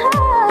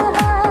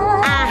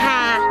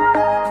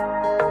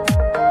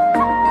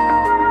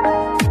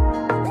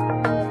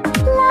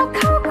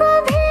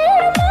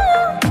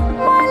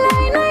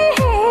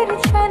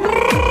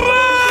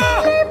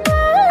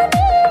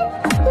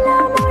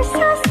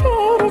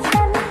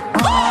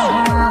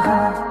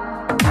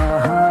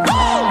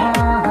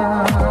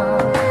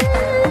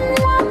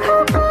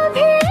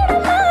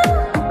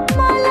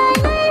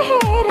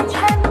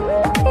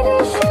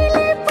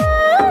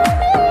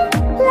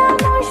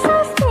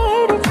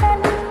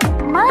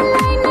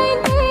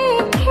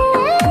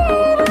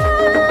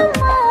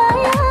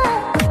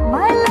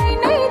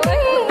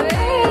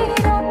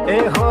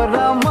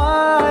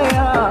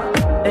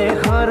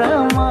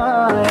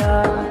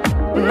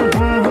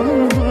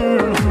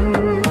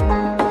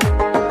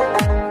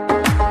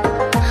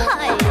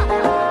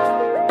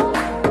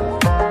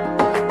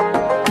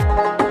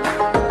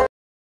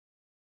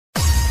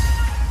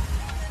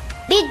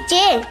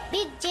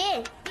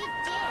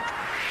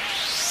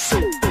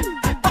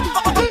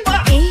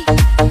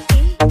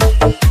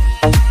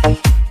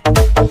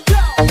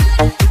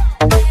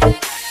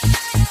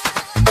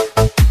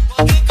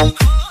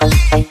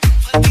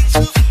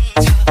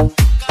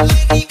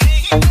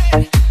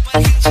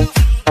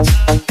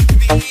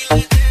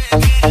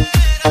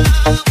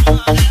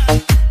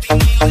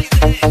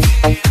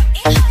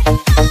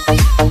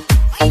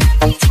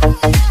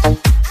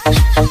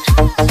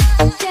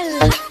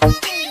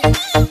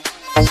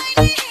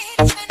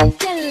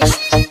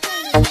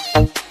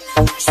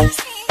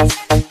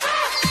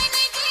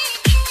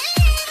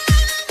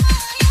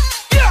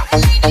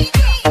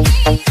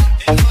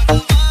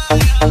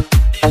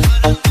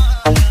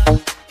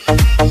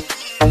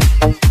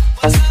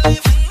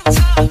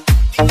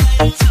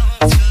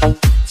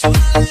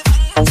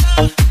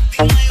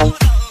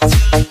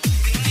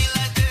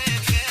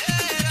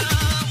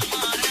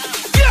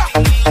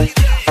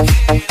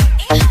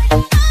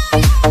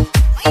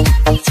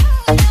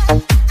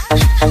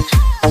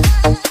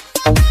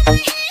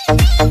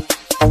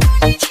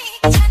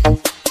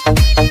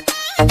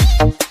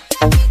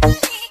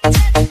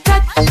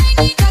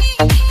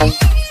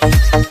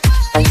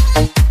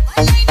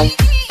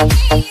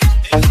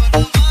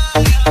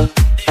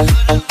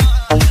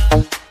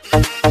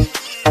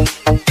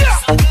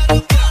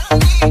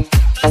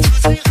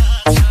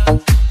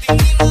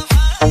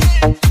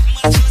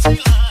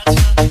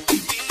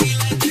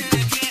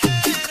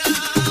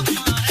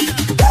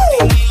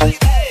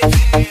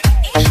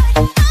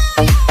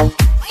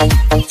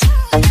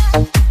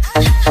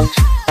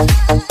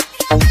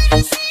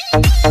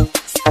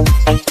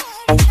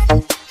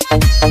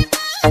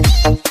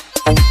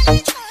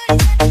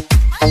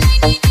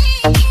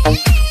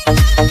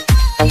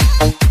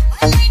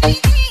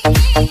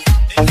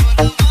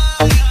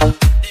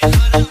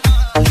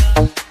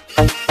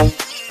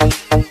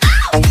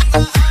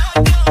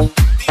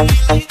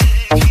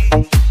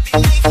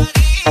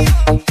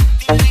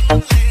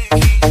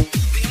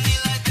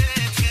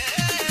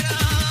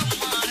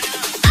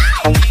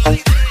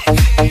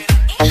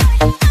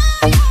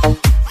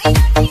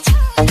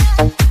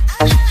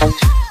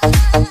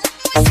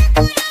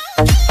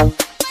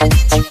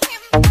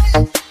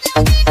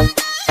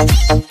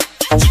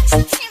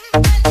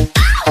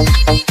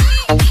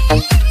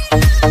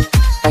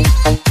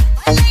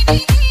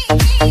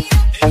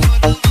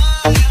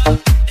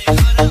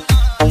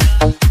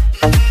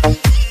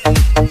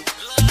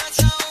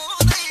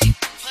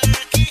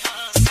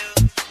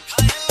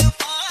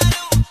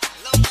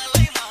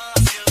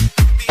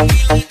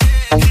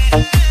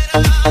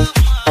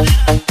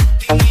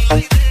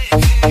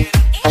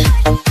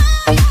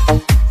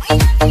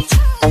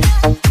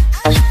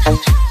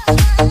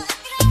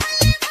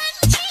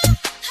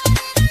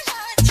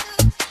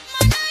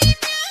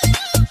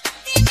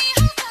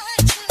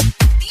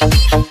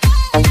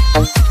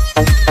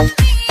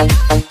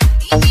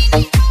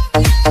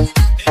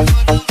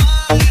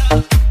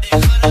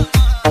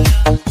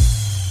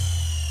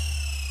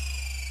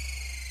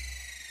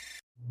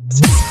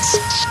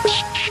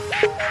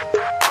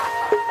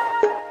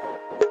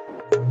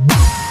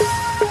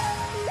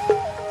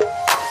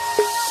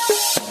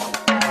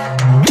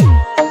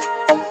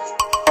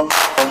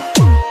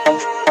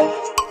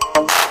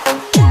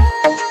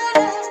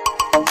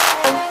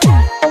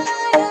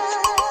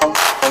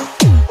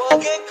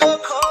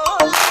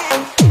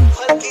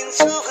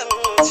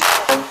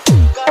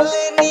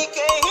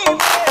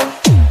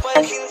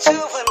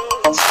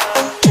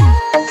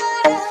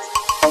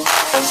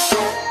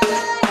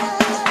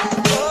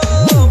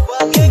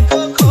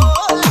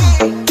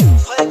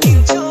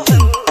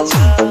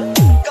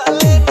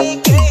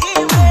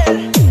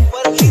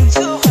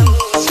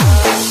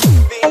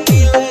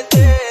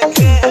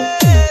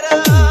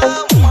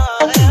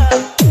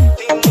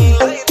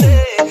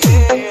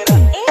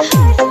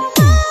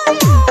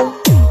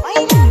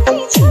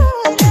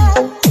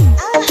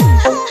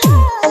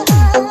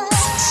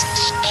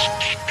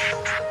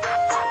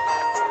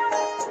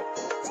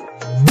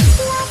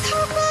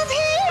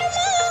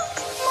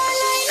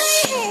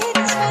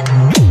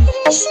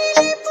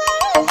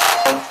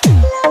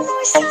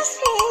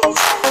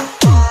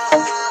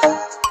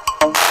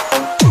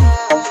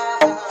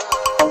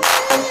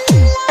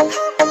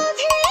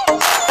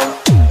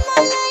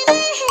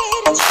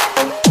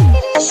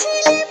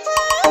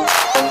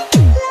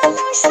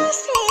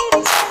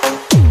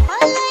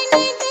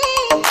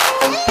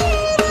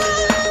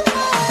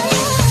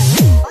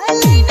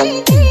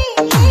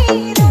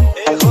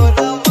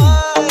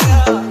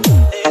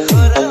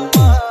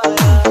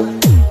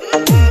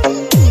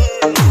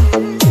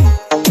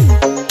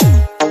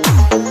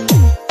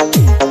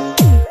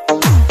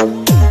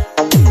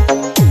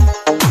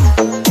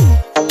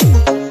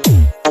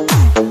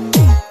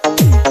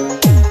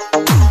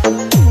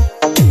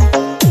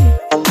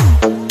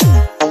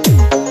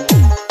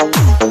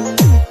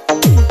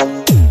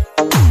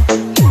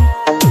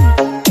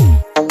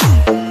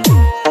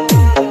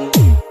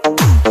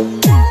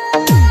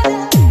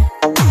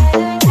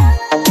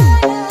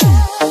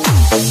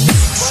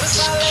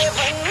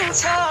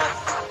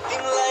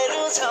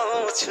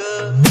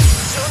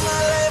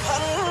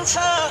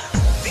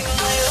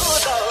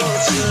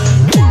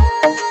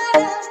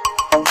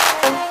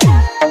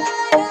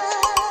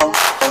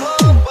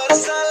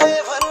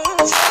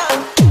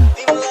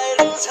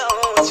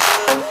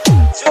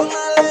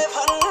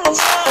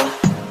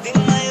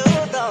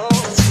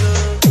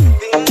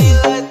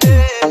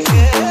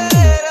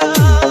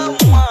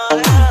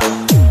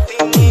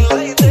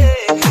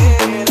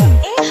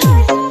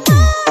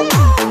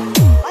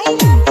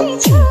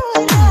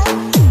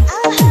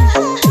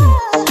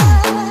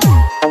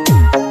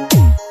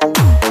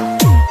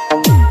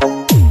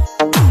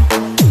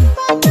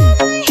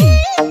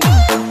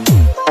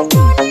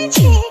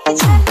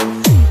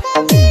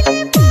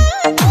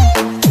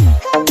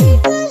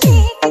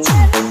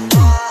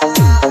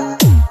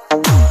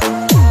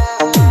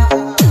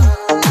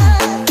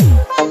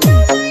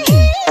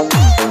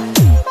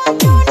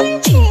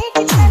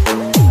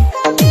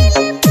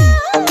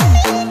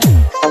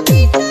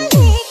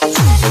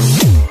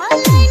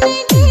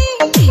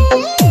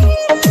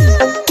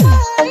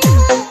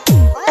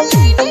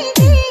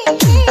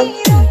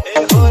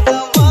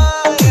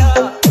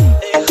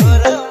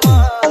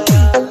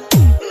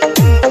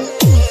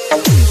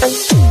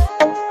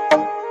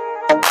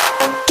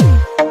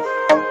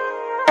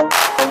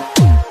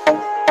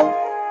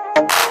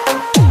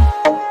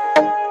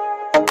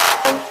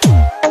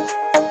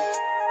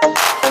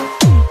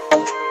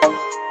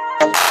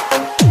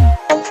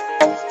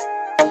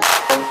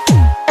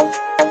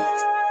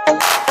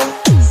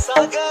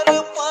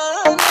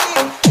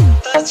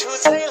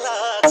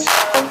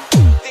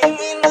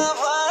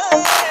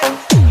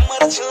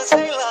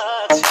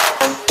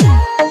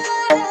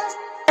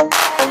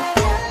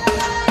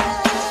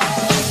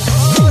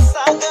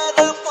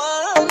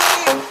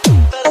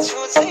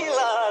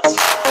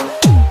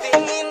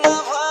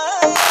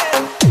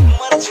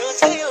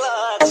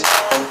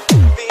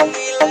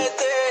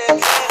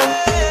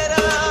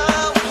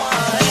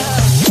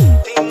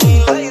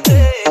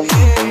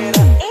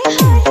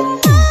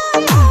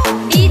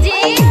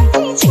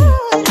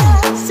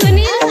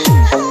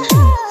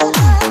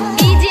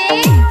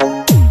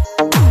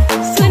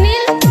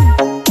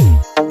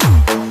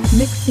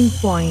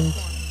point.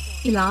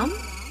 Ilam,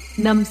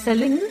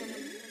 Namseling,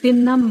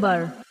 Tin number.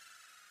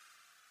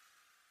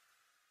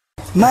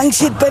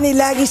 मङ्सिर पनि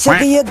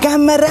लागिसक्यो यो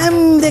गाउँमा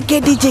राम्रो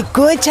केटी चाहिँ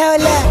को छ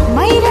होला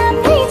मै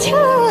राम्रै छु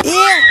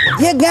ए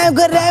यो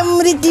गाउँको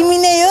राम्री तिमी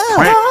नै हो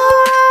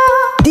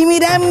तिमी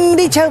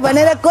राम्री छौ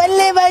भनेर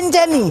कसले भन्छ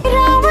नि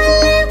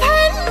रावणले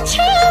भन्छ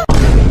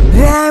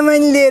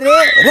रामनले रे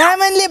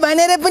रामनले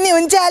भनेर पनि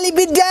हुन्छ अलि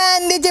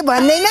विद्वानले चाहिँ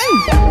भन्दैनन्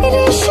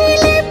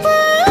ऋषिले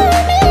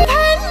पनि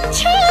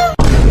भन्छ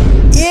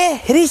ए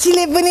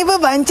ऋषिले पनि पो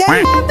भन्छ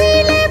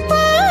कविले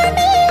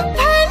पनि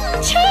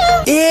भन्छ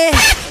ए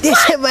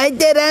त्यसो भए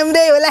त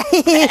राम्रै होला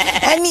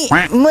अनि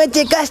म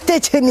चाहिँ कस्तो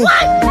छु नि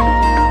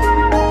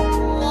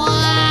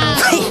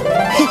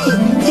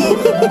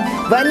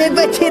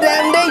भनेपछि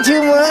राम्रै छु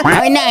म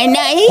होइन होइन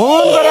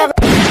है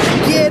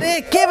के रे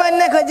के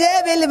भन्न खोजे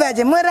बेली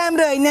बाजे म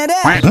राम्रो होइन र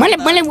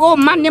मैले ओ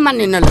मान्ने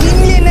न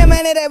तिमीले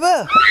नमानेर भो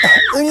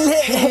उनले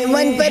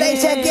मन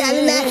पराइसके हाल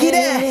नाखिर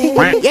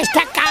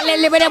यस्ता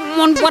कालेले पनि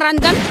मन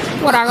पराउँछन्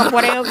पराएको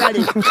परेको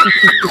गाडी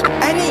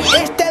अनि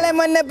यस्तालाई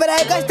मन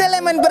नपराए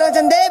कस्तालाई मन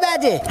पराउँछन् दे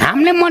बाजे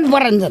हामीले मन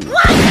पराउँछन्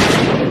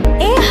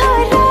ए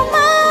हर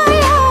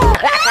माया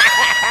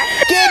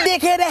के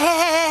देखेर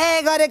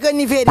गरेको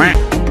नि फेरि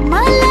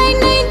मलाई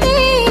नै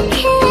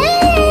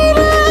देखेर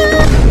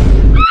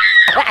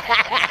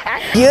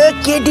यो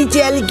केटी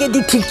चाहिँ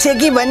अलिकति ठिक छ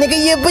कि भनेको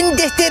यो पनि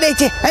त्यस्तै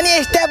रहेछ अनि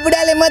यस्ता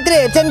बुढाले मात्रै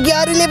हेर्छन् कि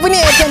अरूले पनि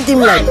हेर्छन्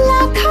तिमीलाई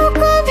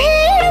लाखौँको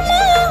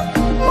भिडमा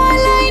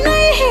मलाई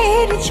नै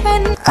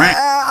हेर्छन्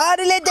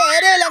अरूले त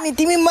हेऱ्यो होला नि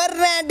तिमी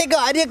मर्न आँटेको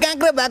हरियो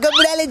काँक्रो भएको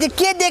बुढाले चाहिँ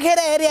के देखेर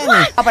हेऱ्यो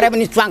नि तपाईँ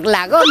पनि च्वाङ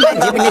लाग्यो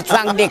मान्छे पनि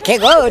च्वाङ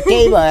देखेको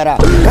त्यही भएर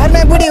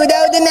घरमा बुढी हुँदा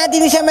हुँदै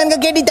नातिनी सामानको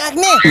केटी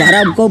ताक्ने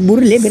घरको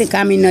बुढले फेरि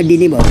कामी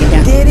नदिने भयो कि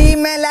त्यहाँ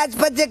तेरीमा लाज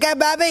पचेका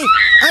बाबै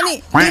अनि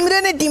तिम्रो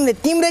नै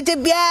तिम्रो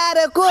चाहिँ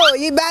बिहा को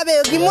यी बाबै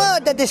हो कि म हो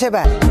त त्यसो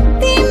भए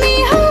तिमी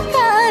हो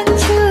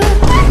कान्छु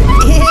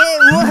ए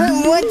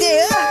म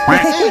चाहिँ हो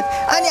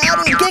अनि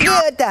अरू के हो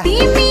त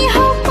तिमी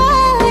हो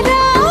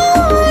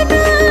पराउन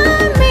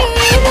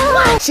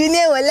मेरो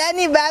सुन्यो होला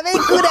नि बाबै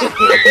कुरा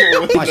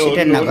मसित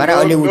नगर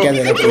अलि उठ्या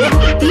बेला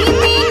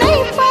तिमी नै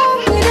पराउन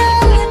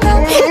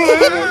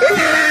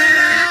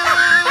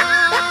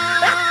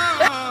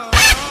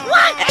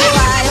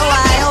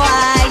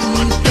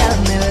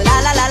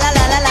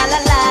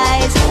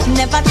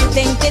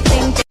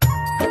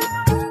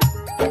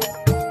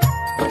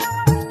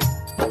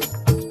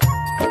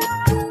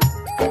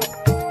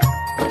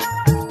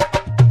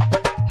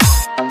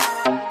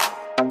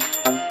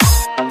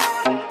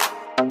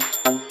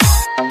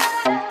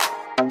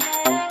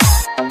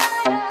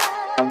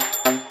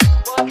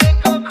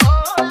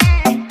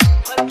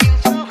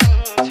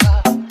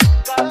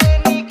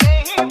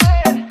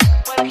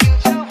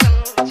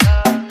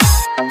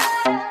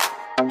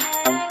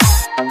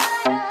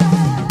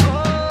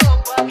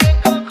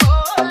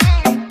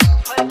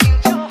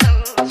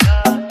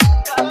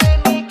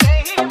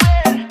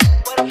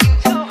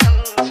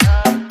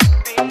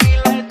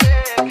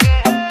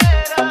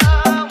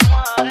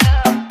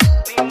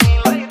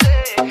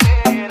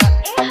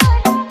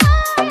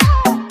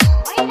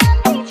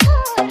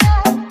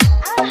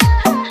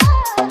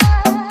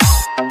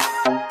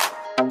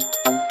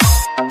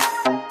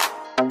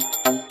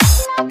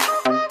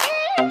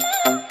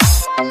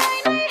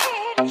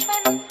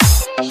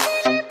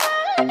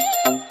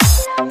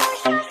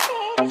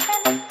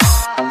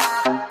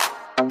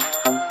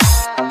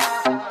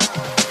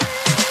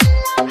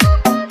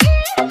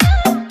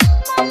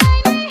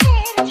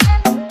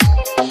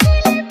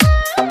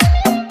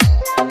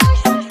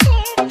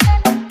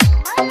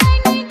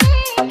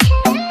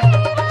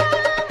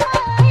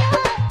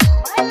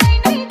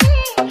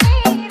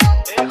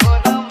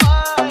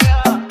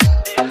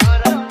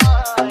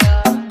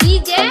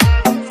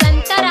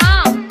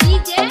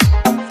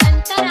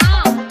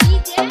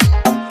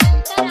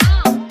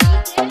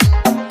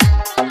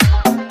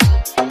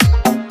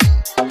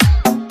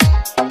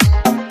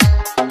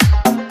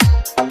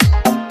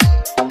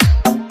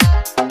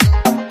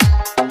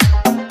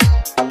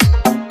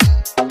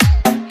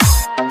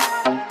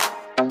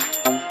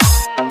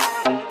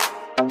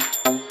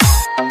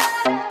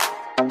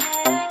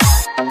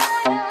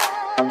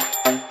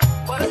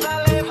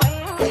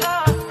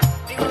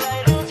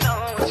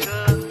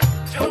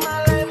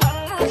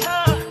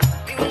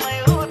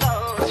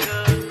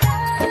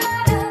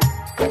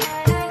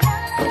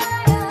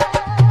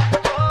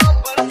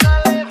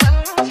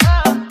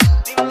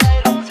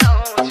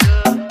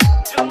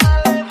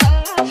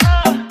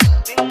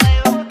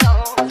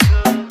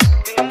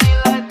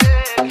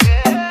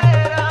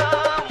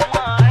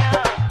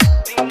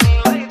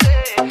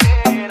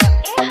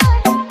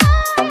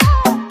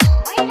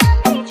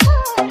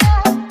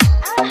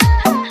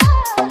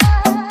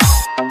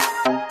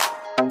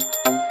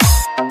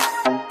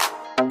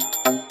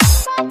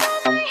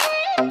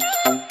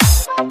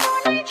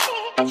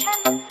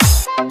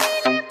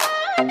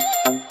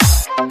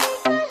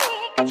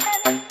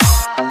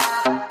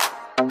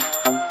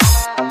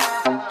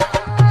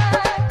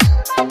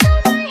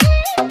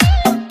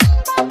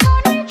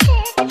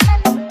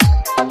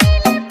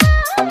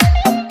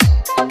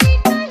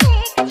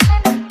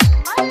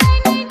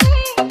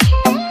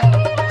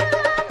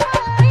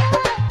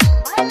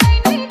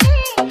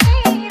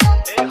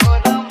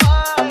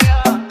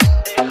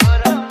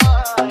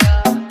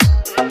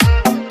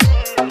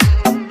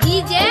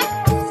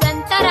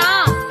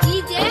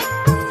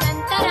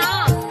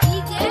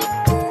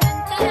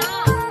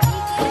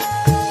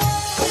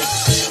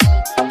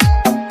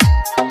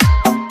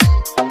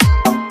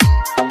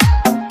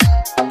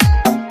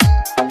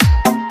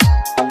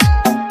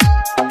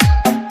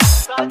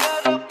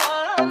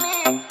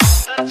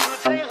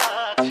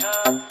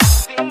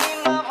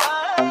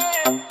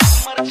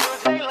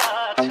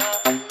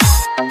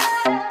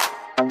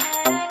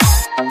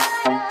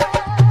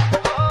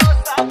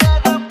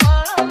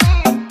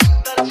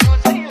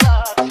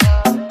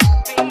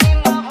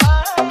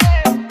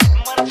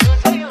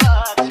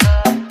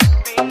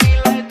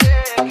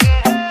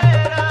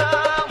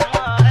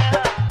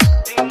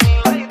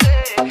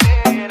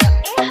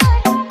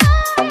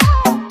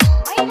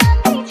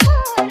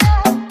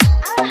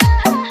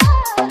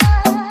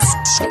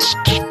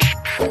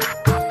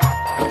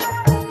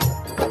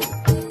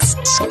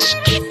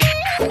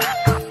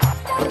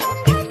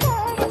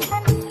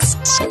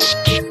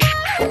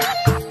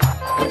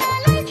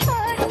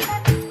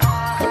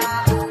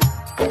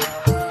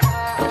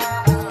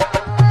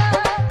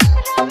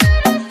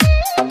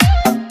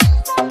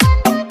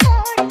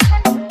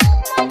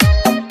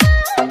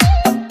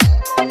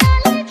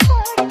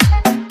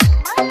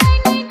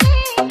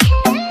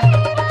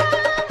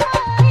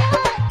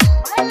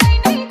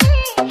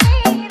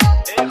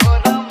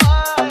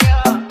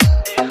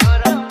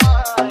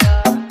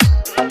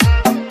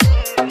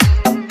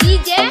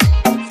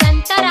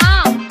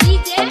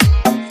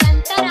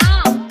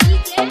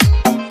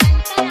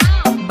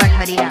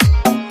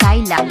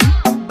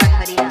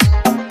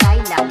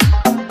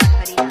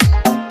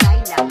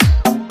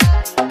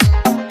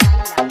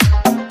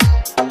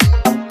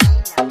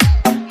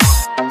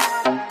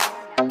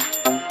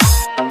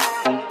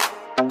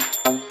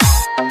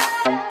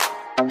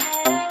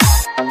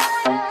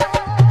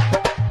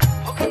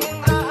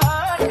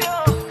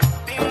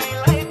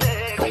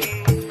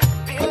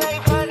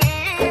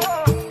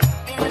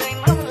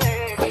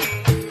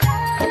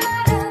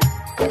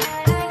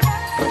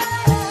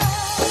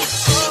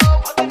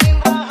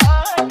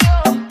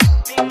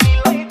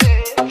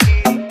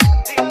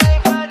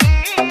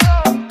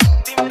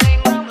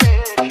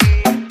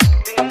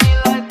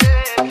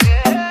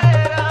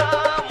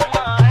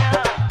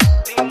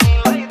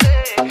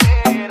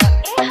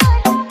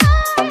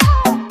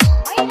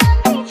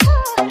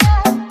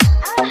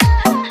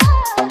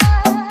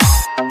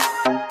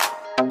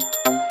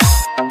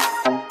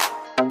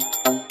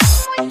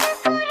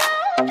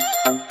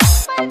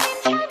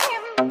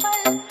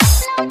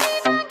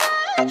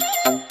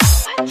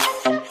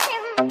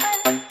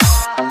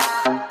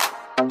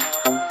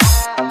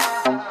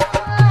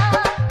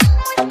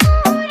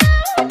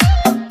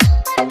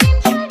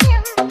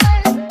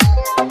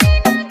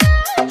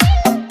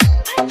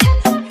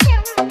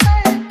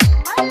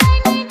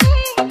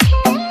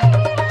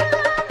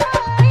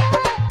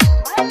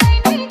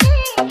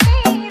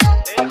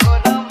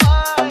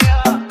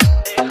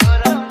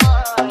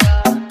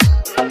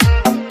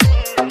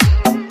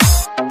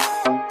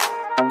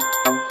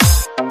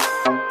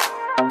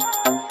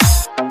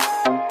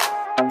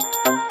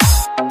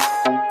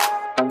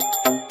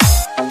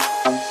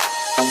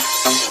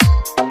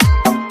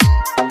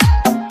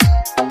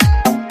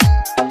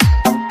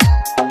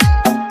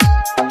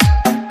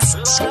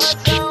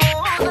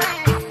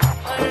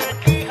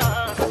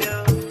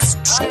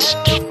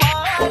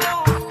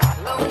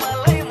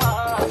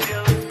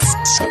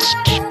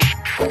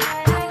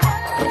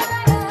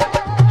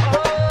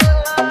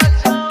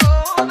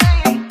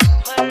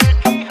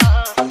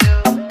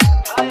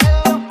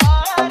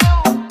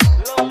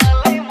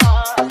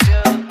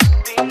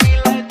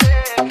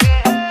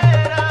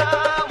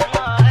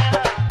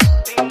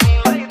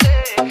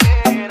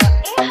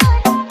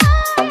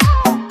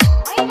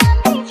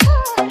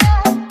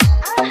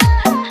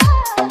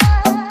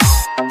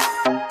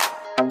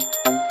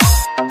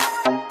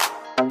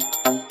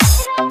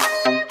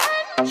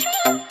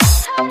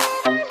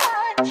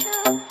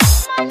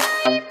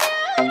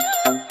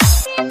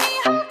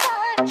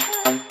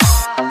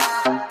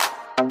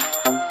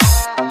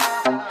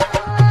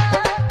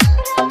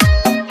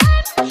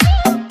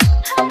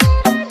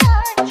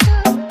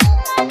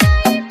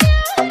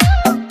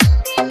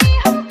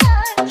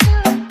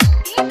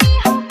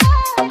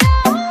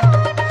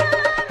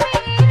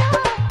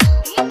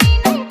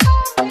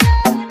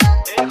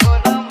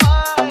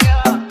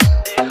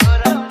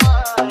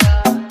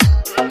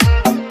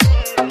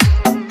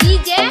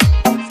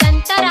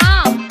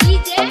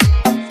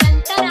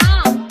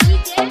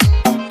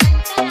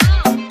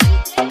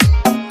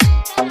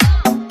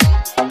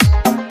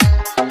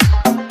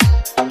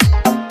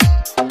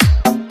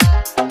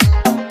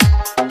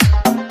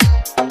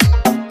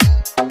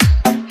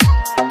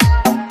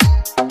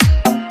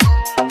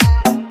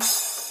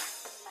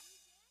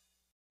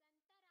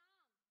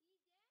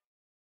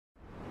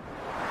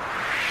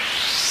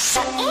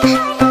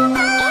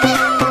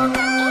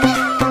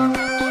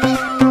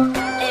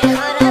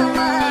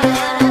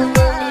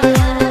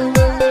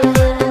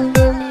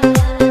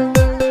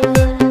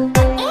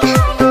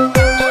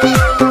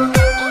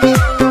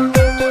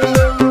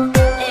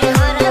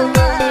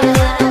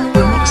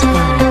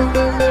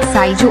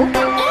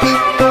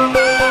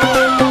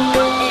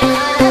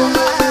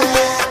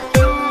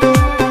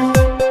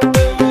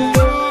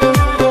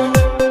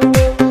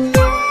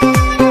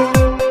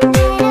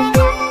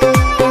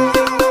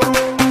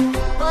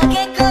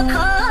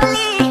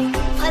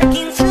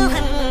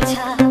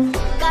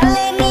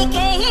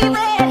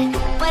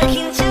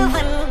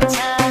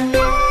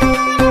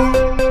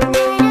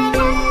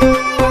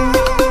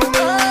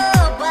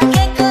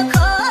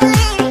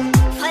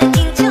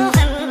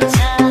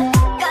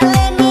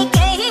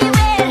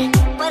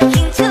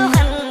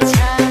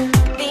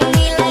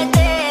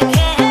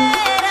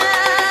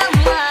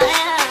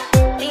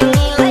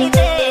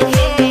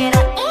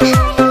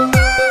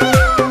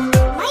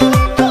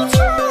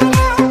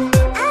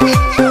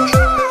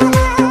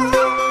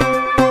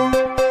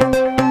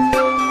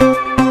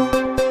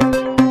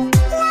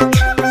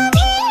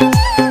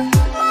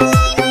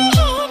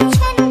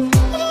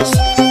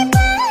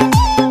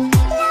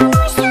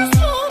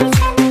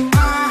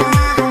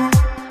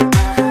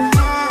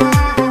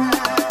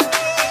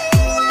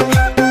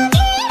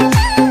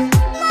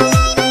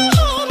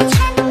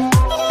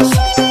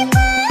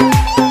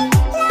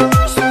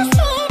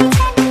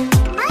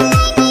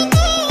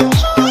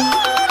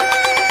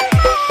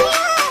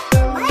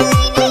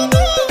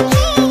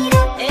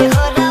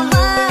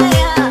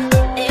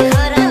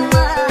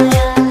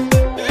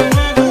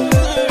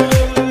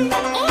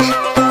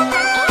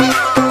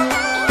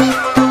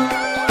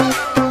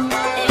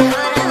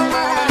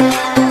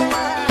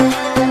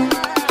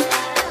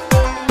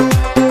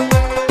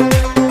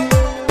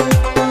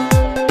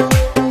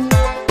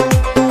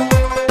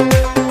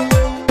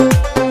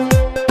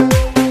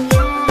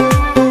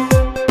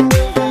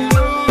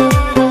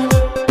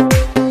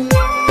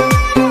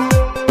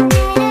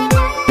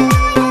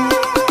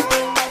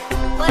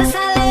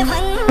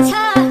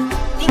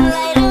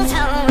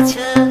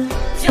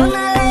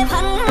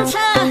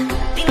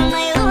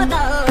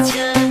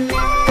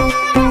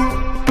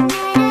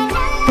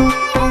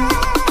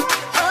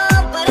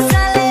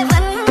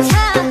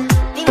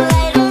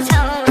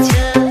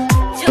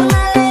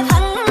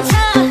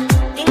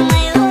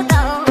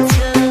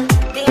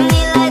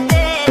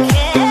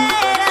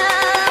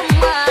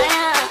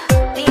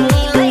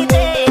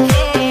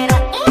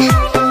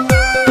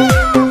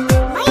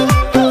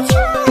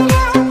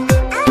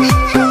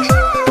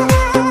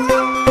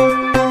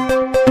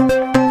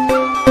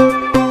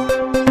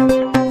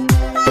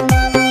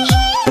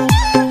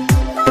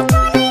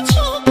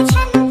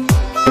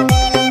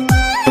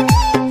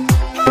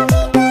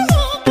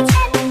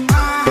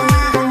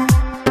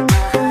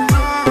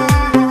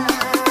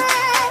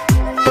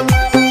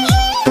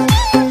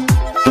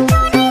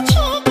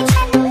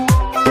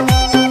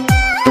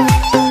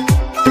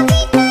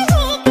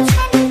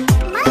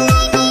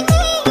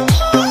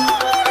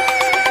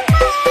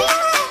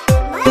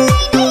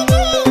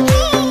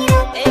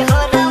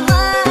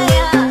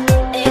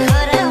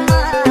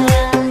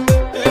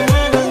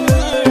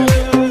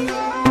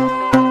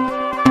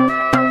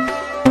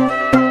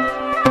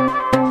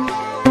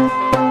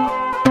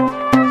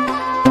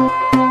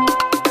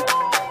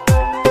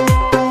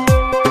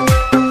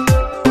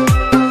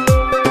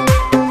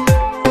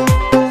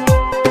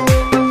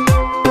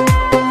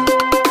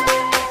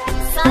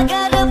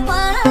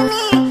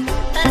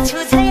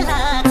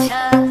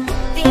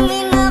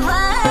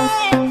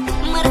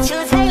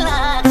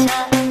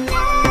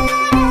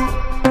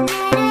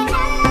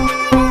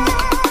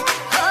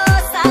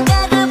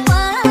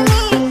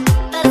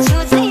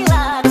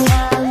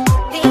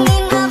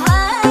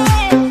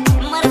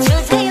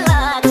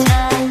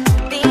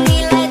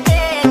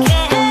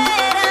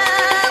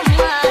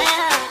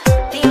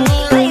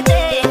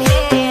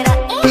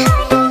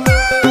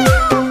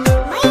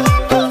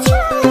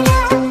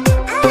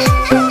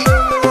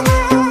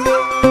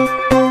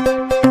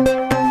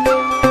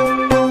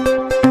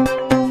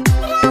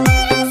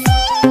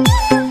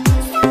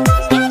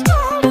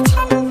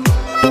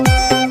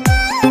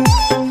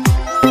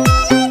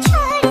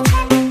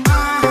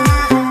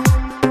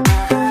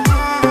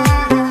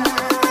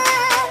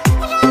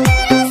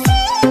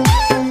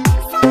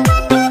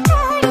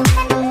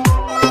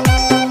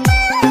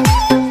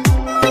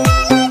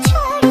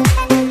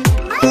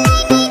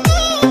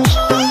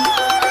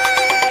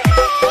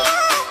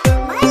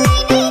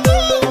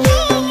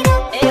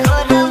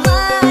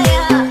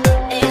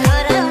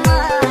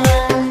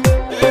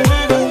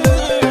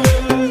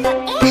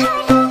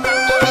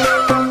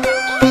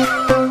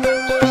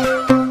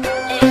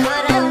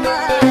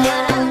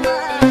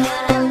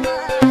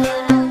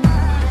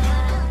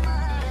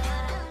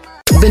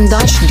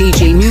Bindash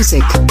DJ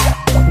Music.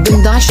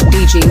 Bindash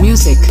DJ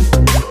Music.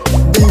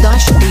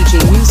 Bindash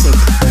DJ Music.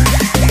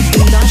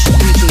 Bindash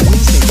DJ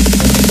Music.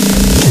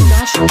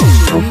 Bindash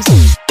DJ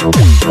Music.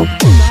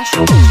 Bindash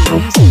DJ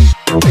Music.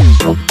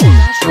 Bindash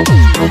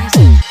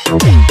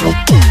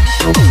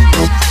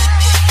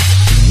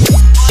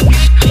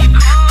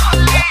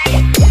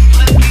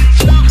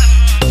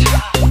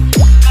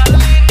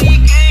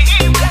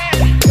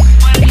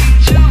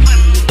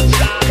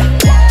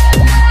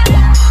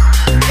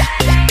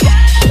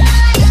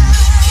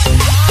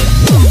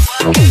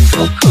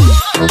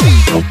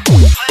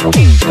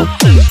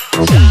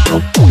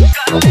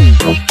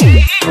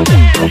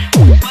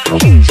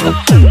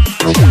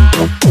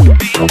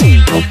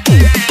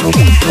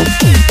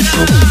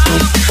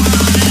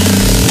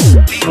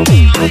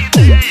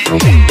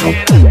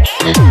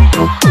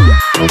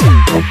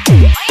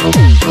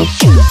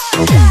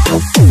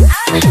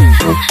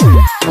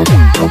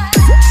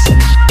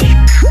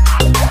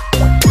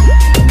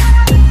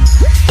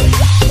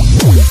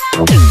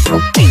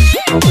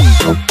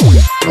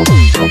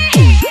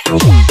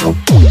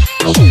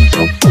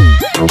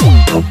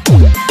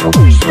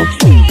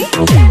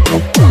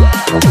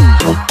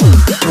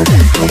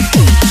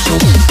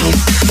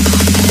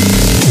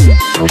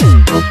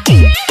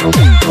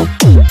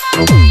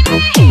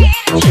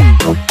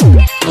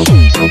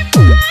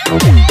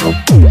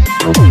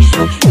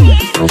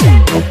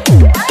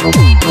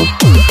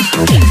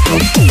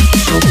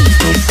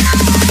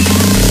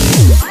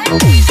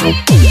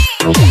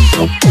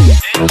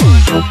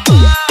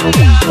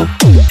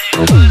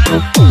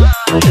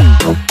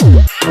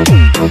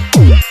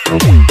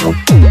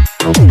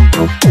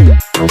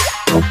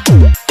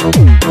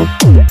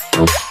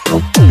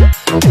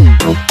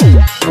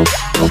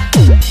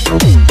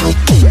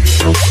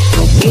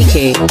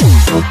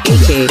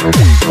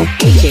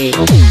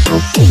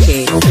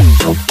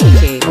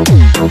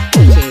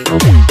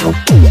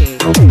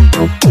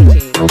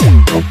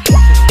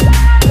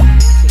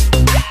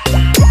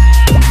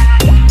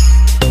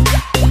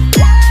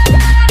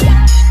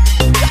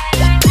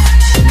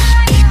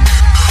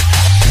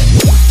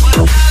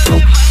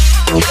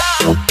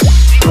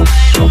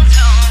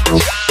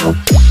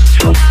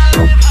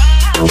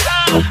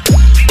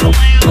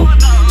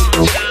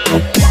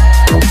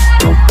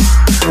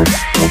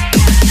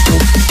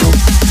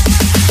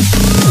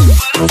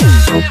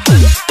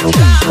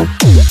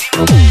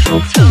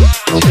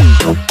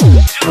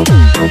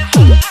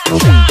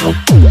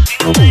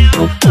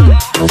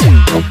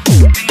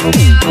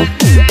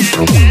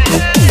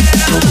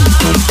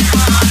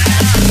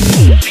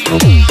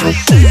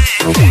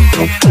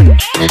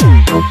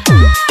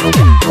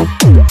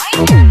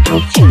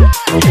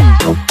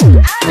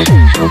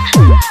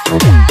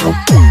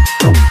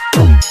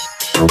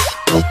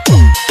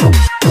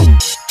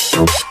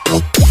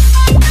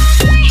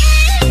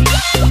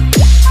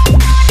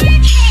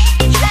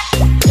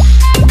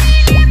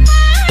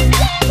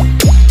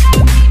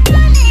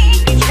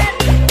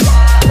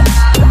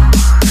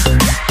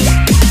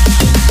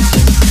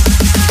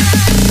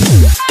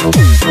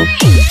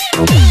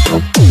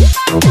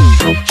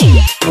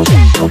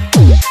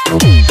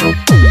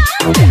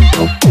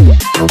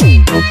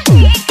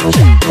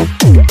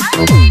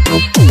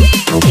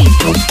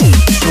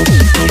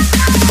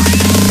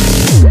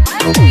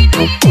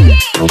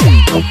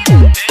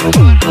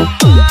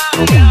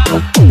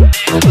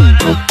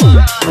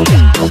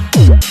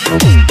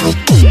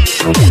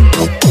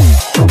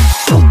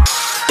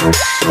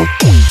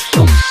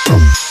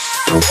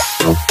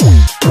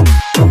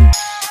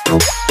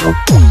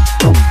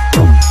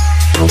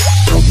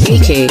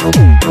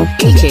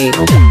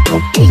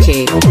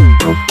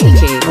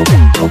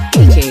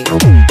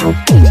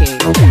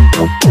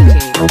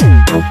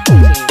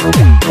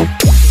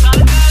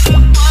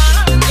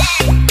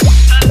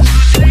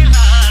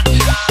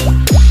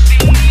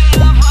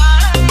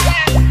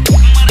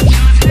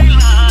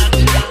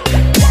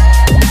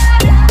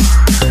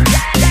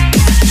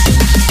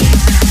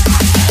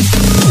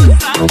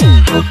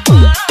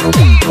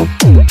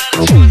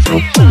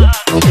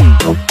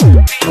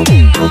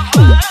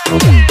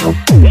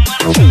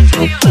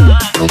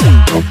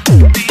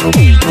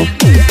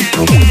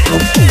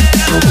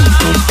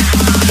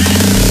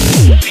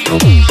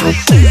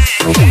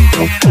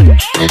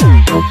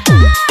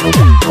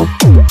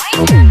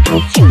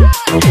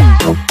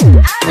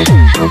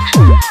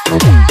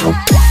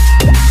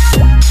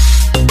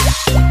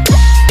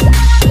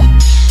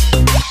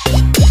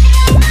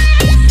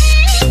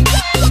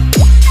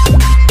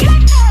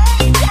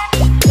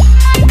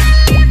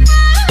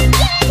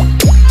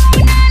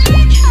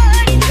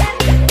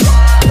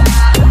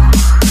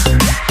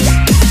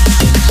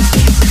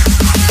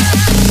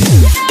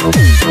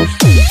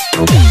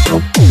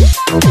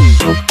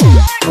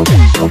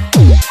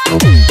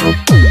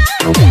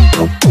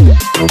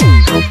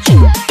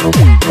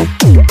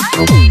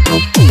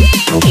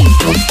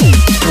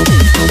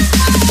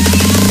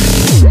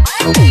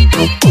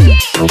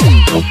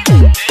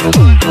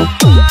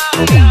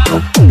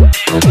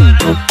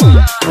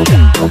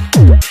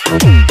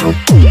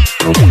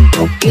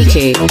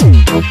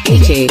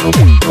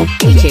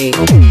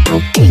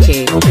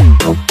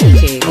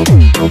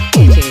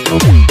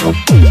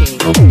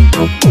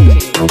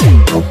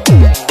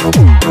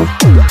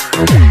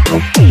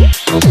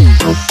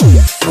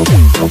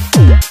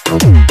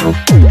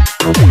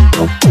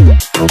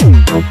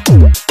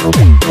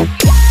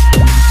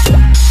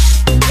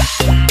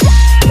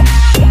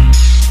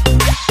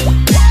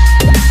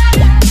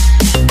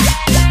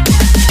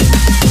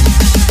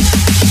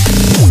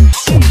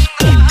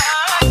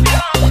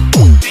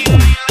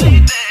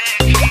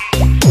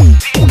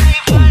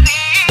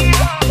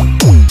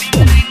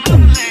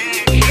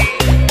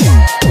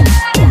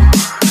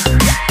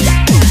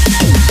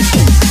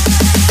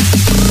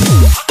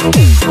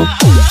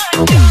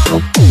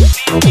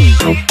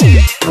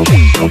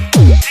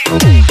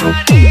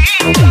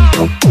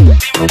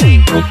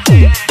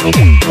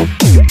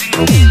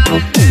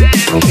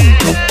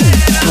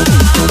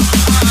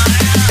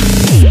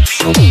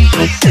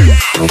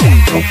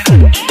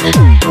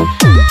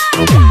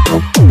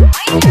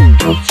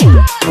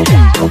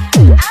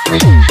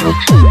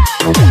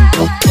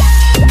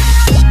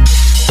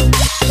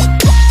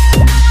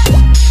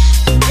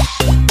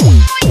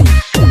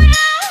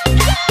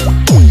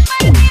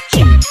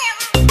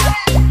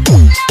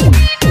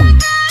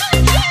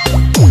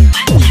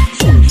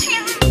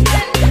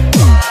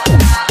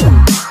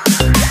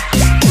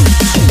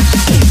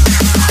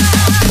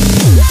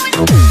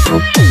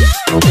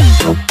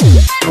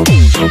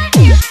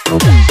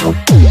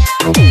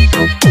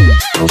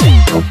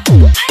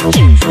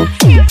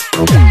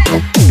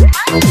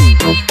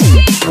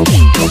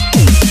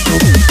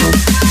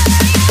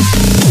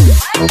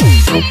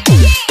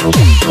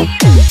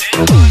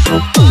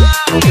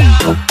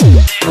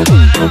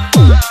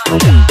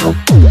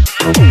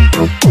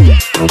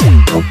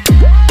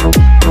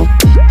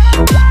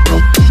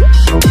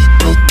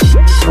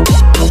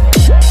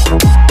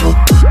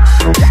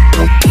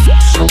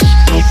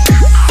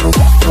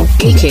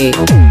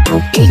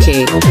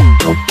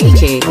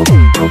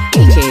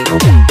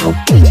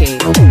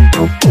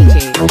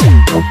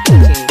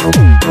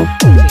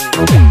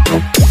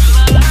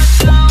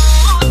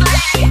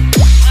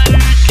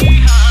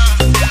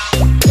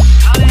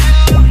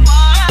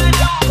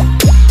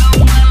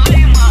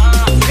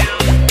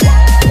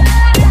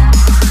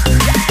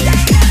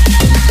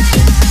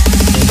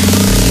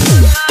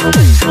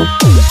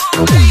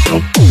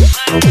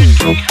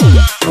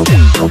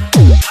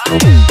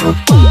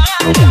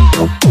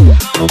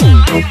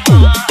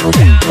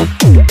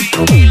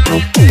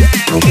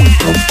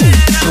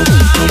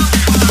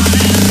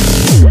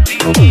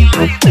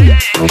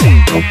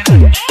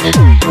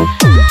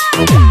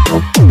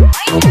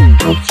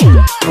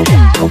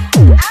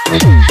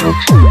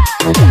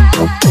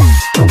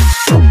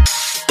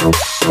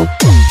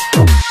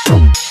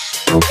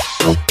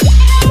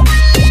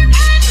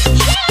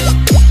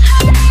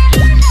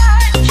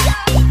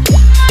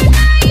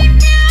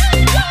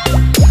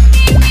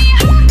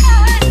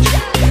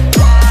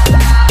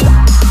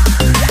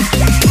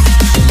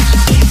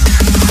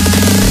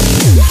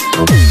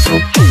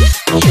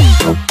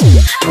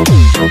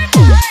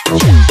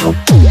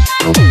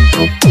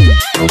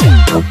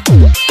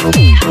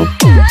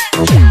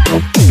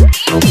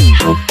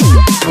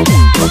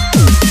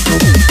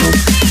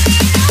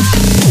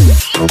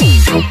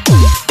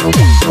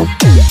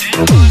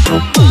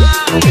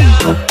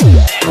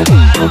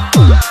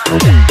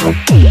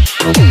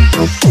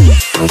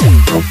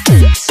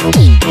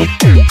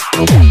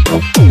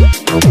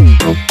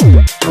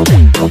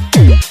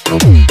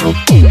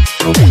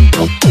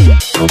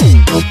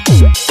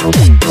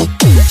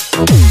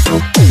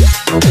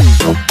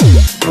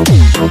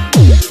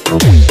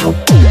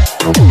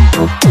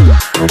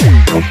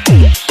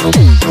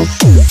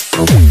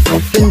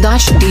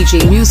Bindash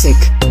DJ Music.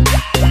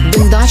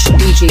 Bindash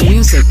DJ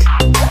Music.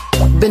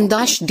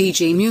 Bindash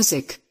DJ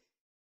Music.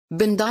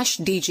 Bindash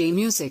DJ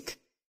Music.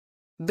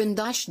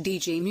 Bindash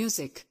DJ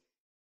Music.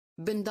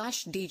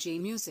 Bindash DJ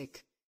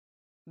Music.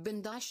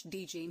 Bindash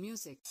DJ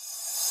Music.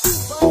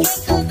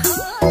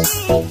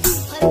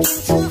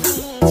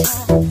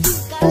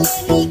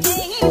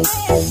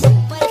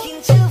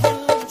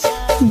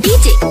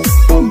 DJ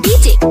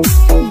DJ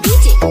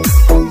DJ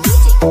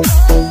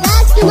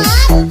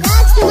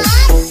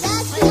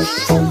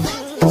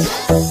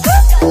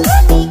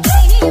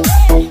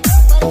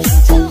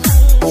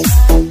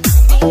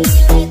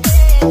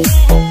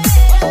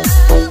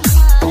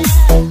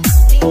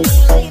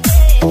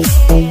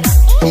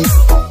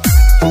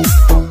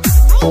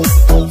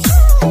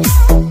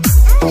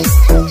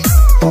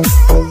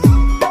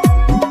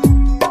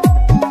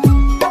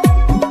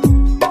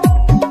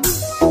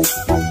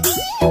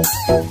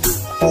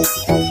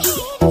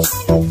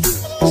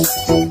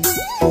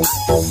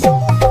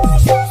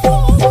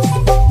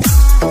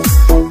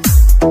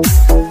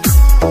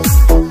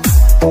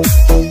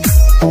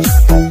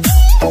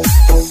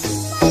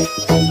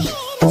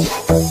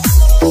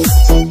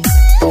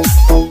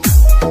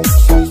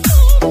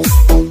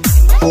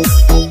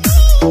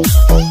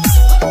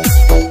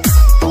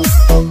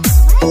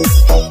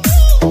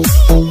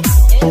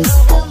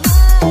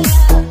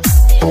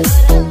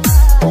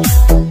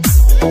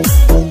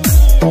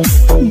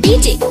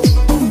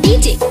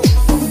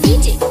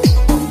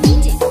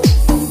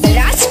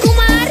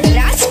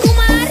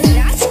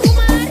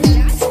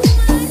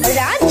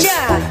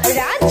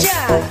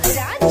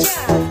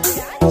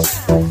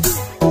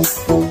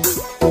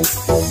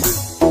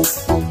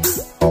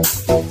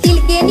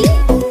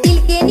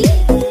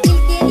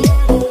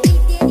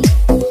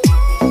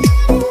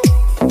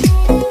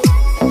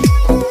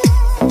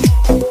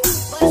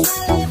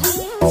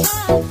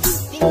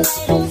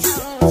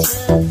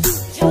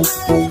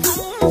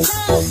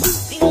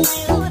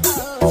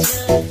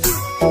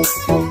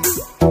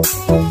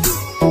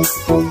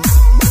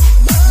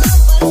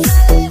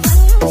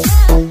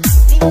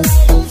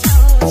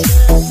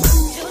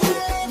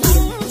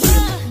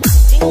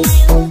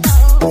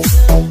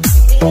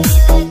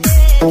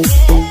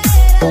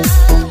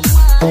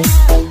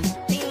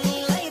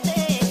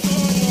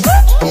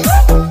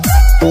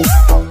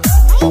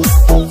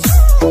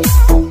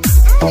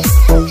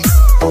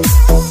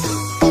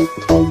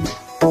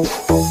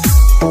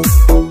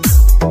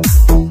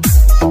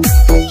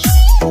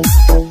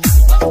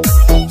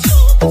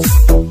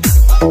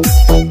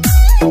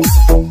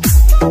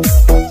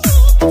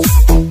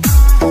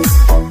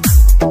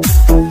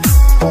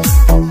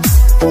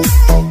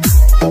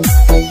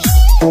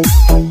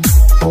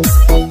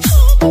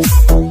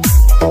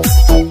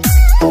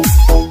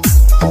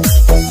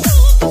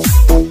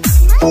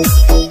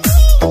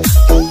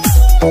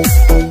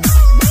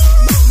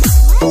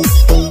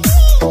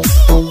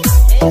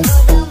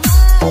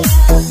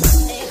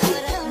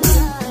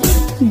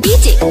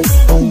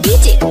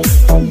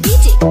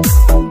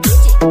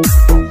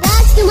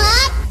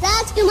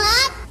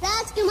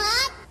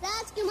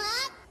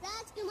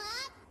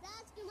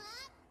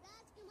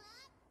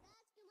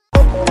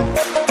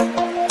Hey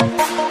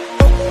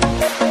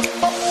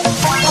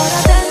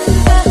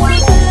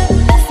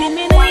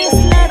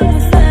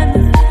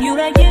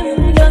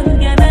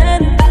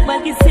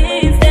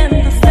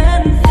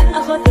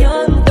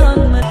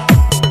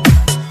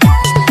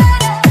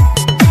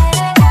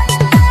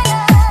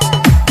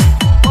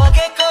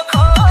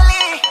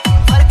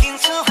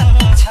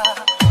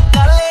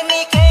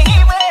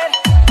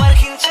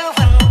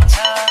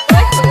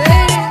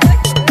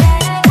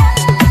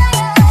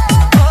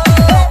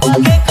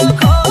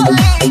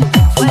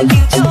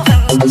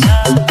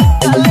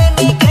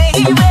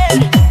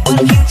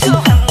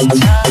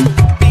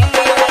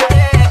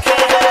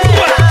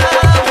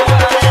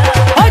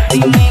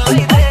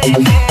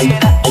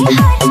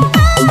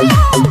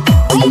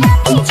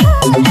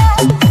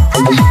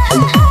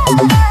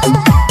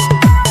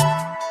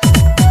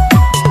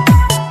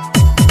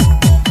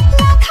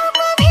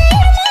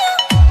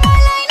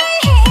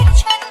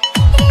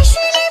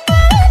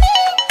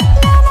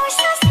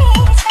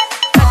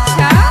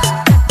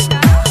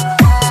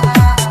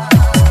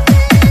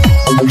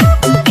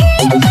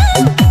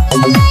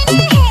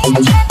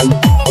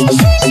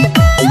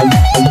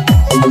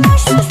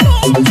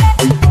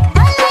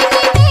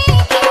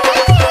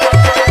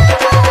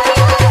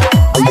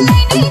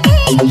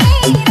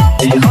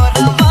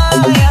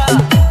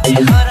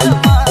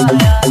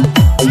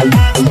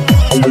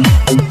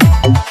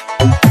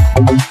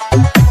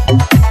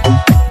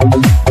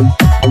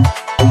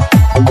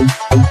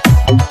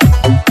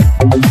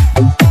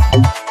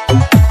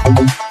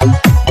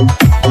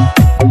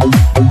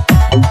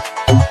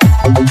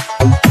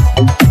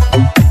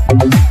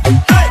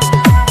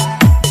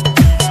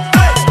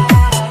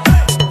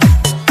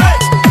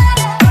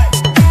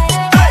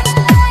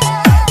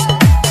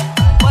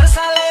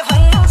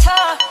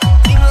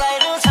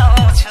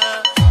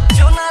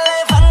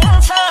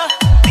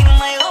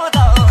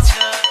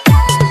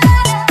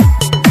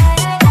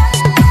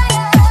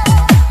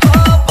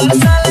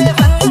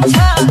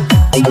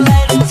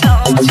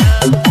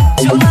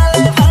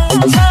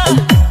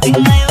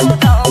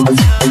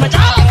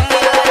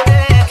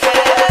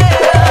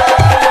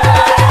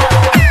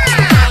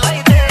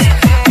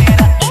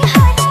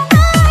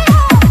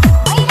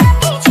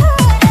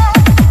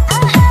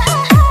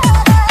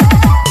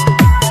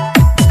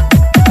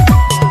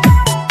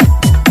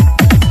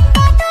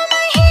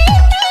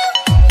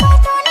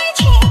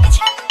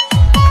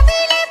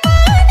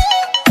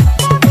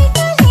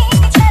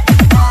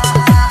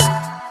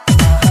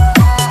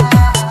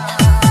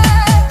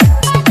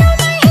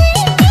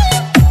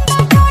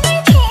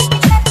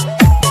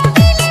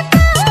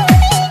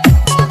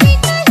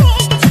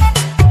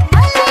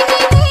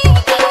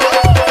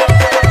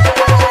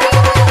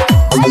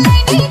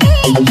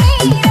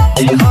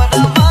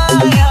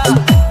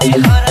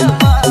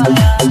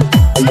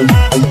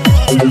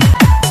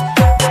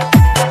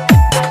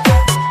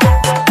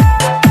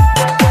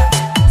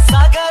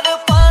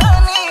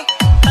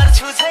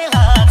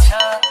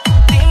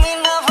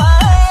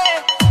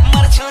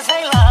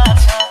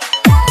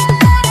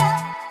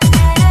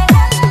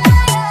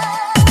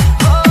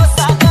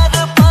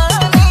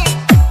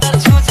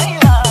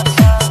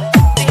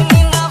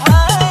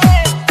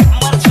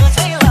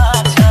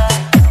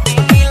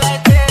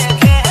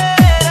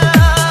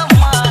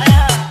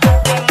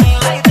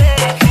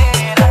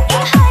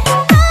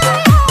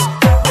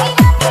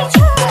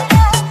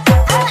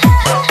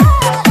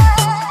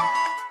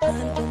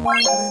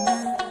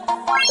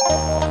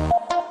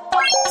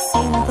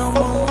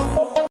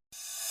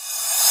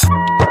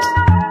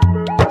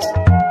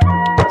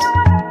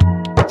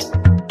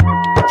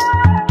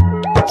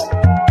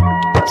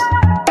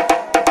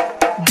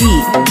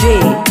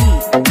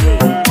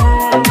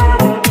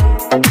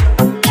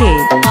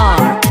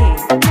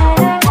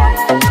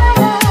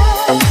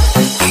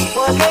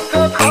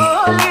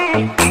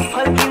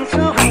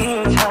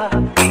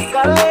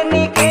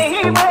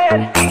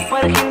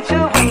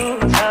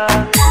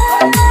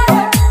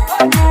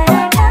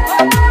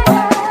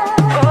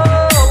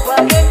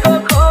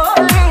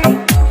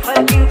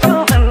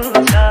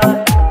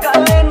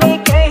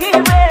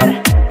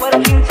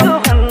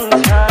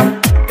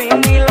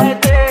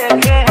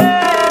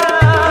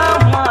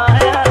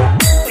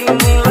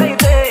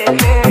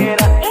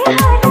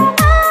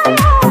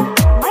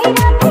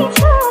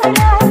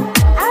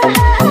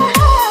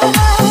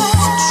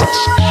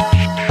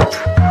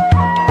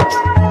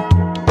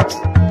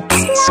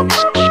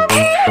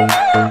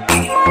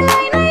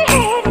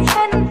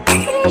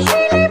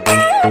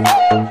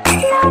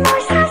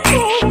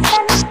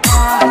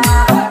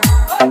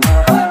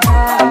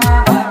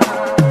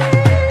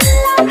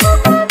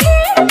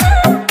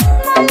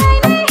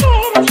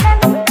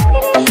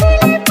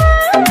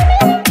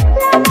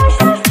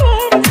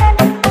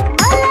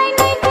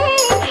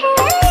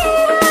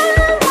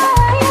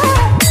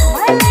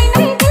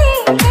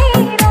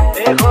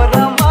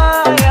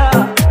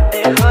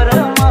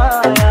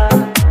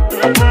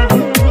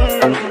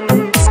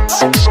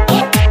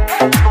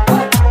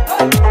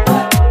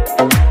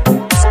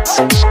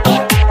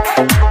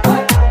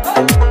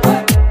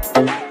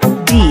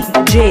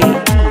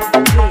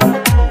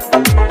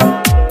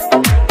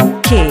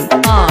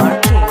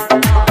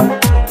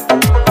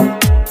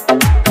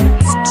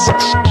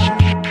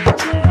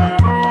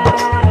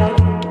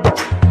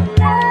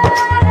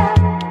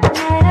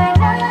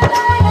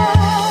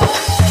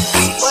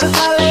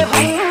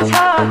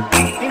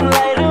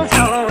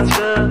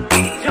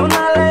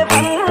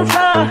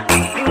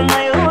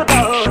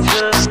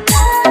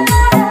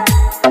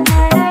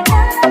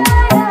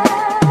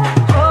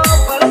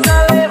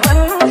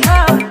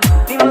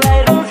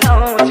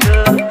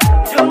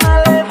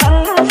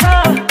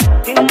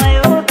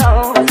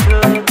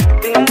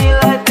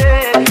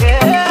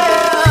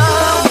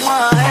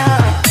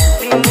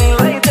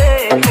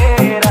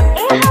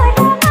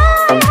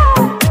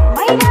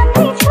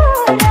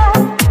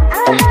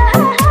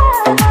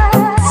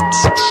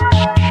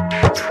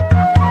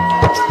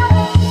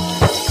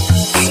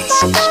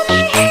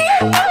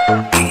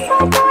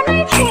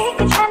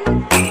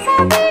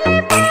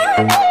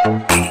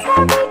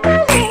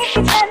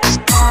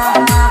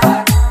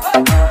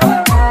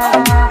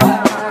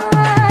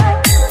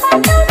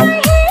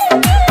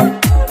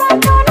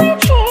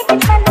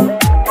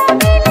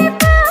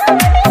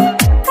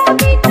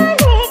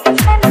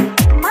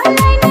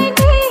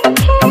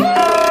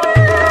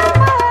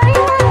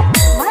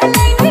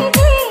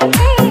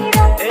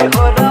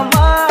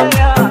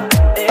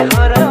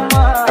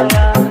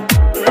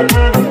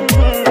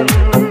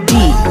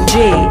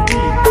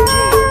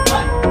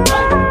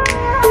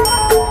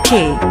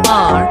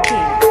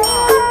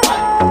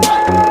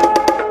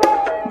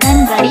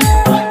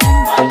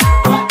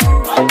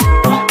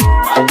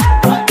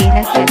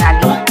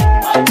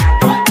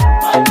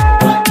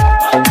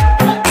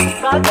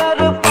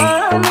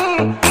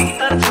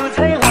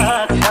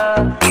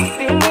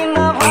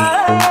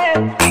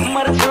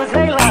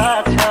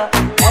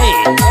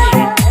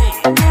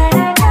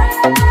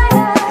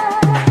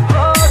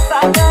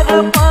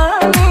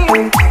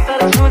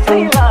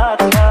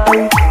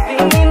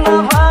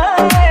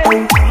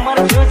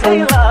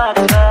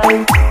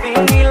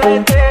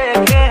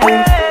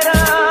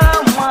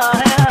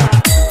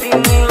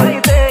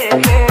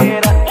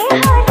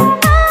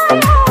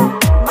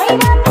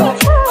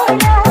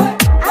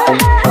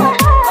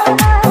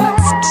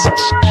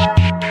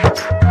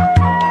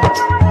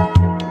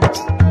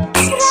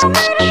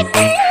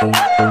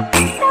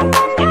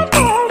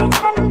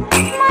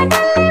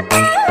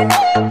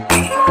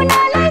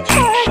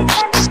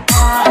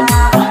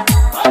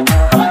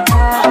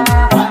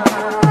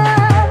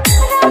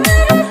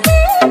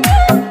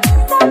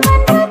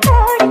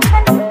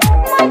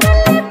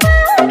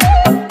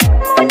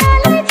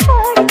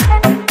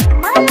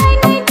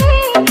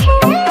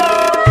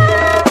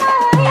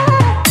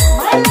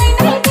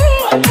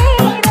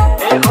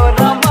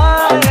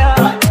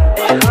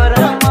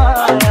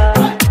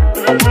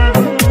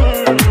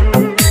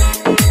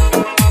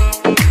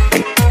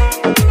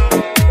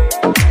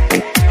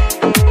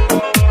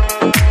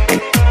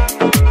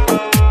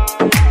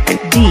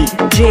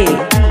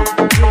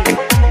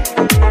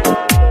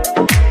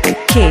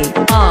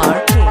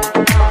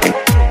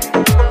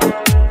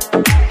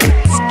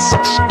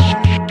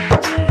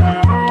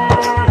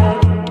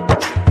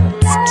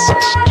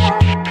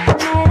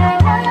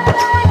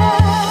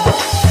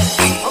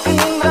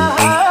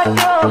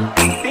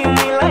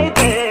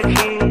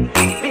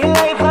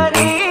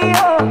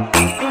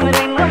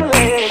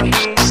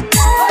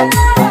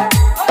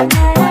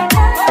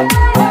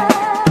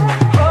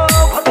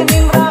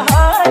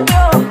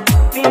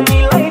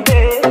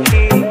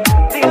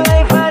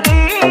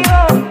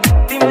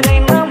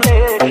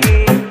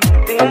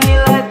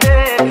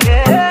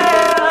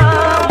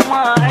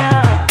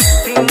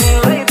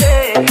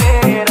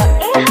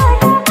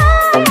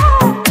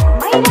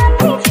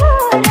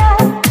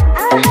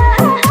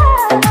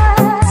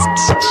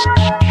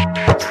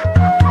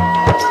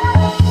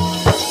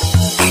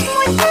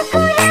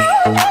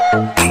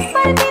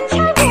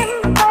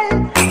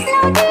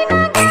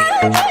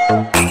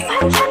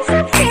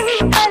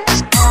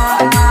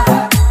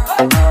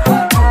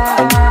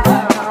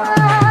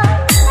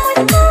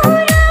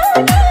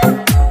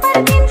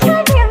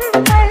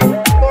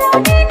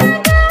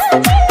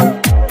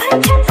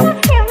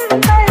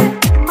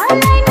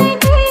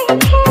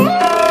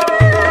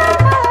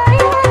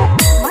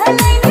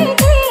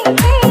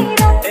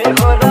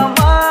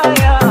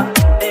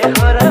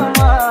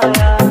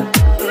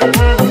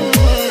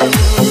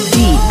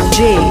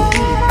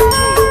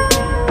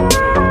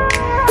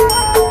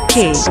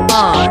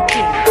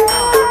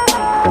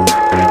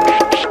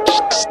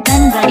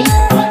Dhangadhi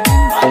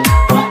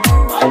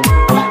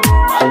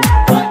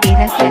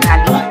तेरा से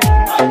लागी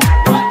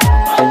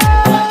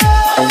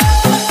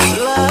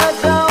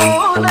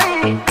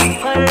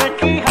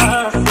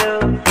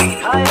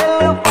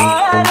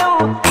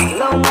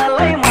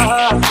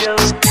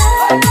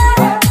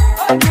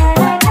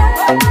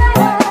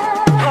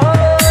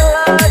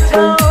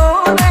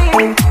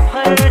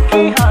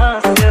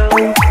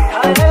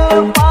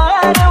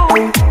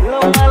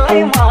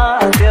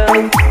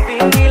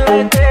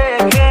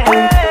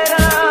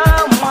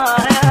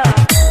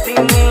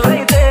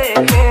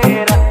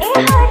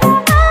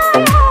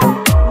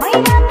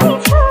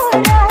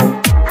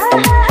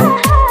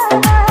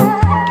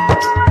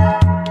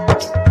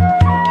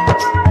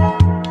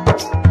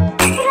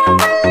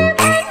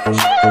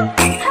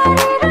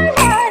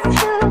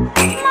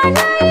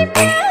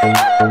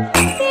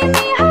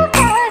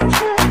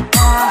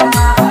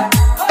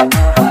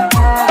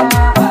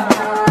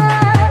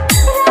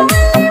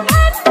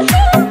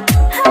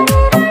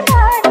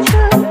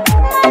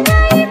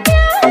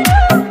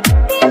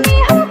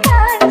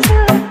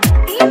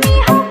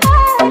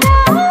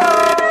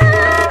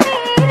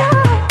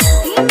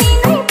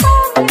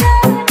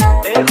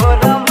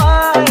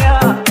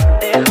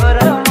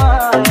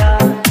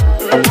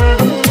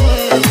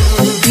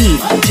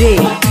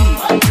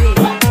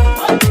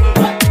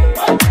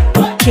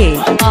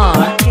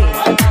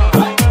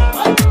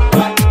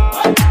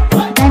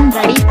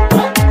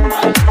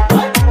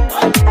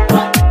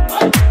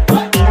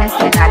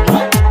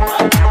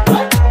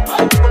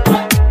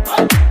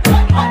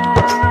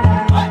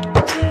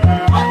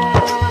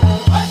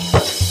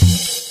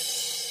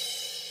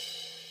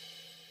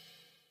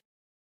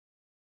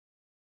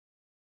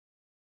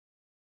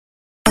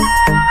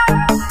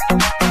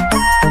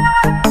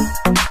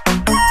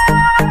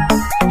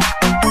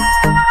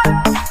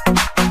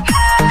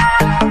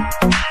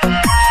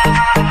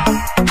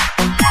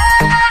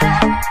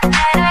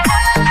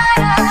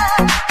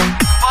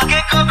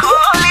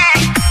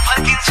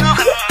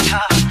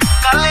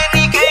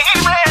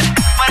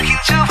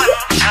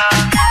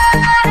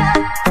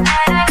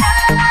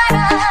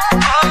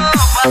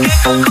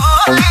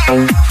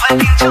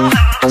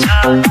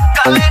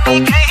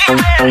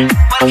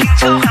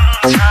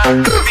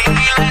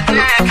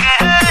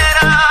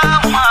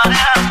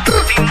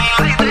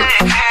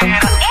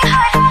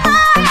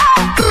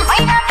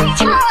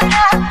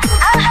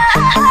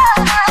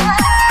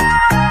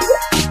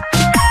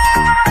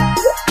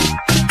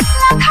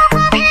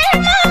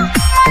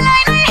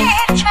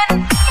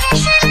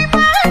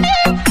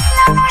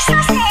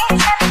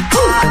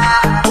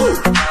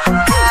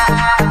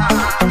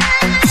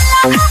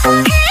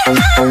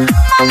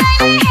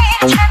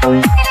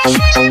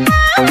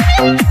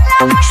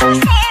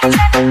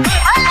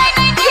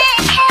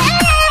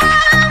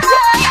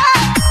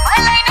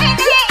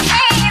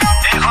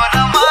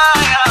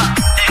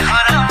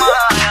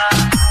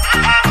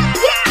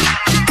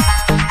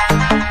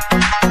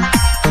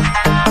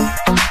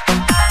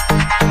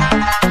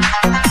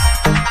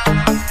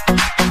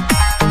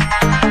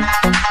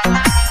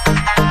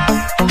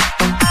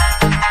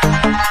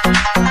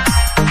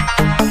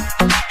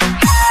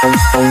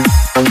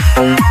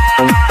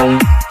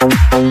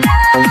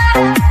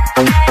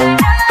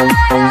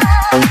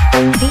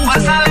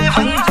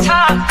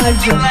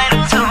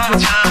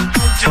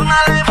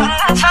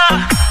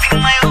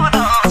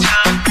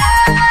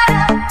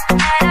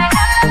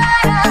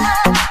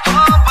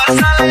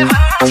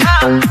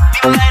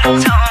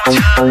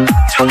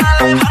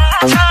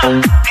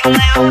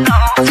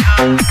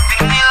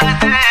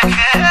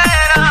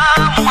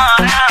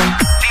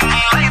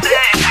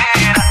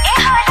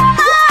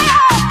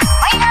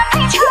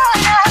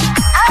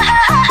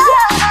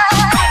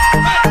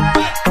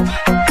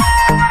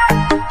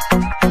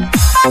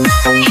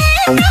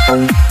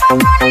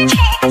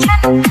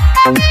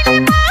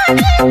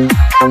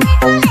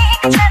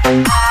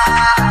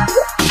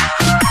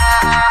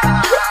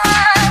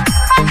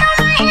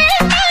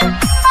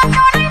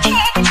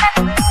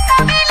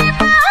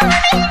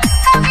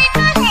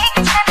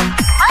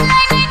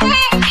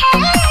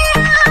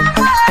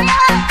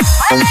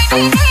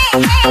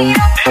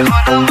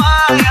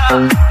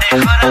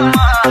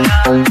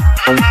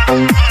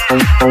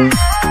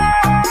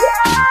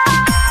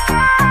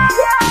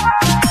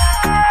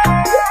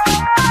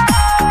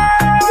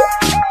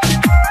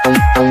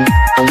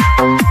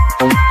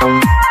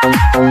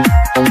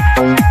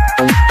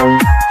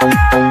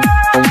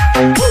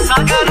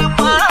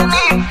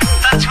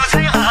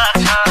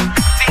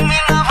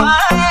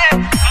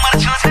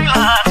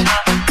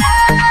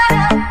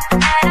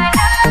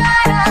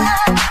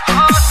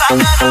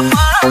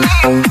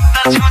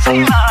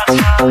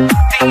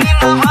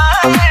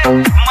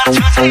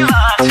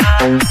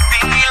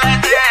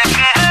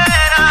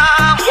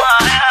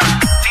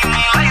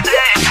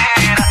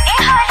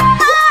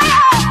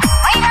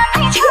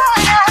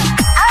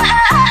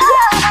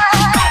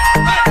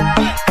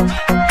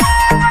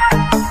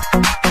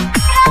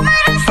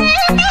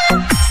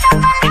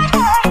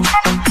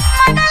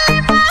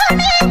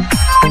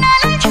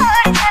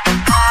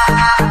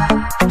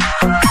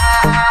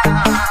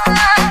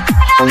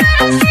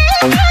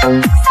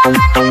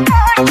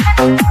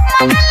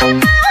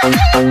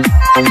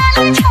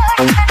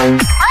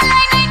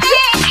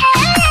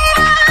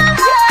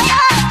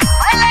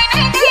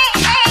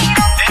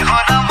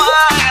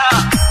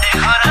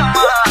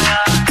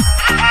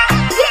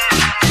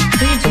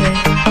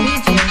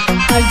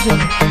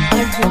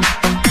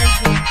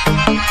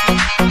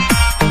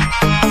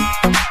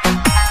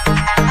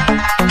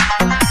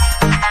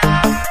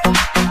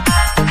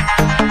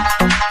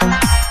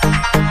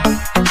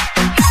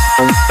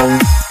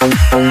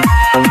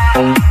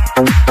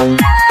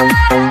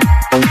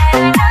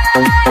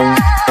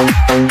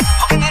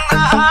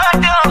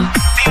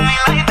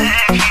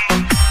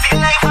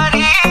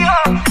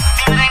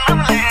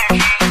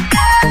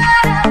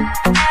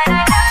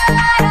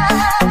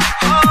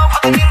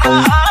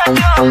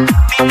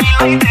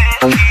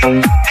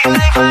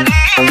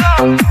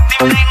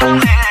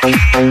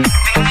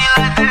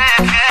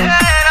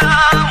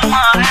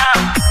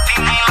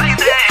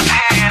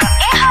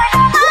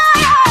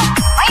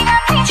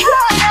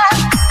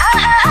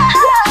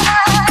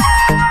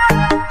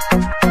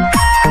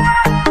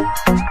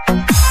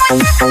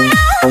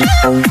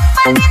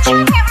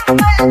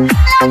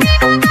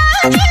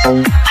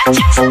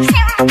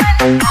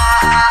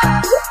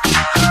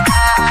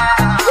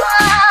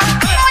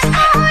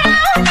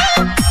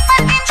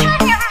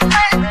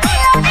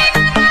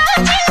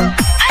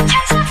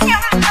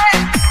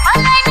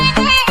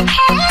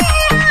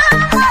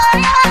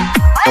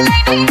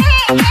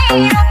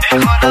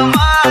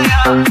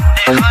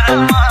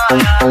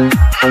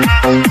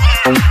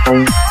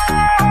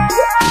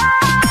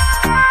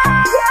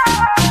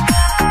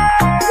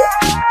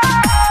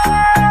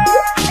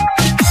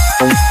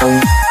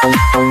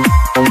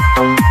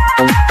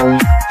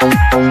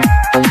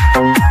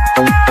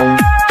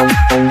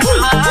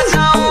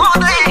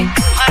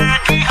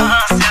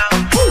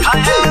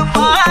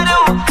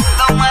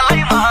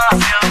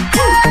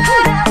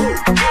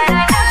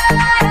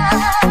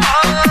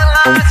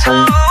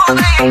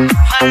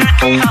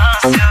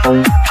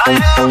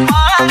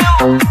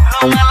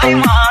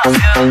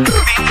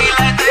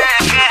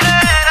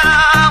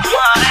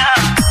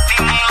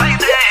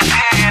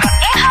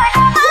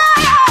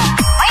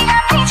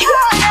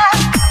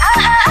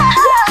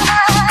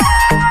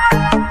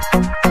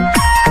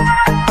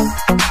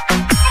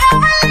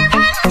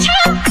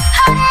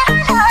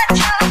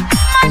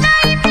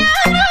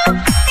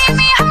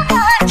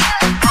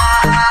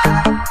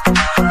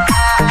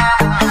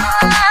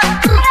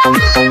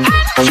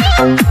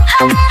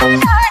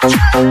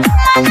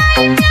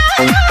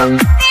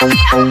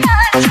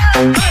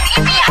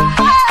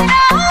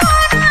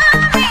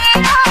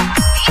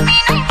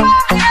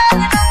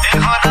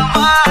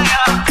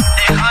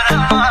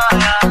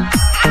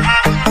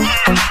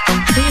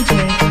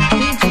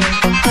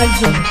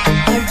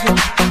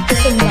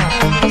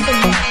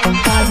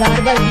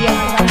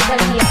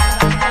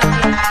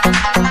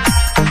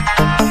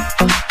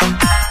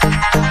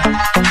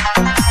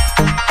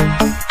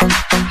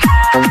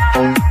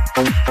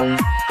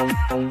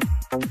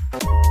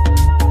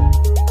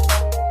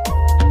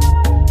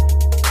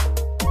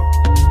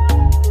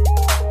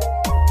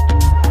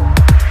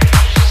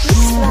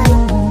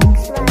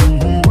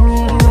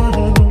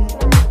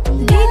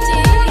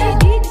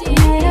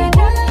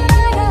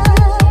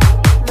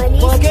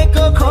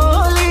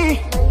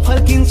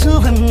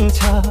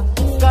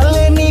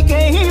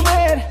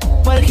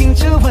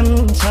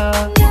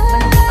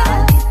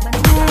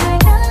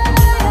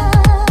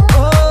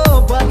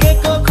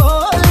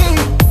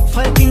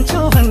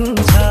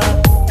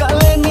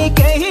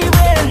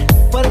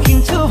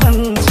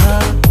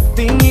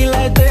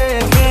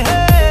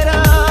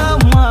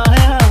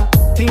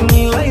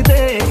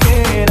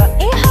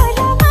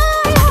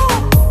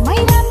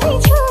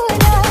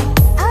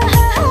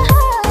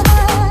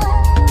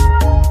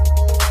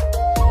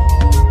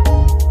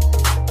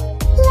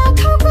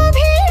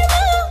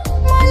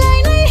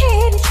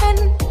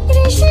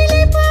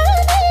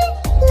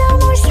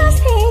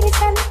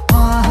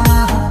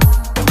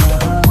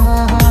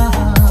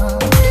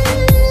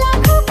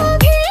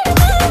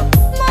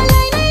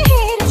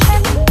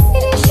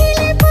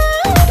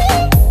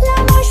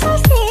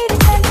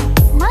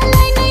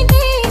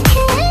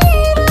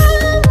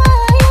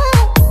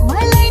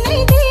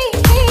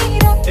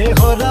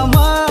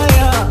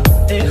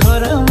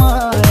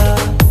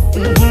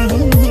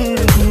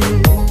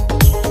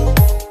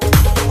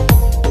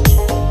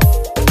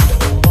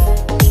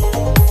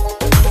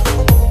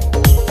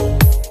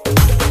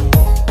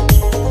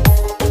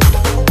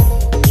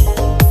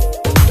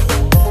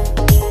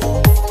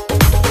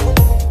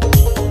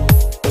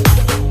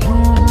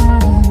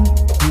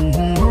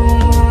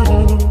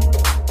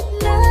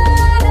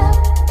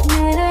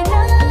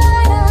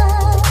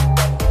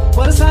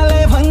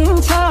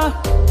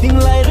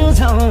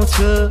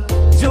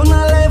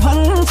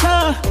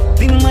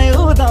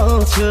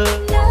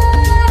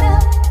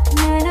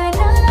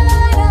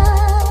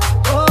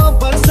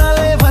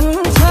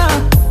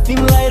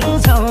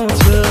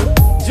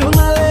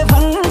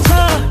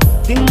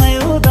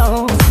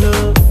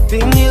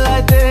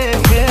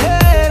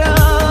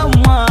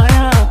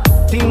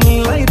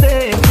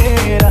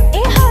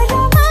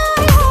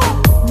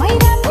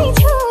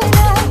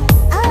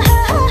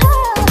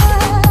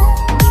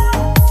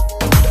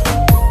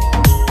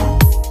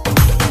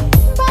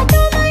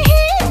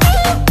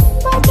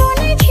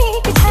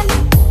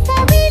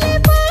कविले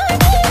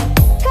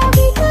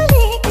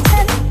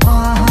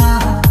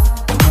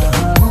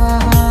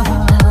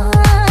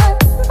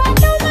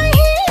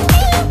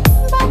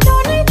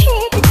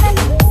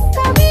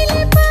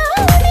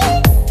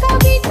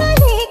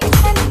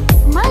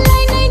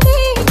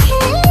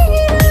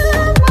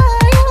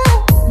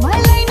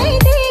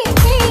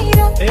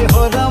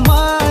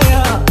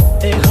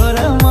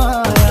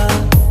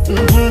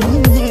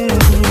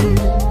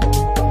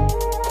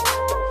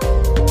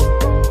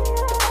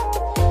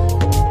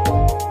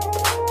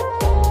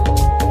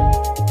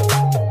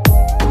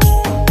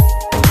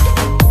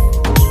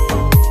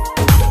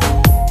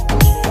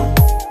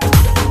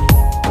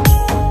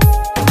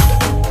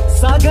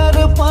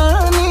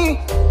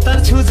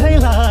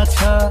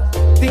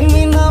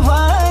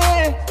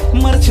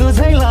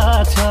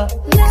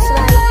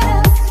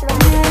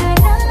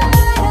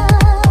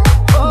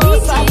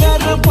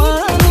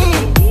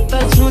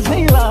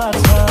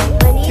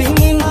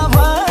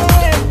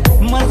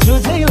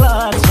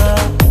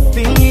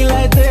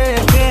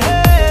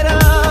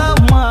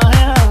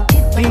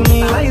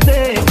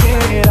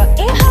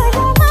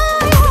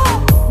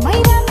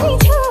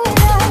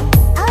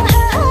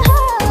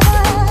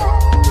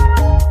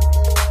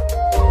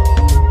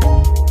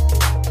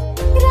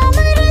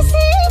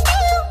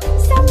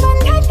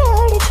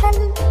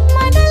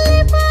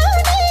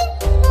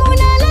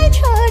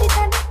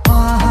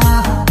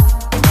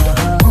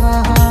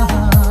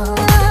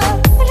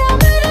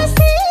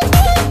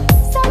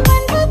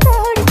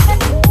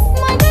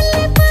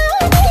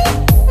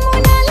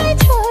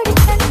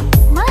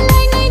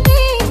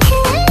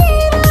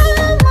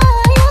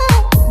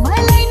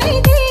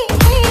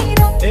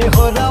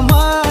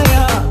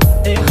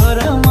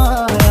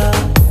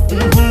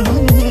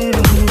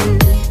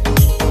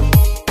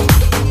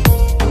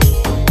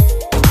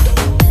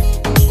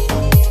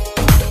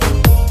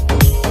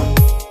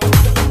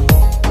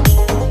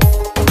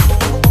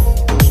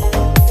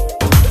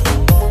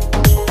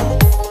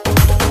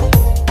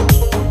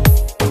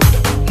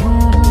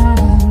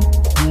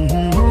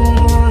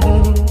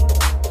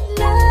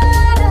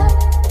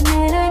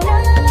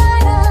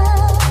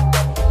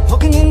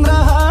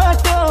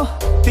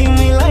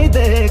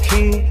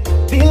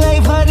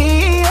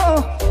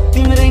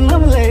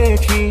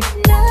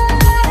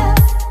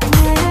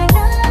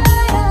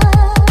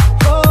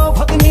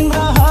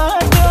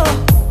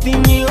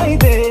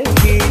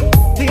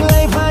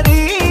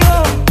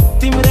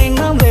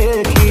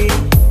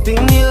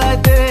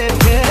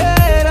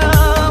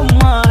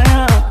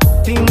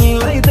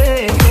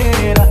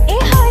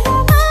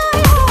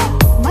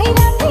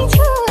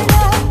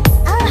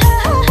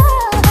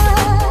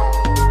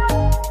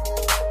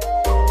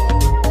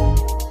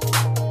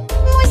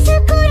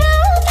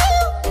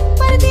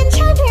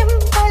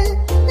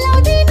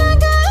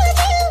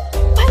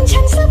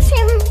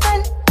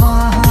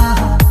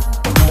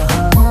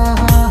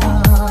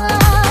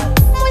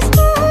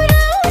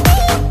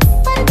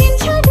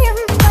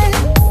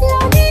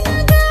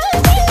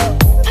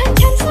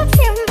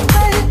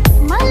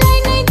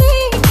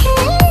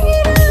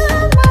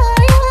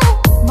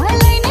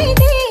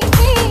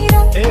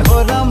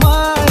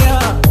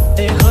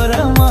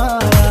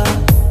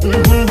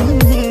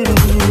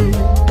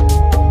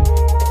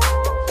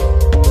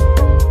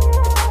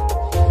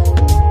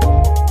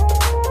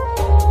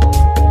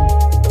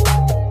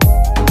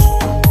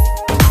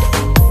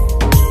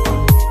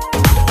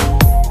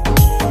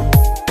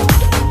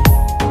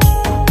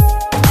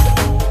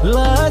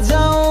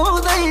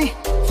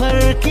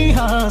फर्की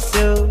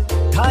हाँस्यो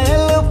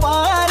घायल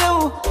पारौ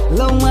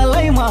लौ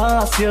मलाई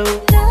मास्यो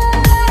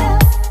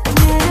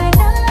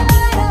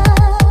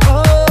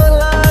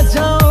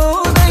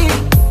लाजाउँदै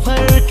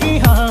फर्की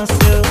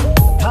हाँस्यो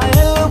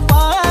घायल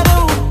पारौ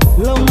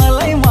लौ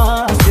मलाई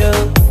मास्यो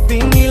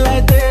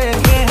तिमीलाई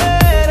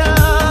देखेर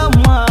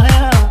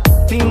माया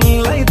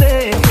तिमीलाई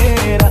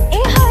देखेर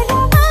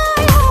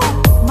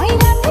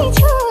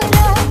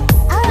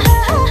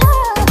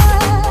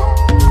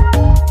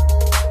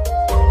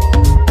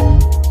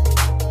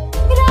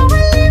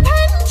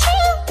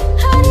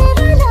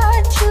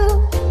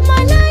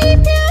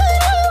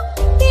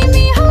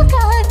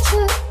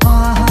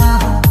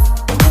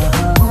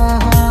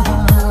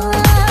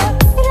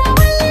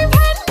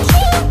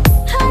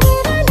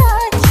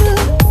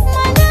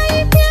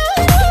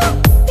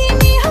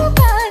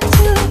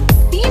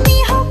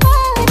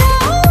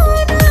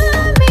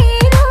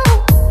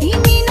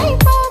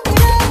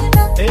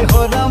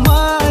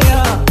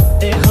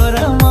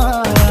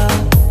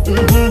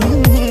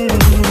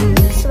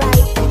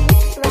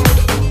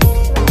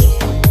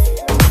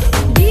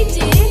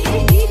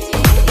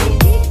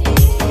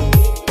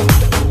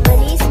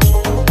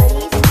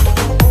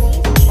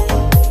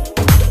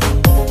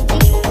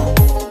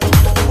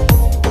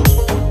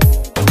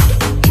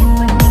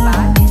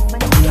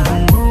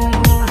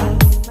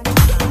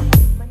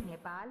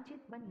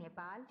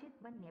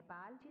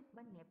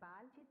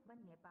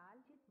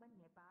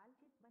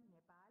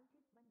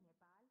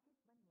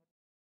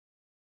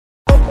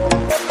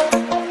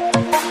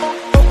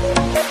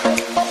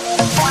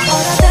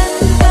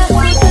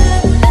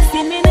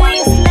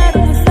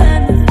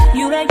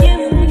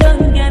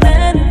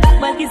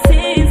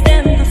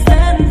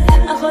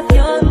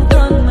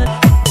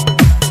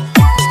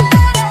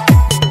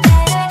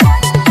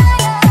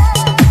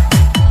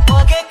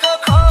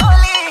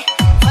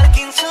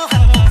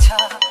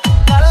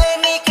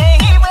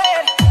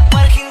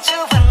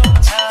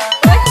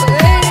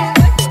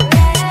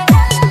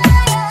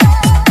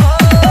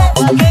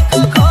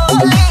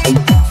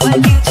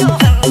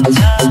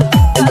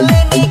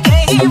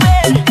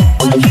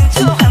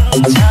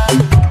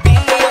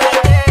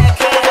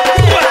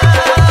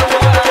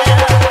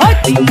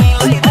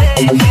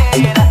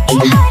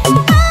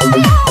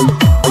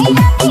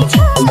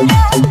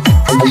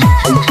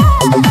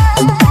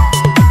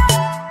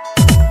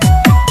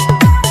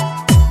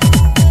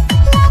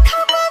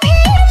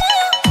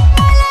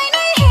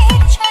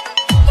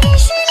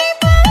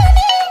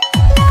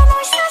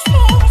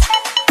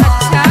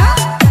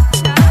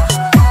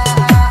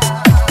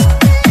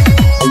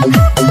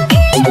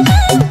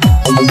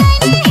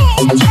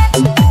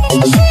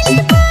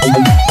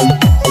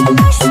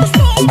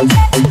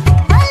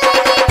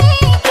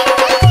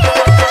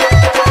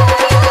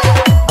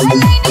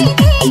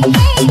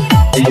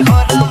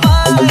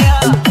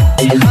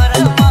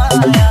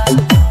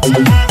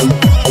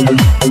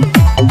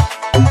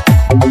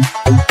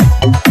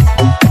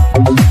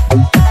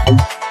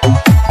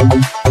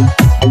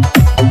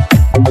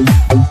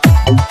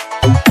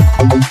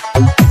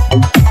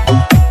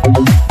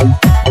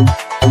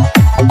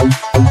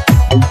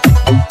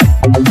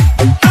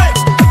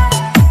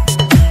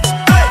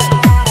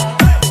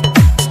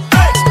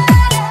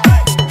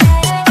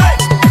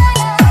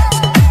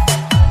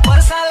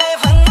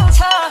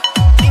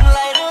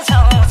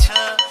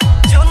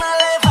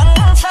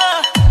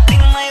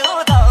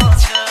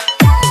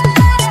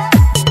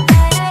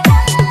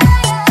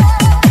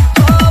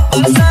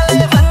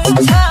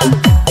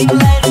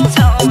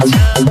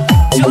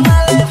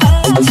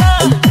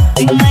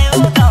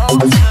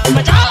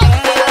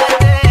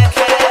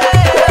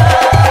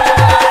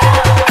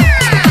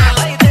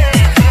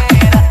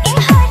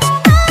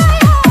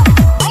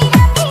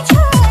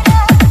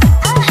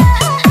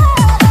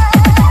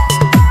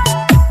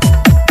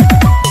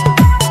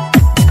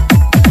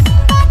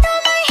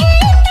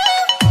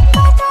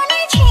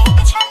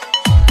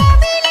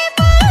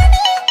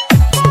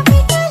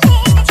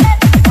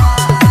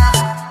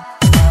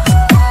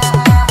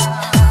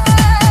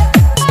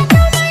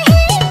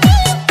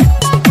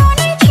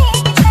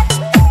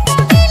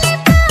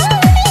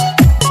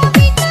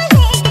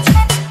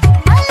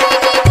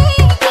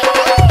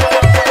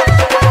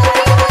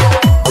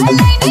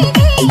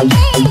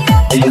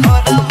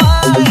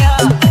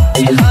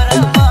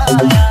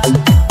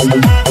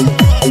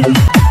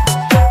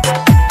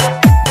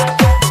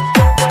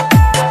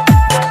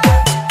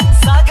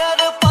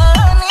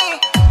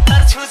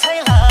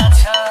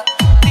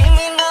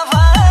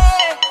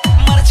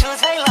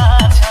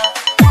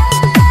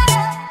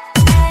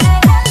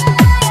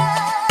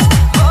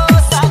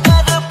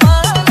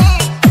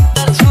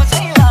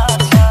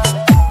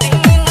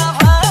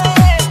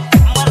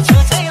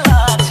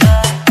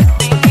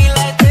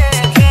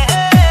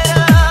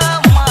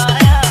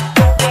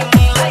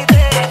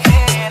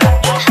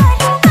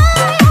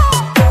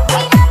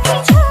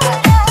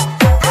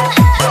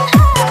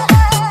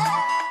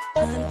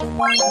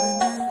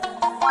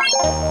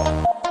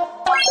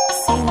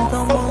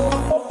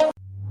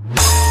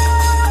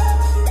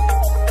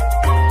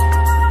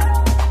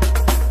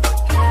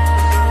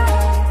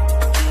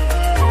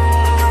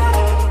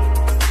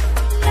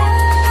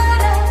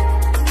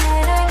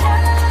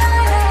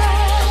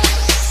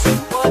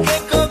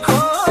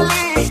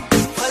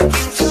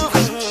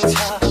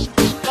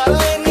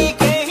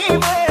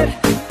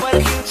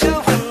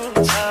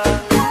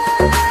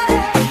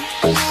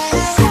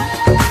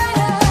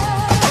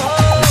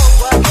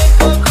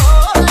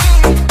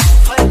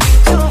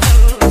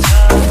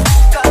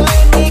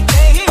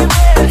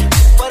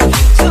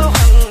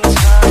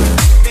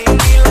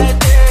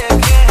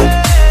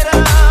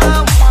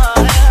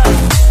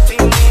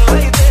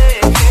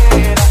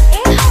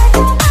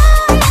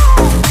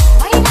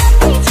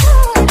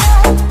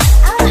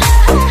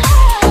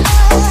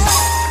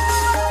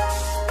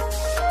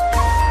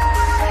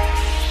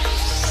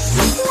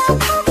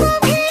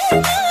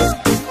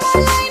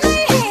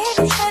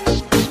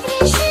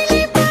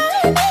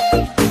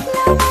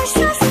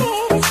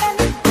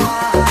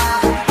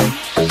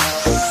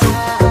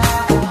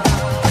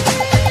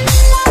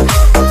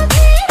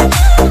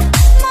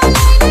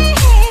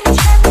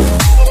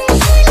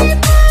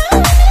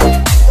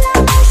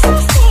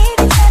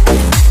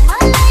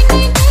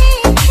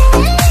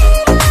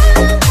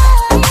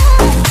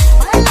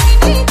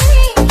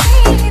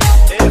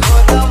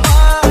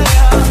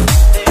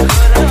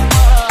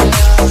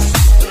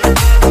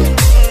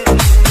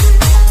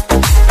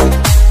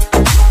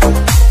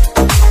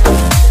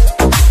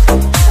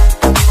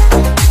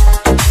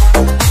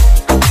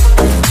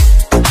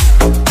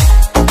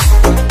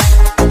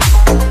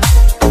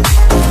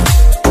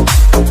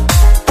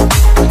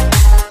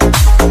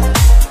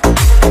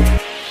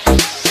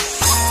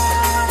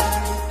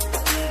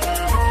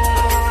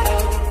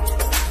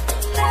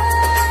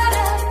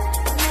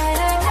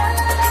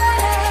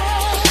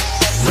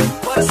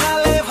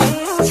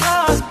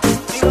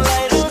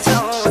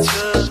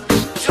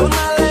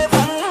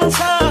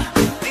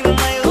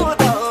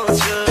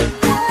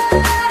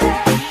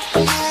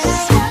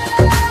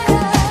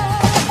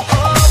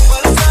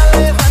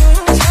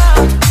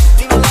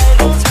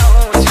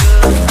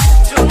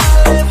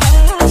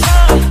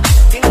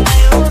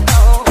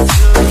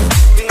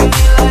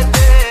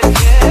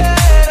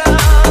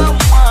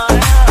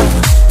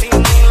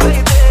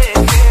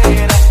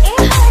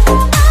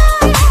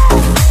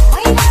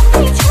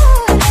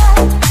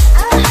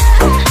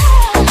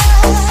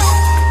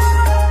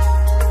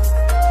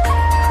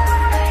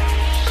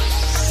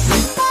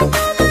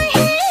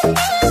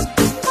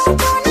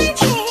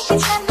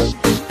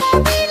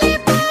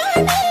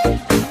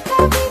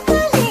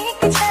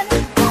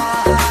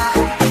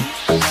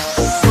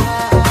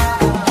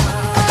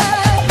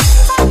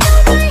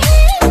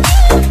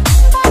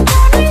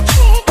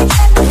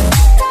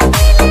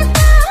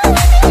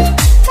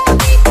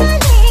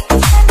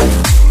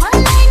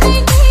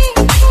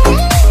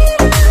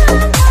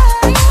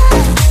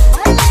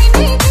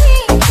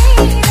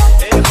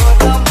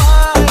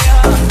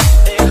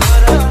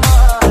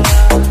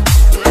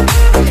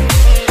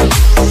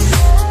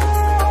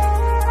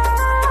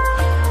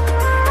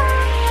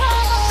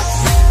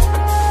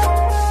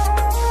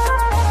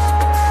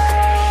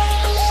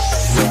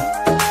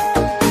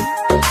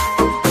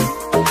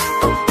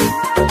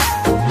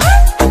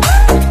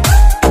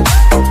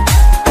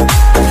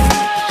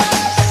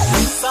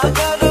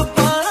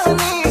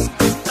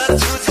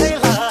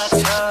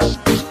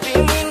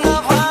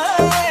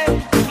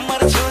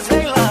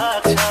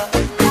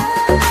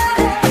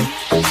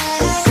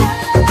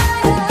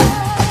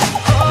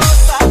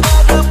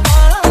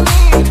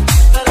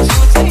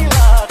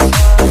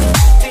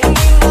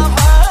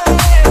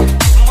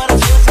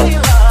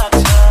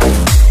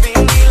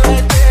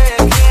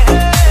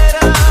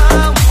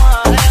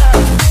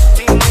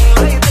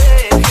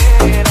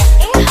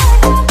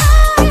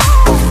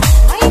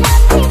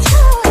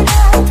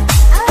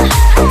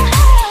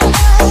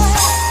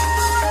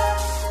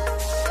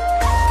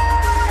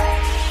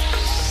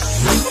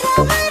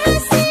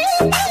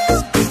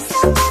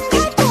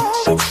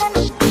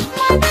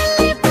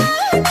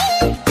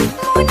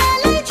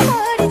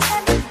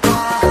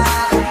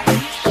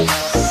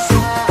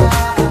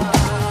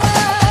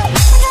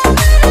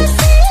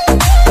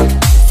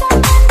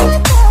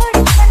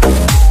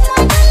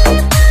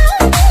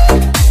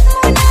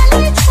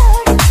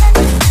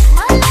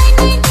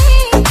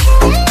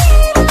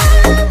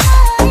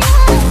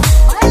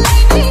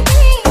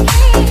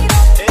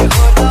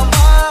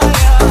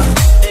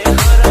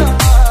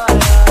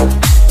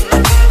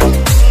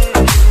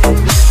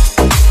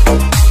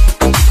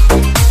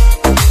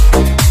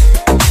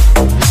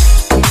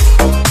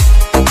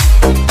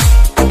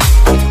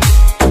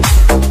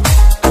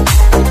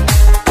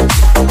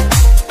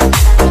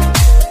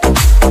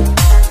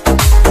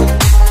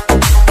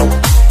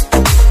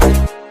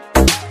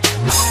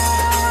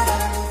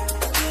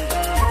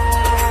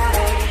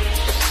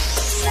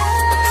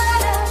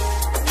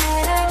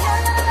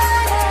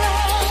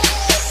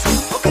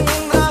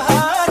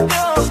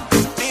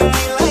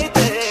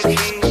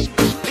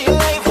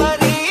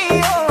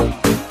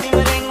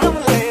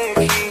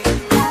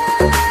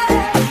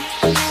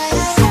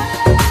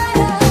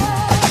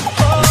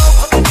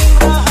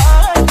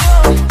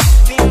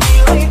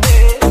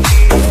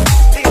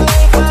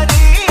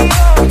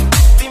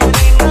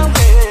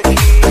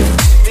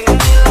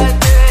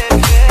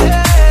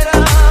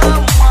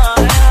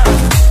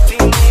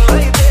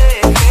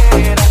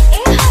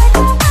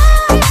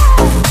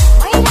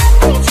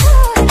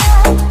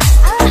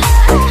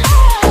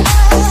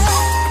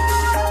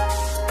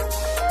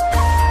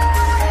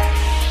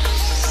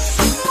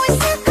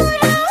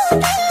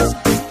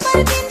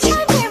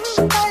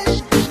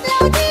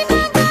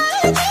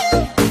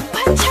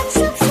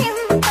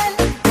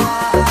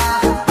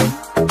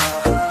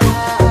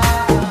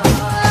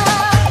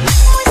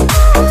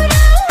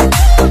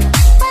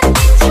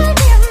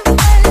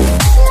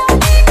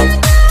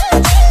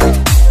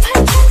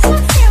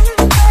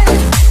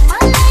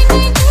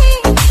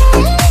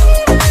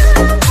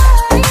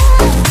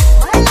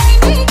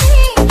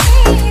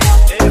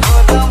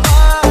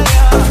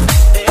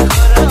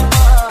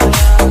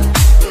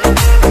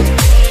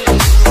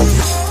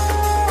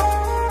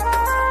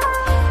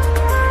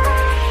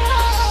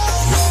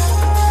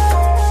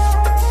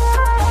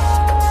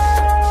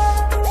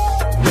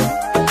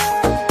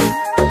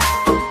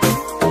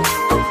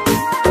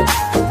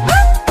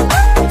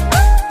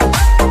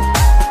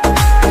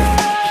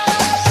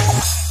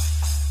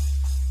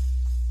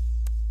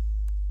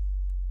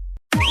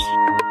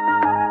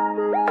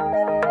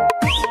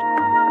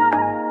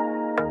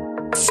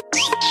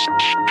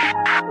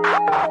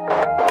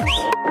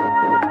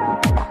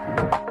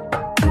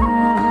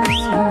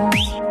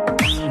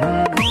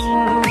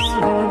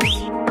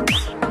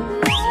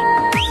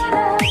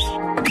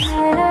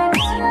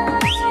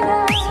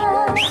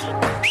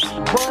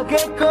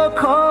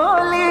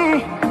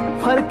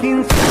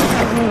फर्किन्छु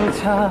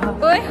भन्छ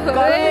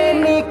कहिले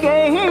नि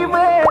केही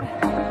बेर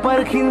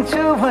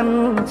पर्खिन्छु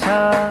भन्छ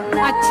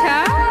अच्छा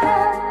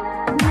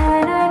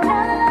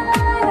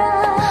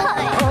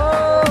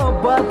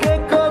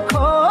बगेको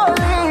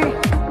खोली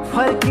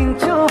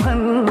फर्किन्छु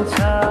भन्छ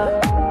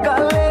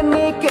कहिले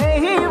नि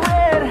केही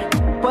बेर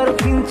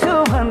पर्खिन्छु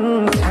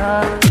भन्छ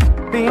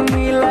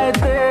तिमीलाई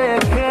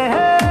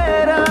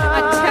देखेर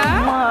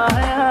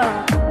माया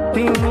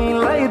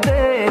तिमीलाई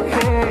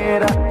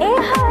देखेर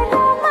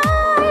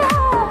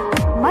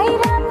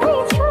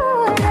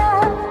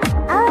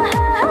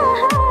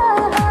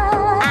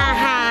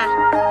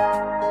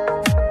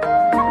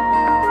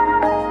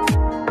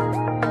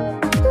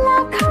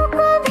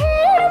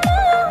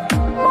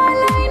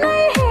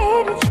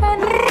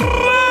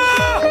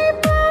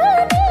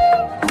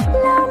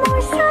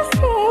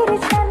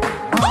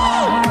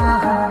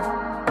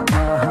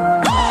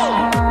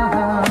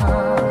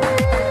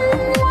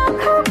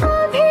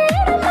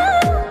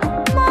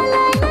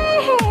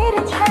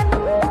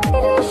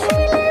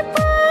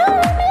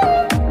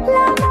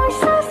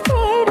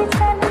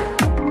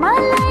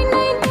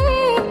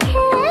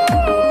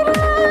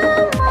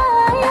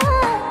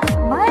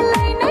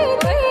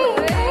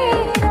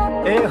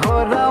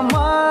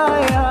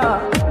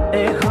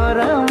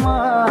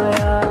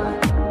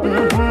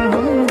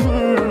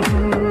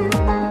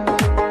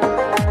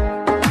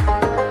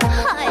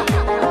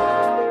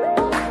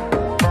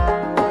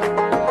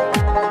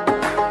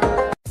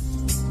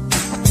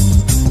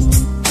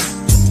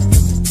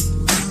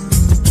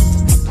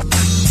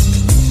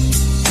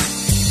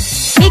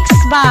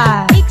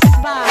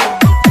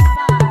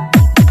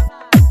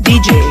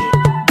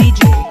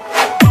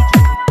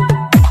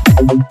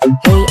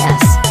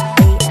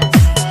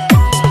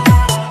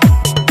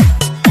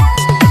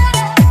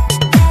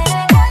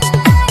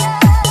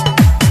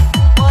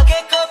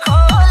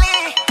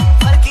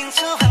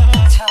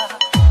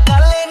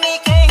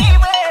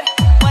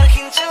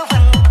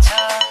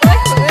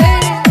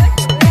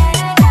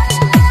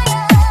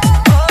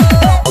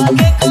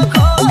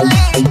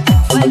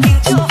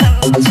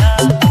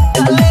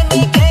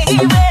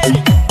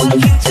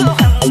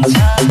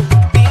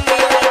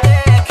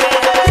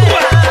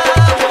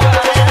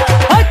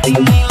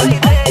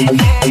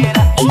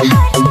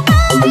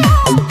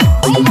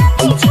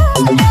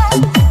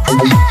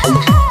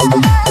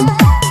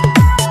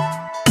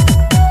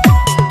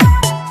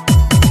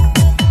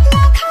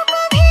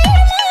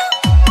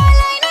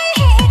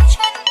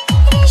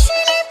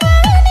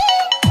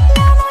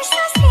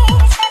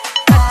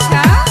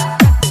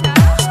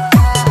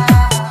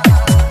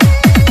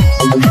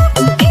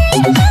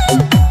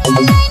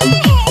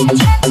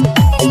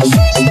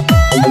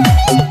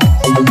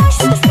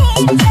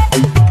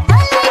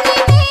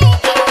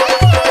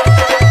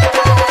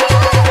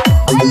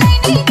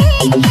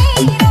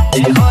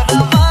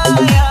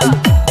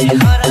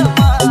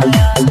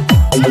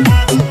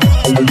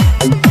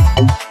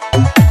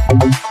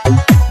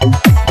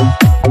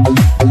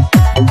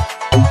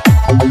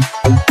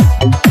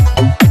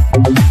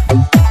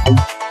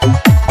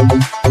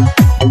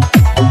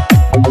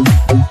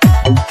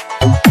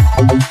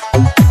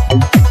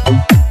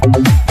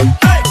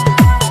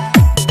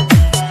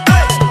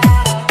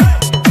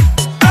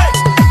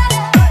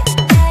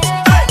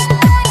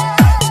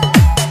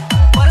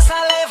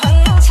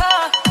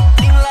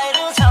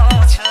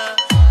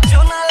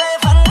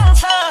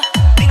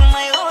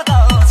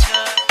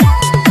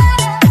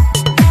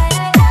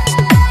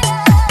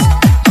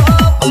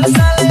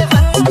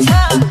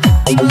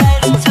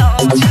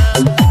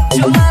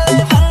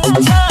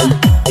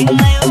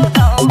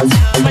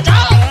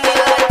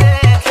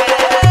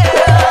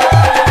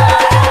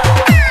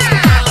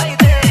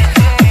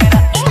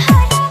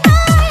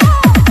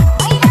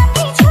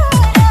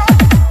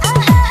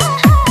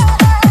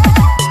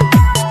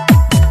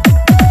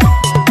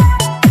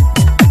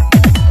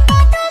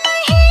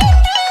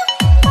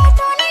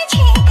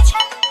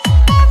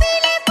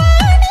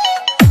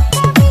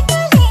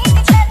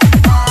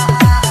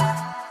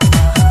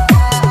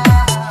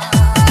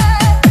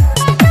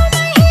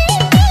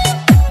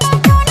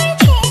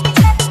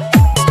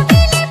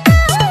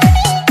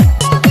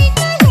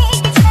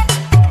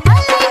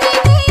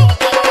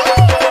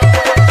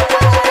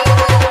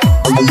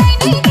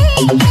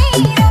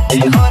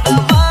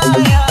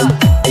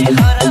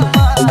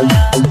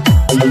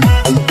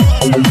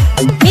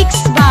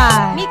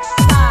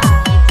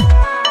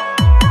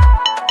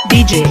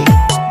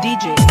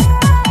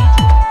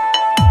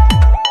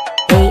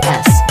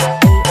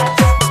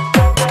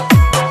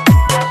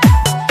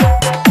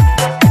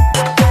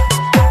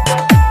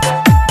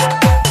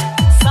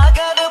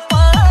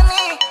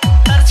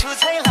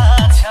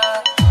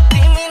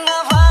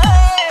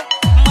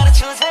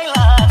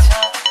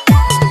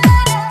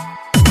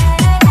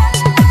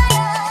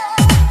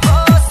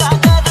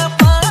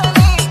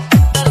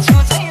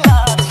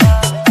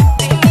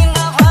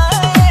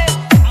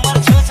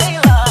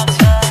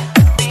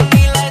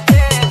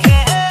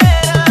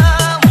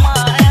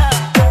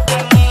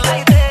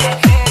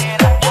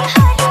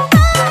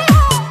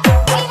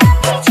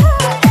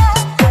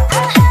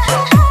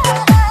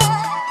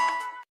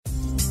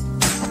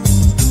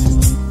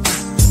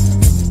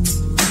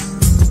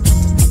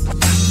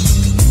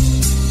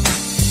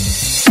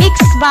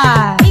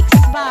by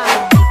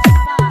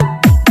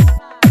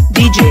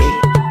DJ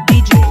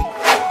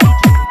AS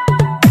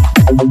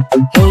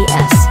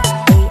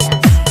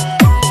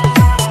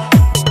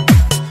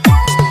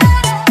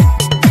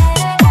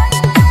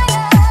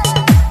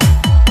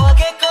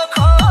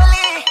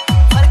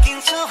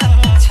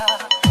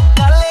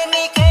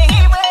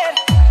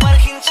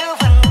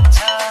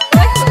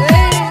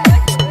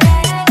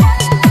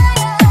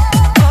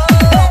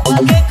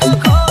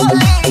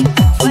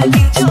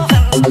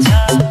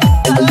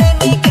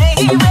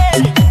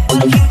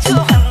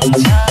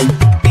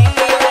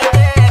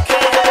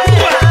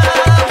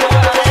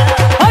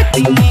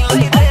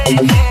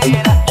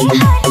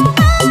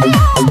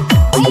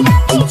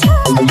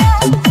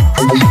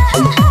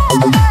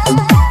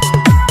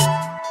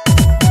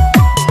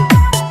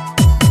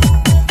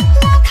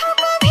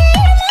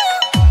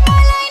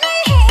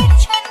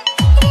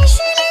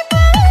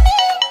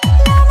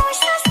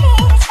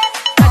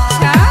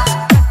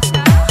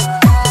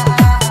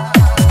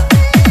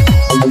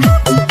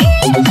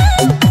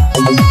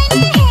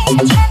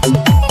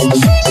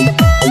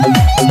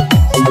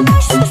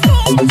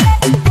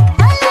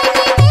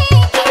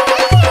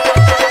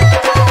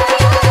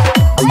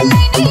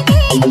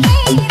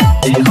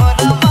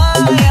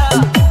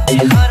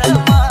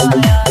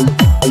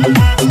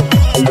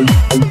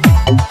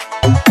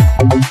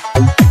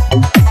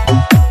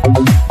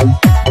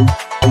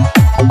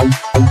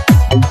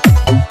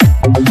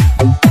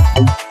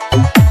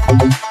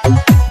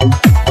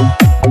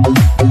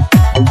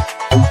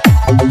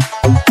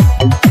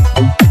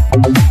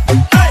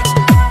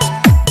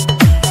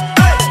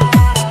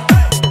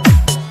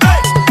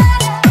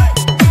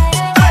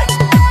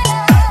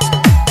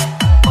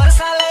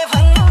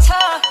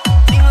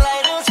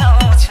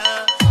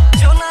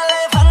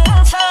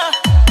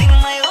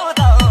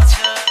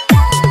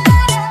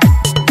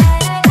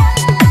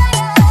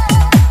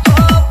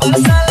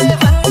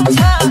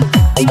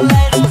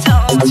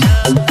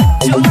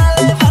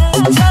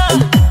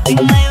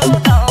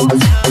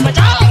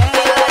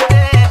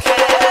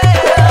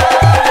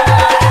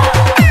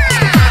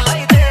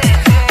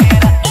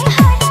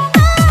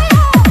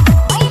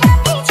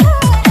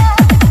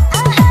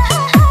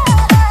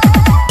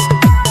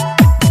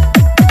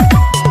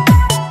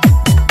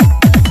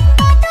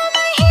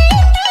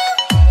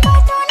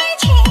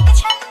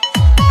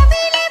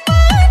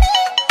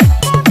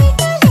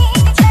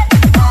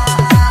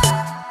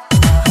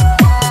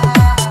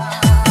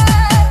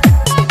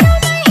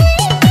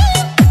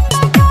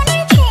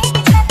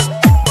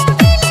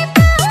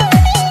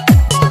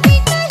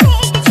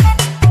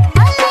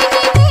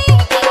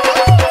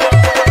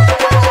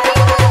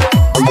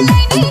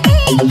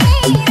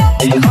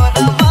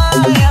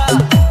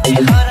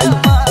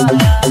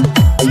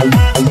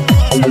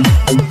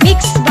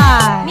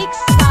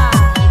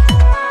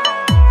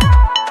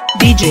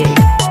DJ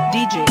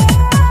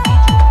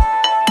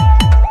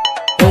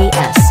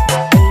AS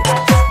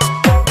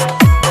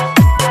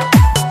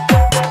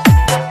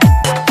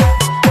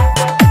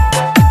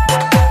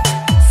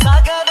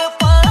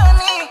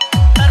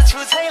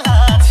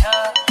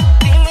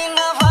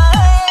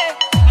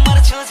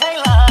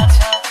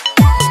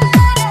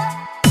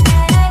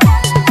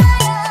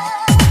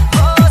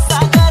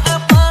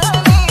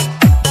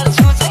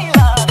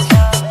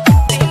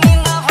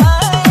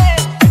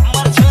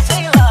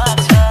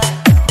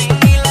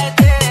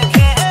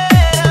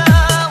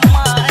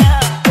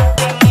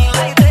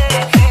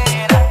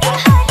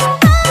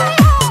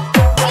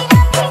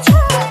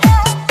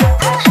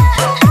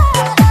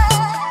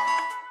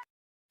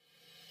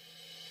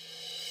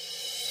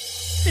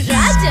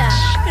Raja,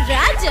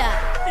 Raja,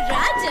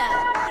 Raja,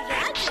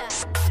 Raja.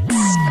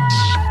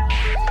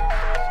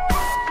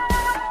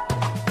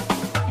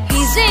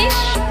 DJ,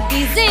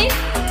 DJ,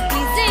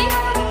 DJ,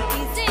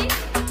 DJ.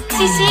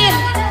 Sisir,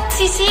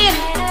 Sisir,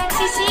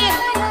 Sisir,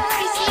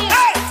 Sisir.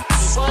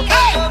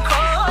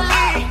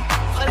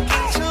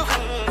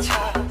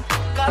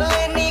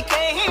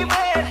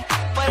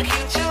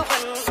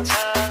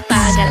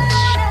 Pagal,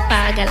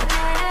 pagal,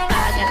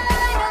 pagal.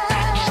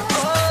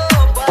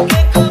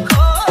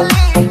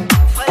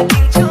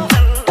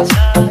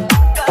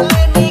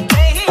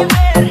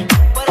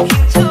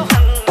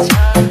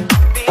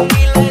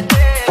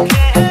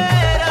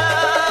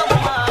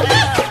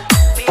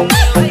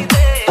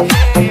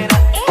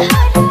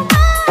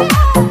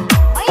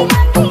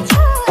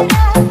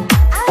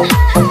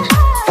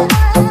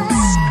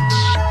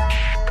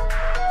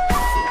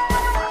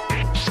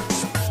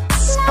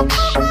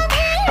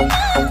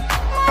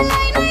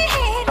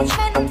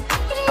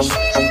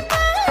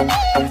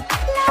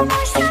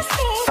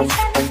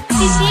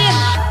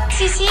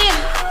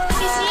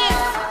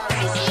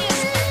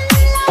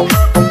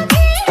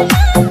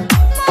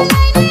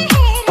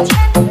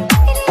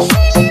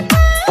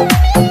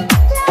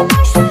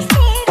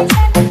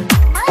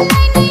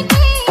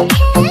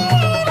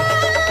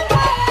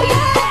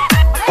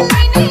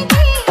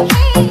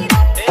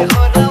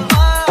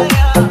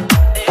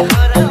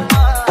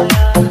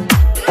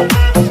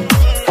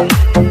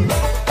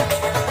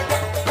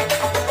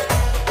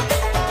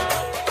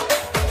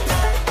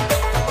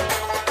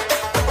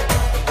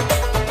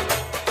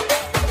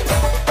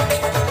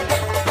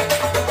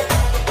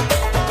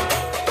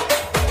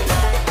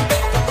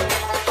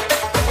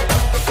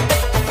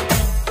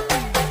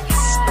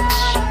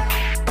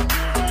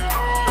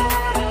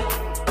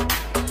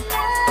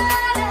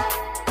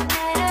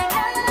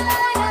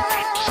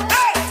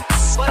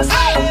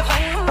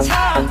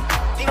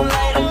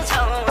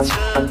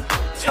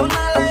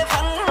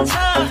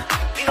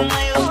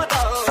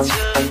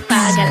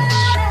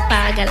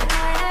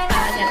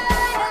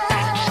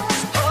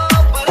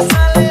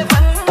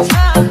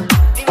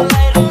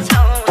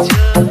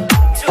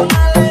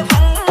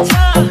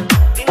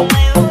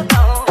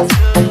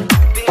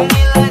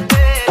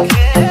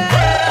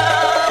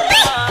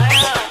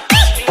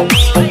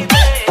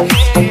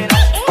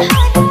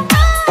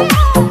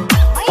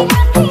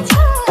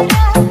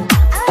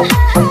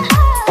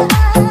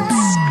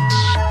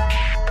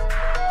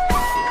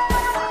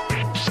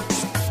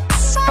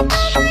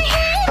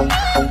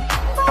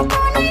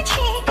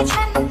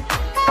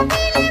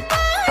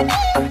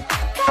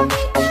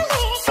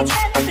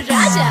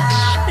 Raja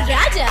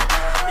Raja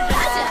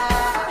Raja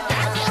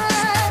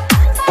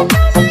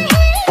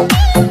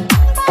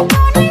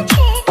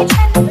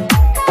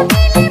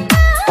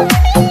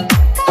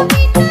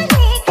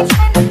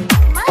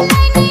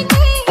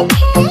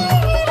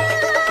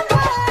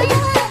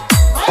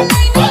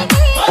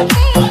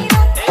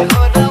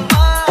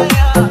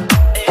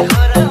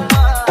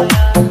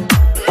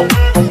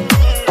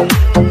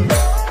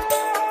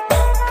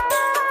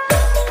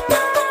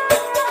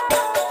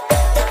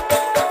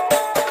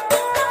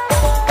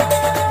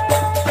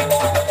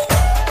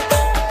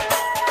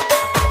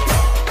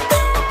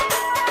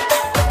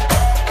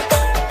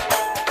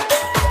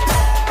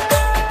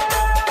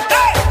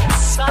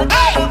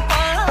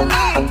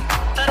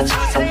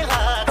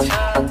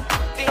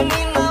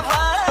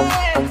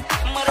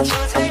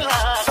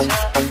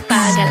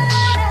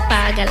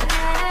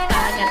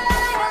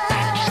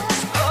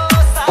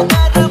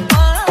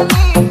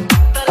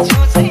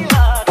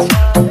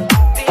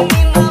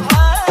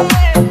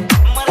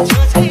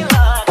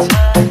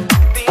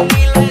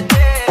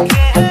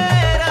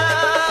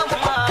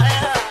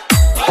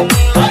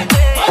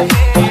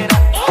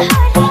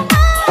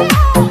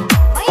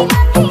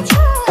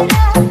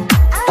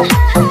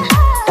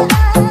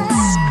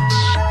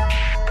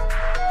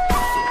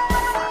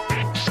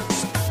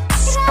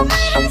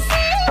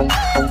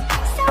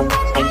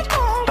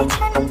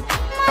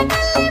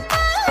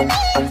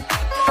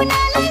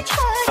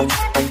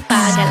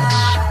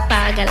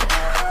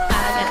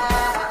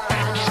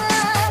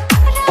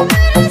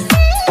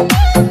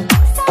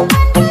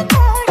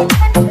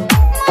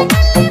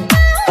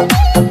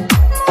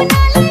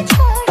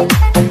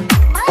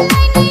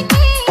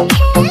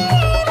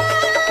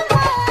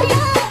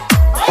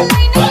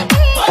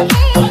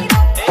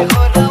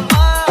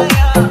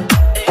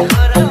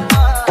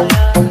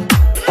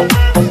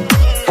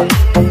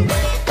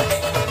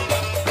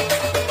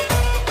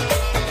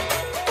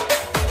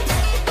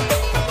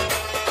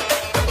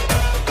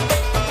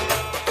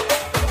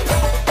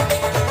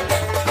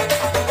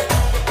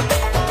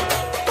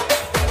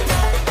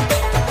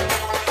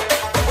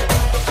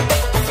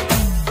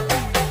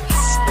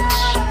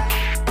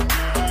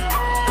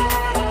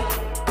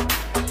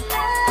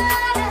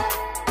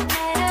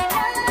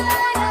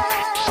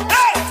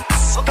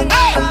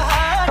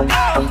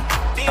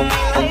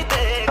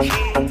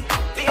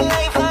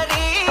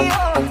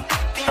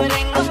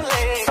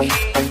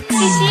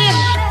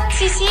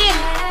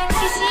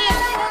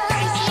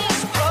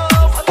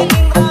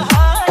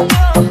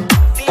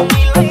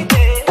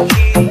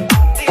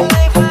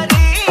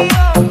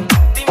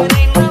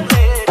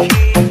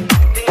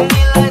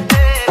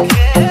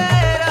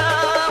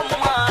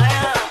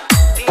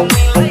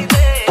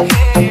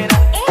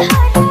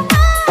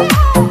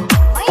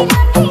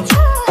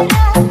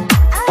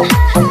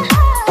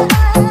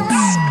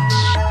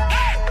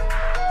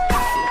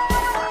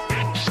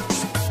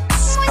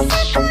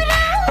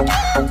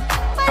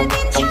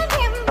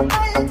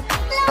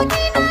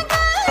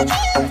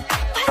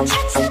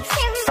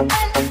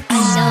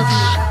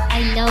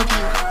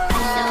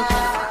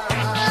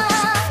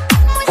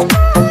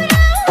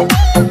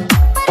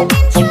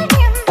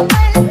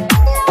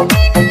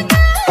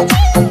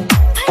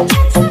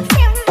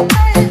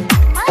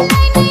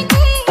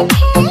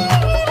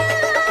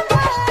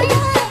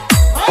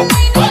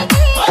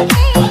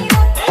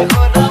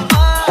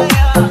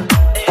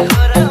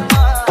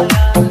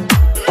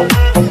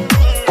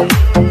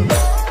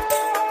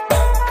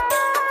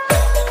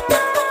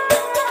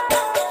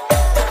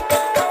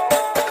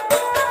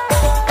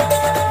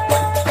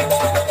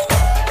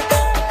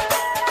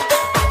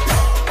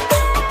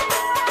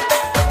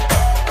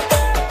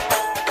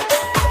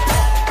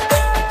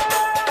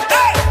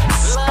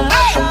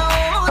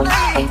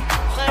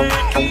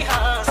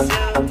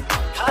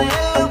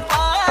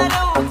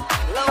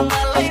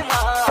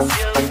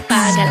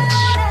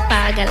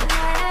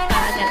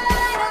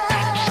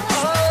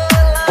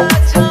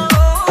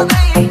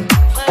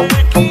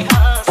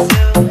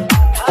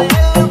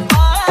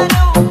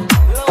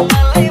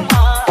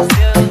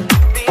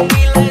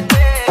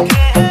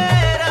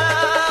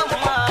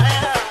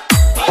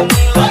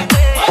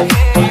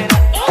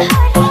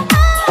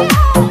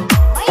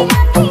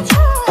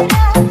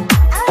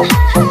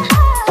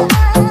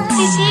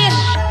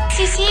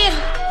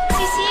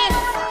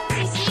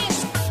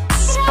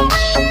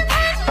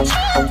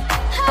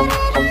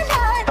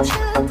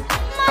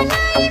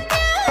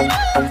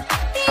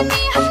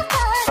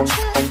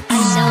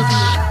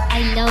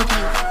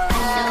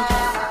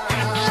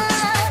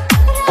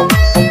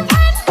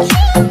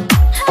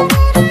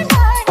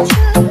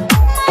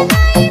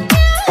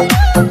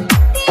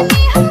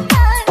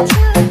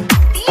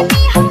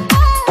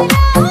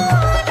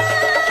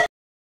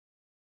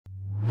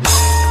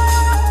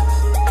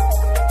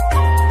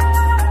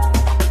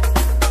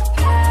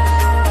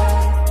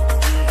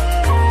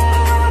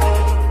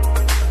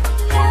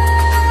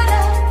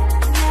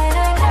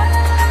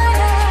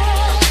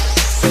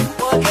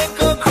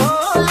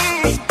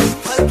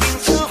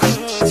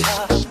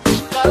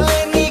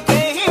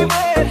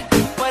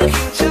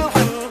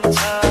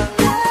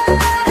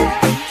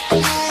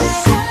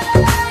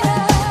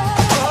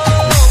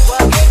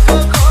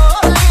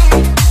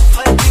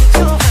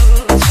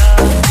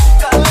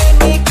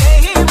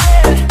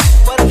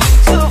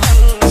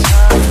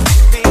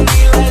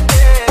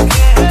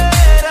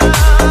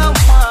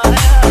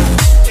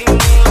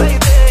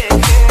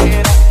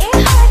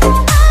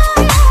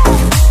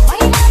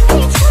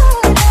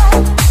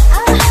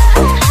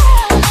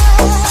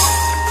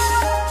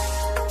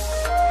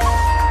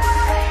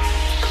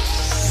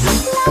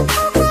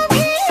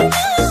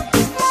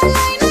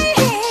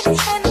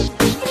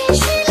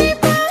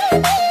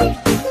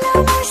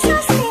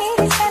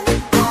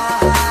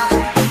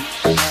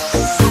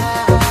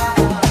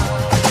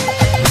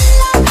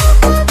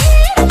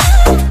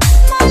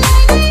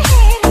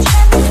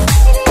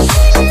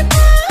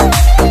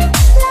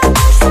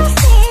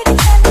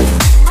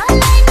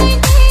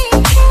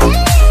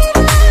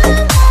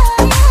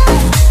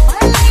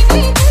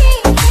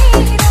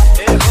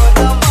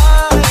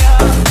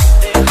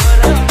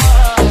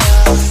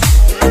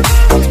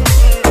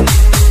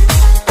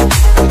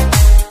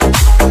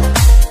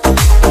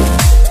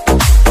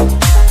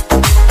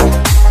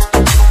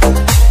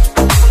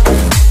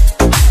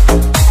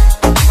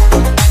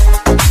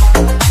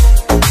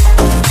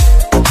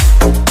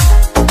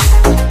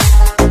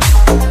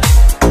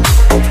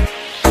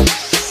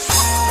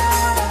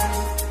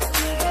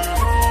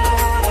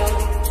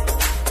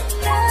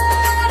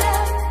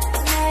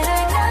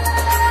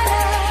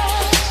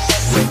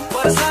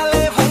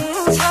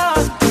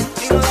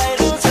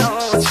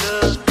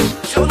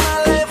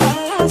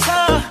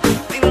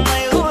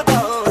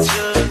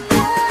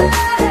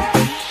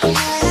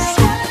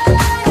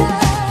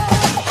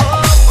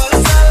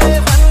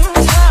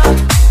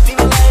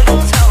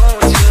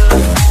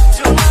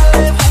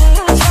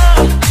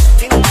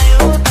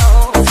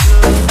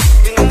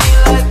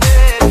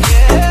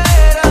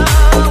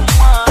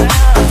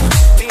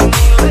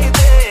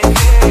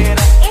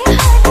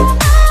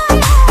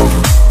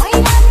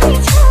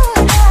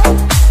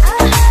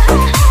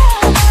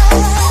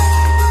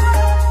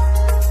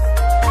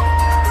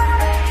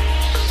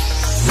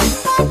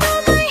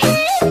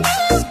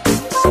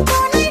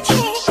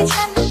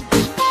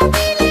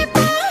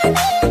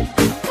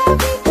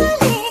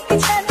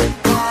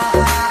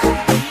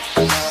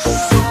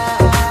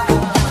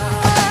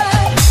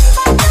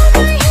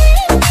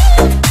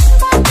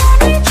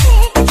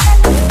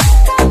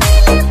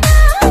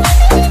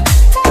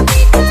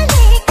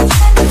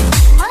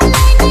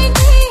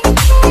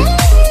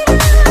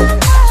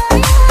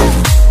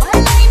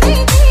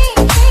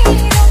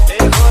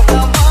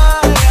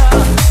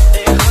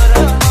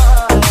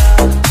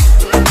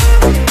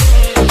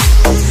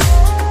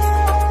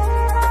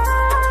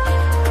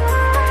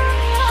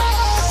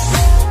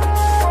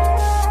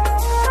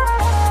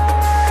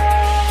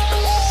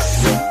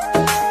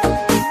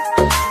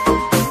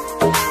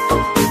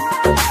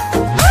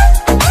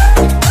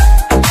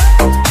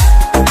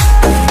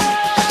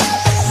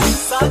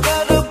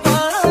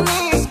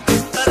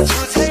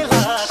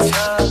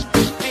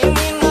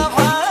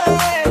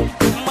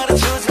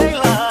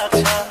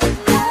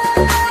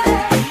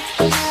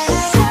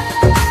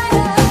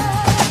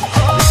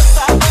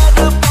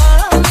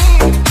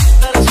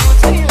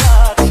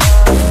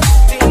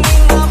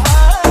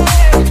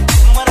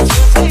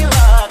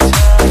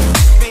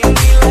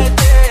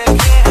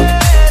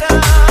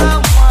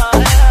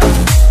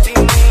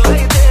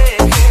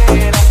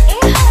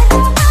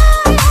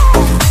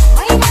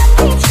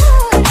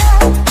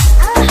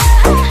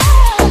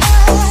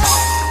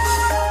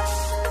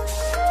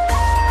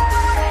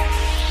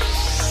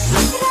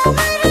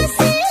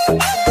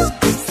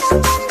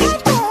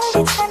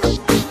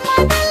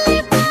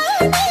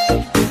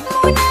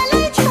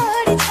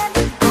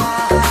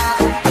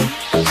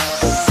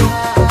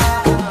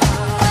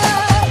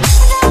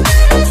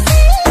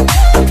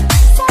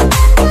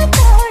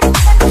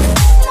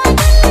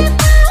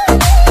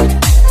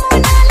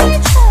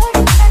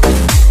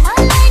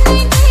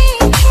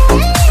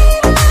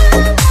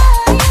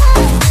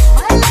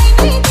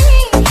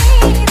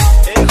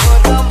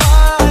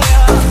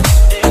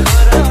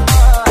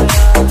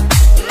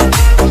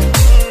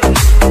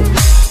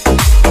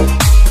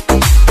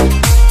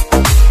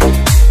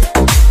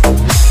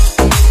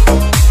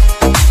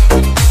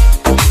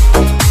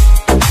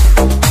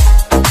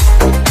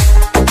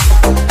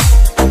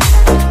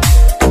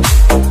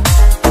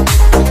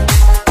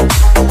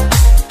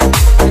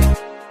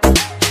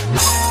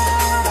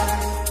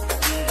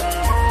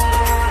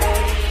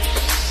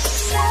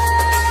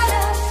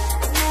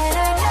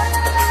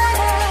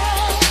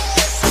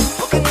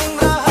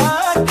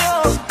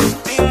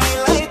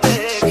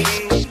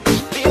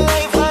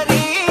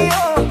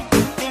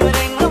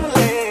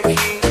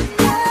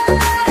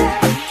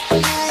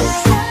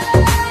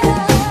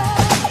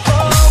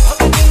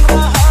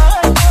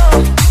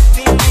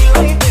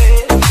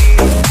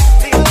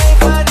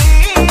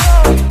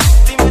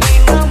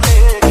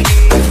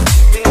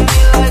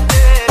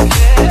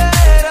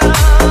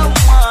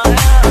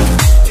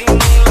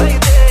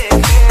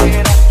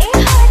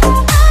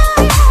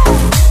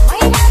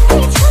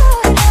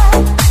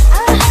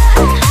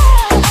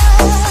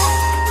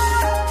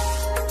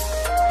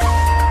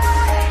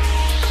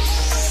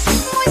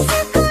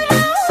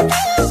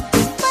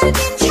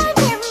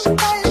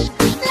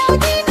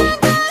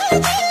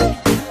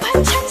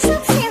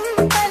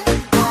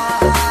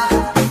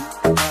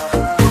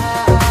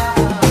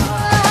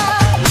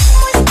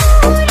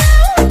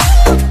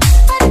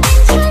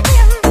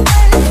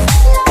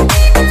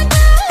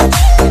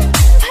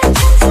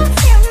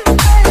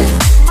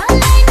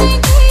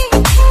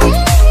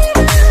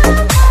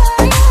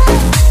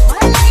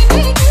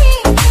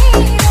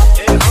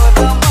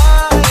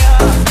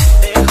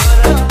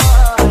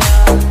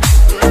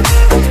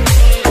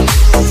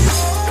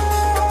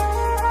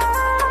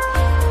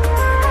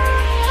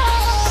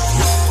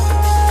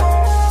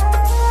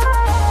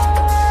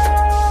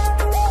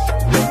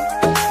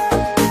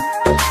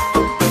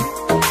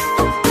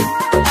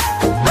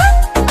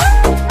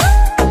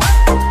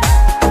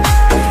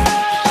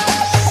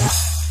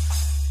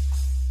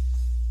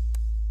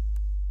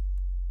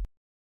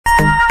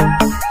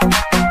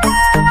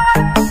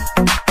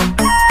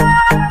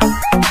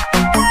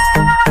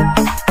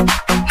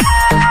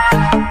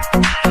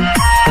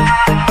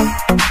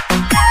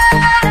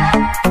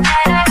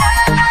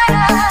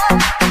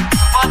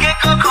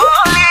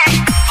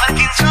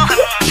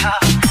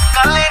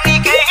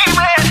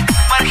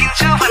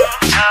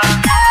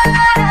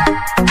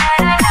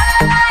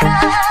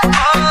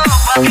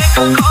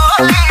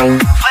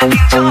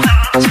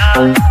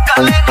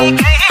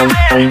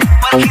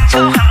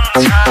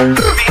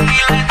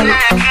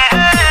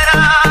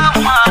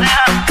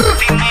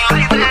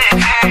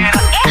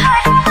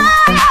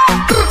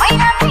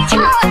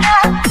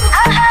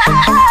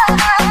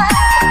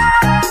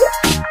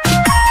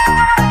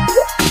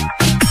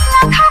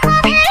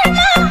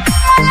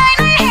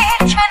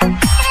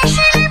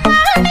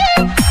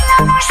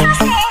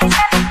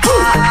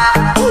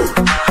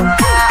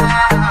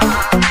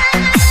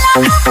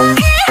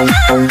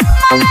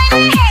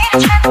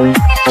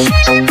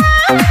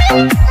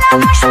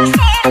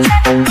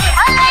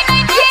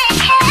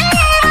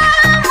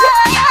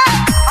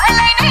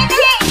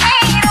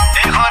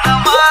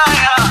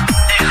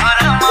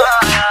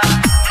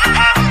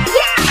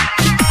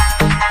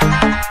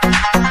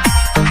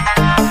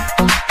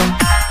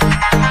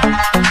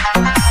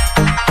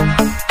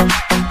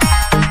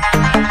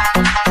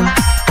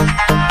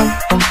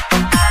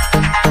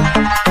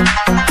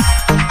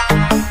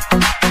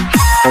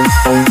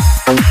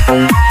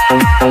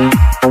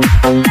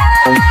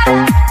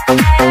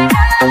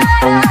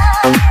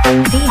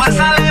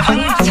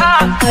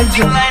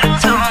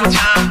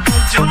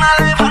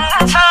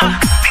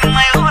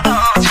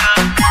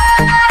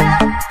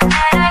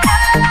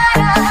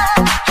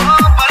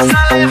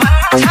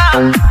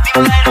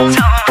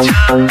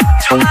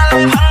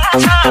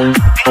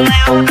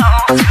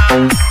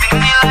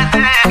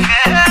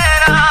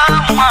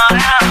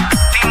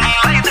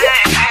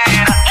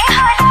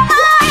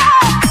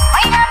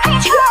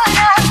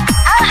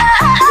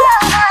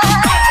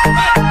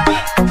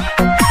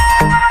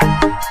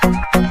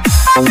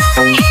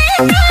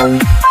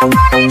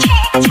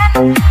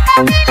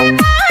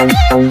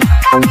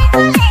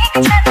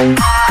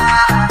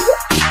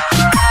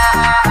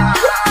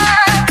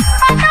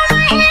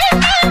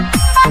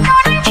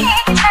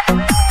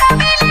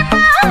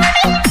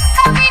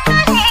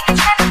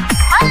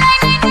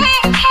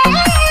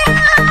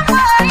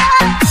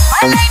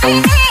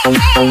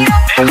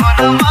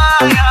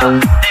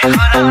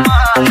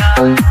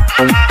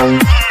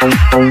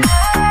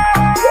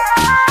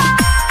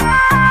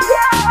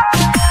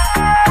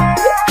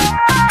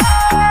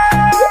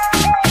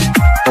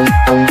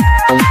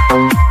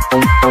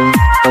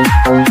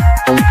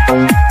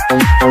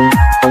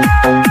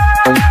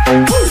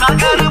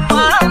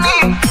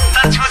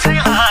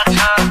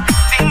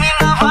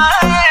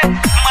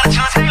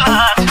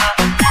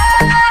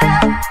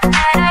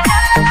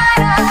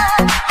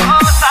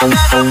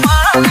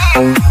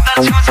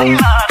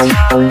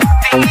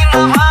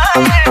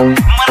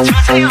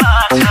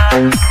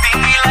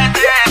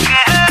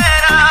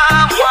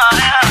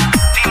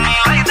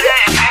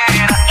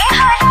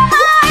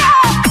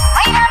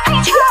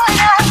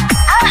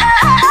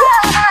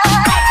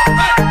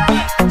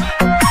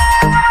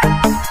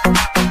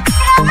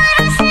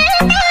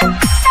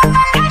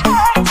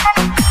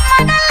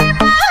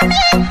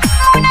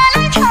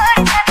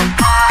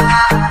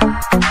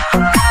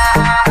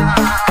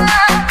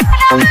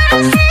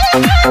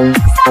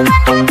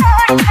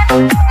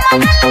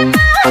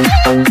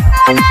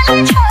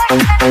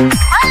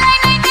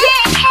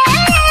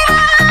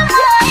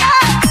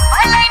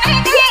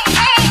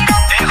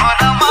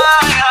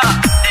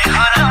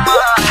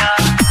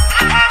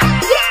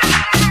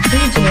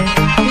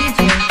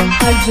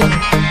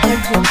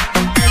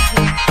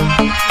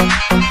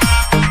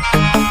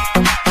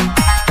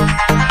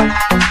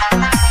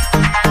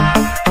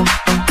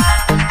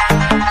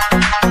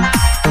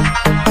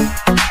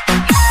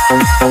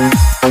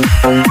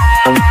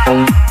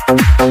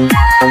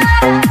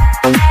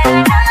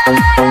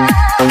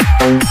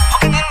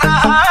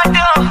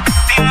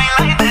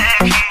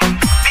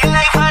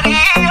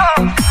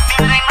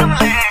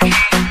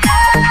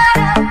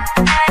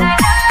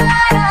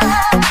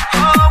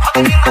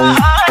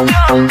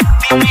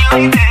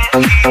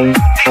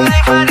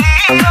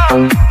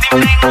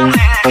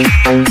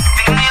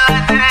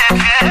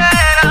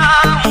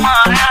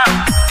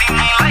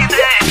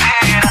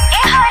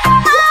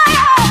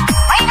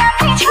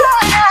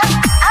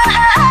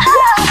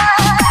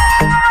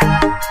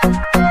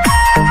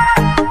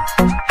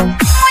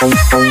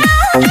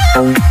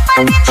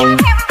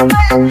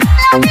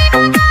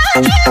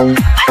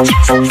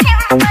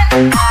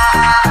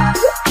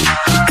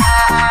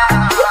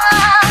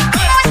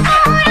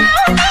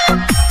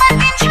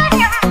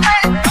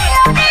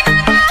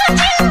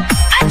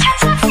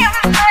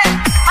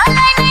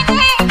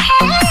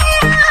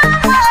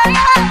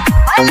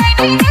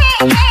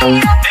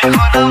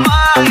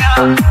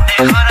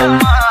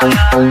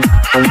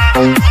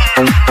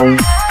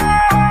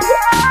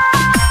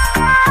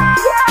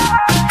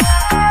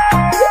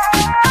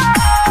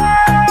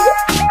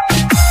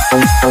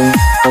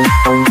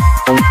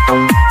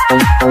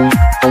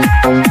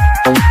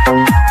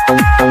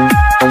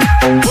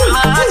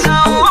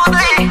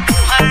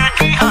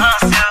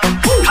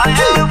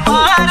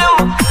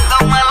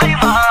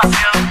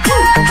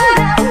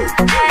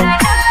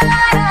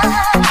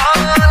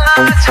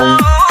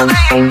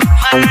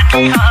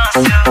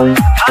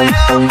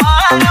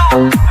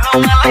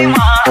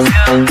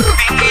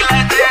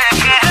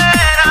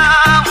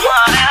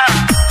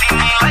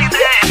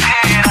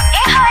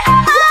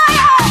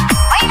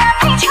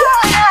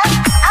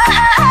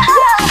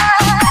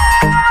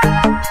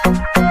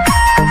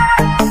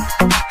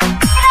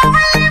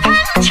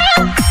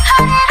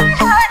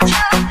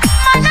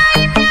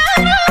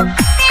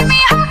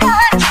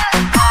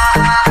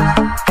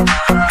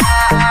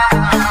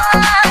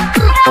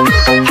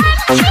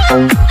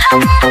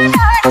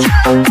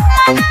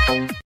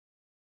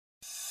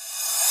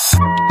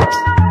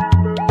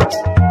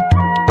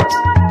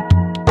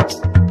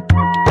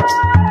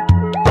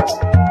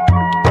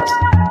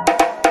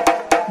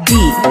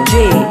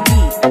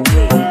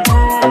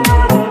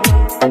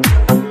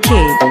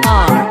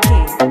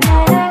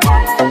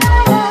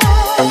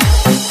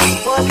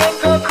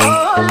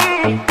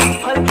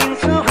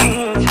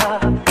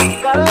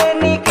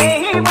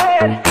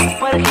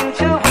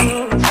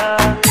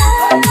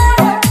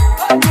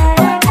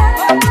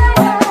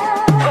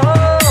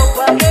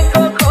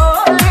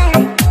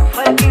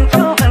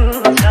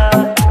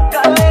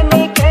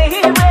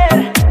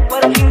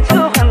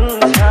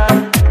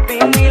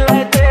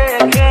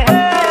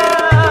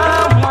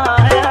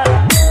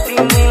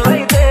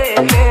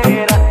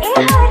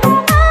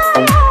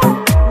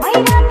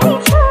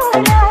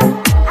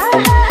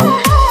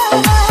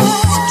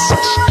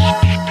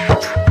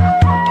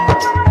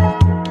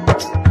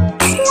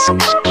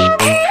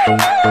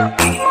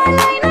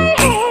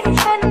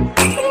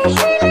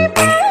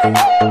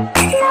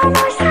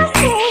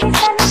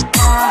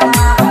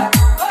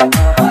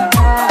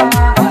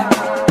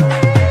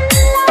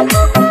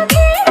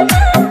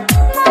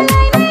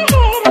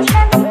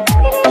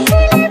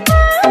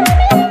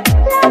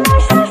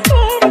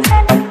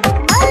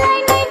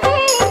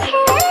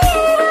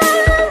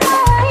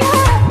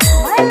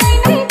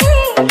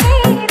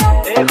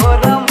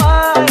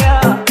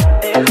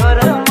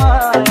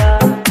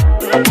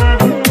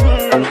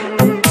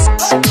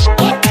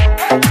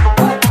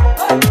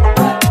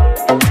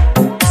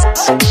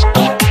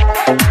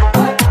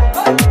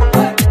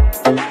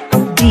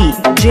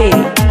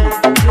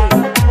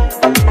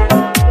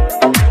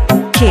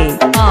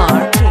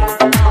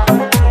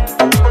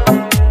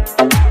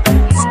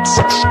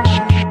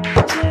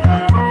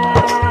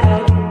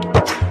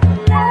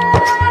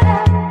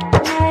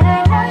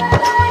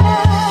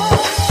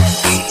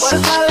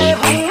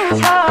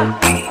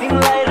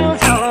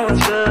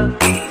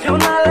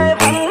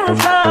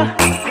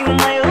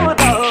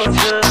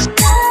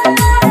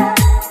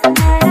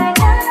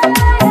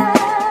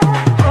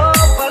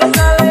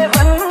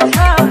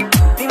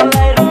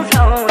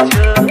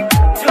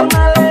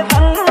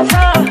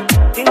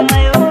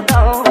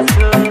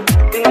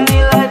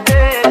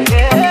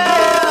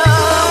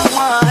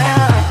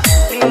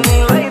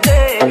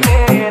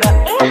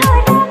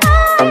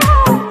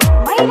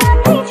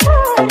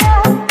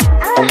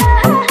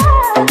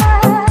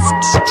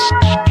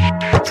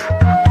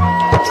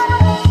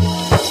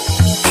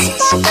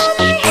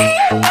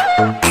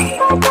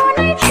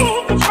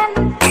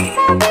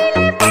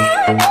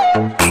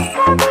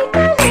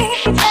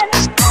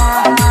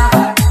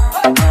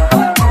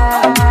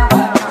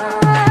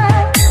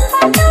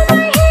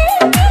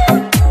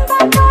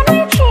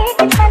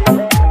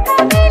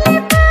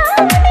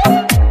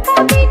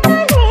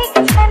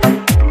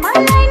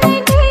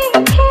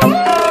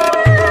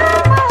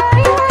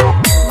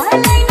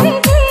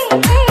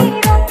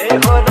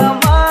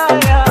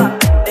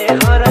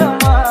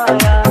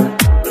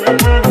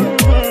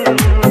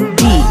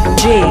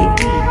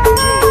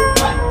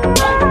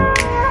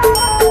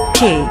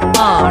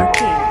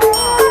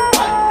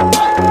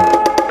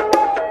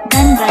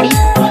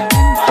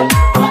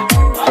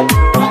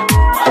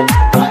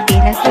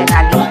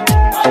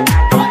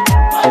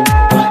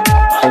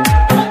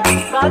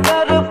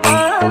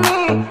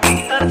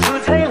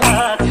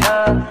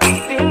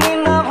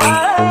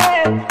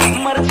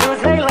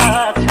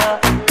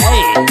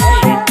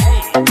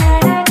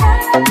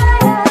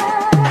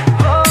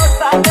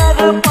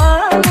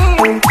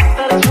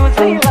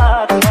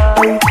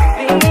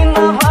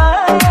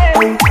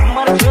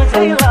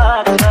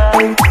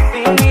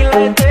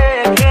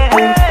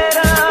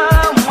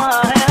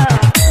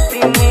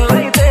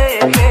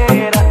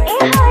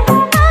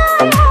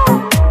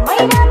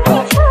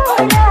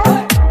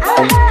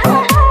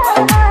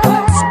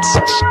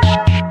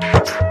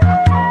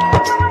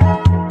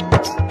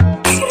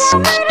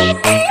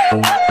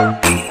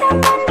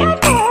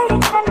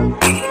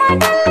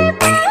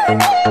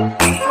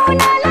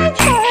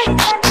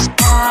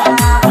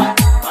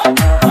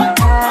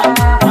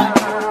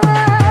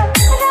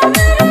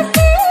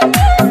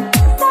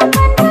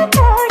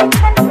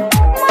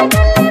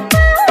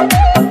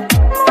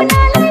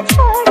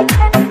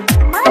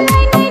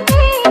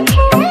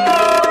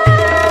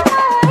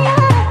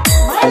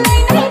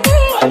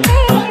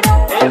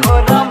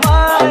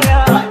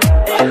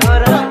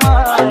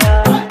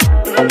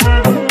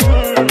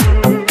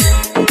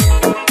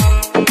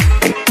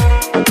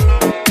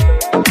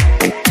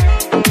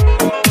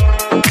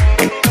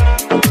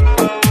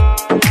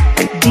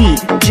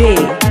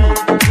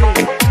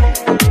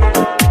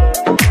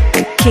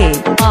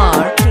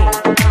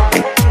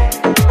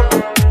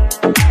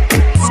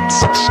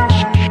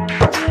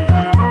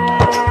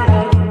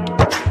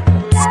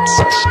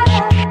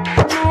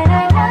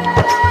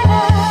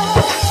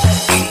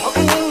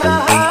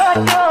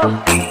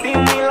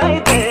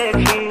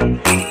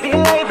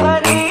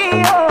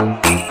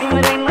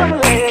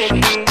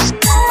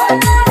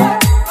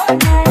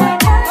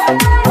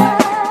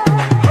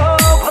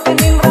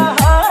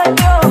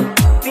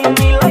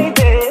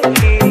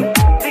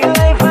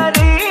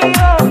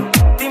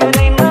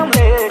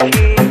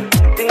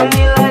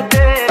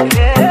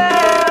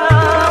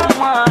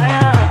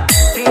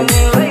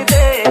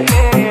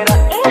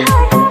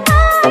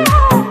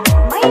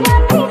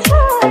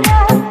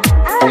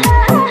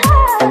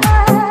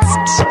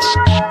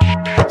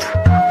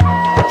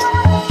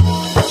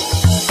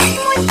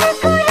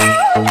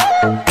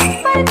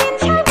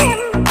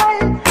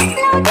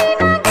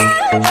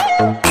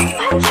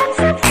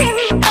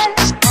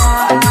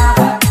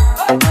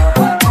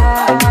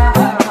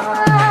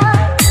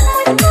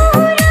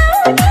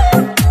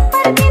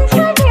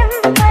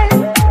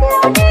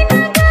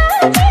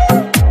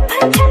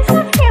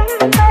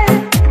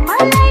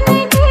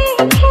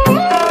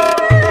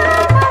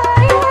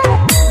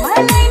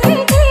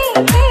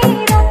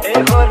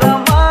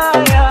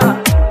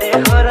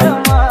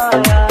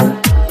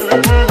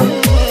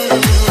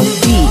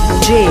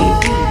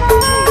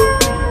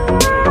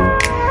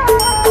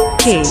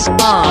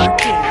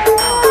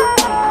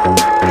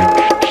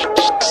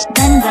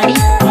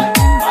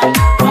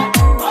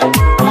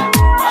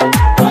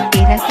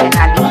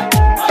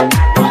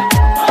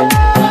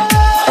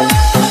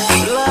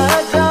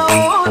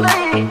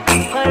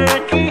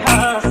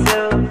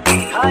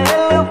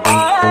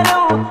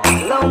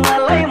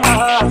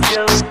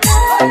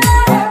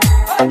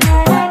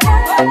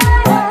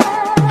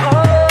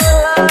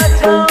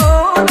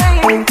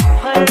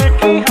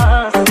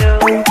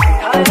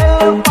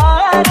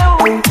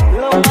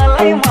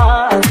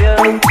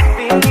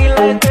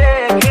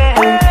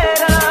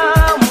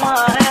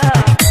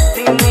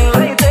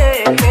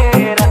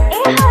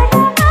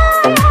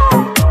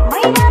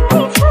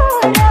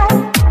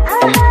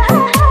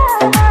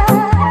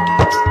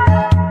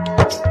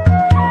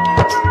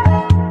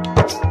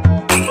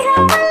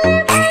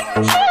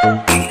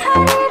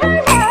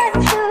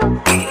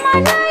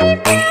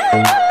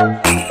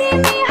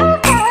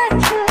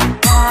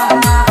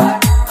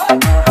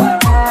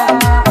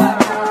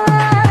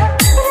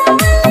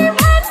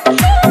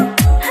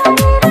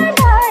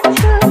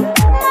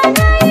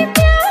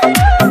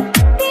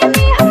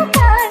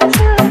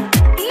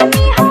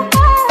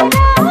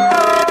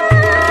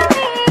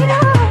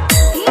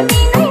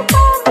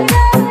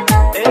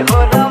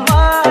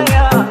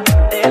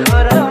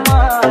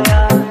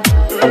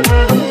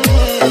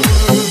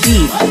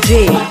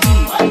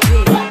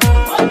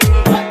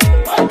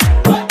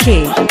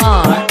K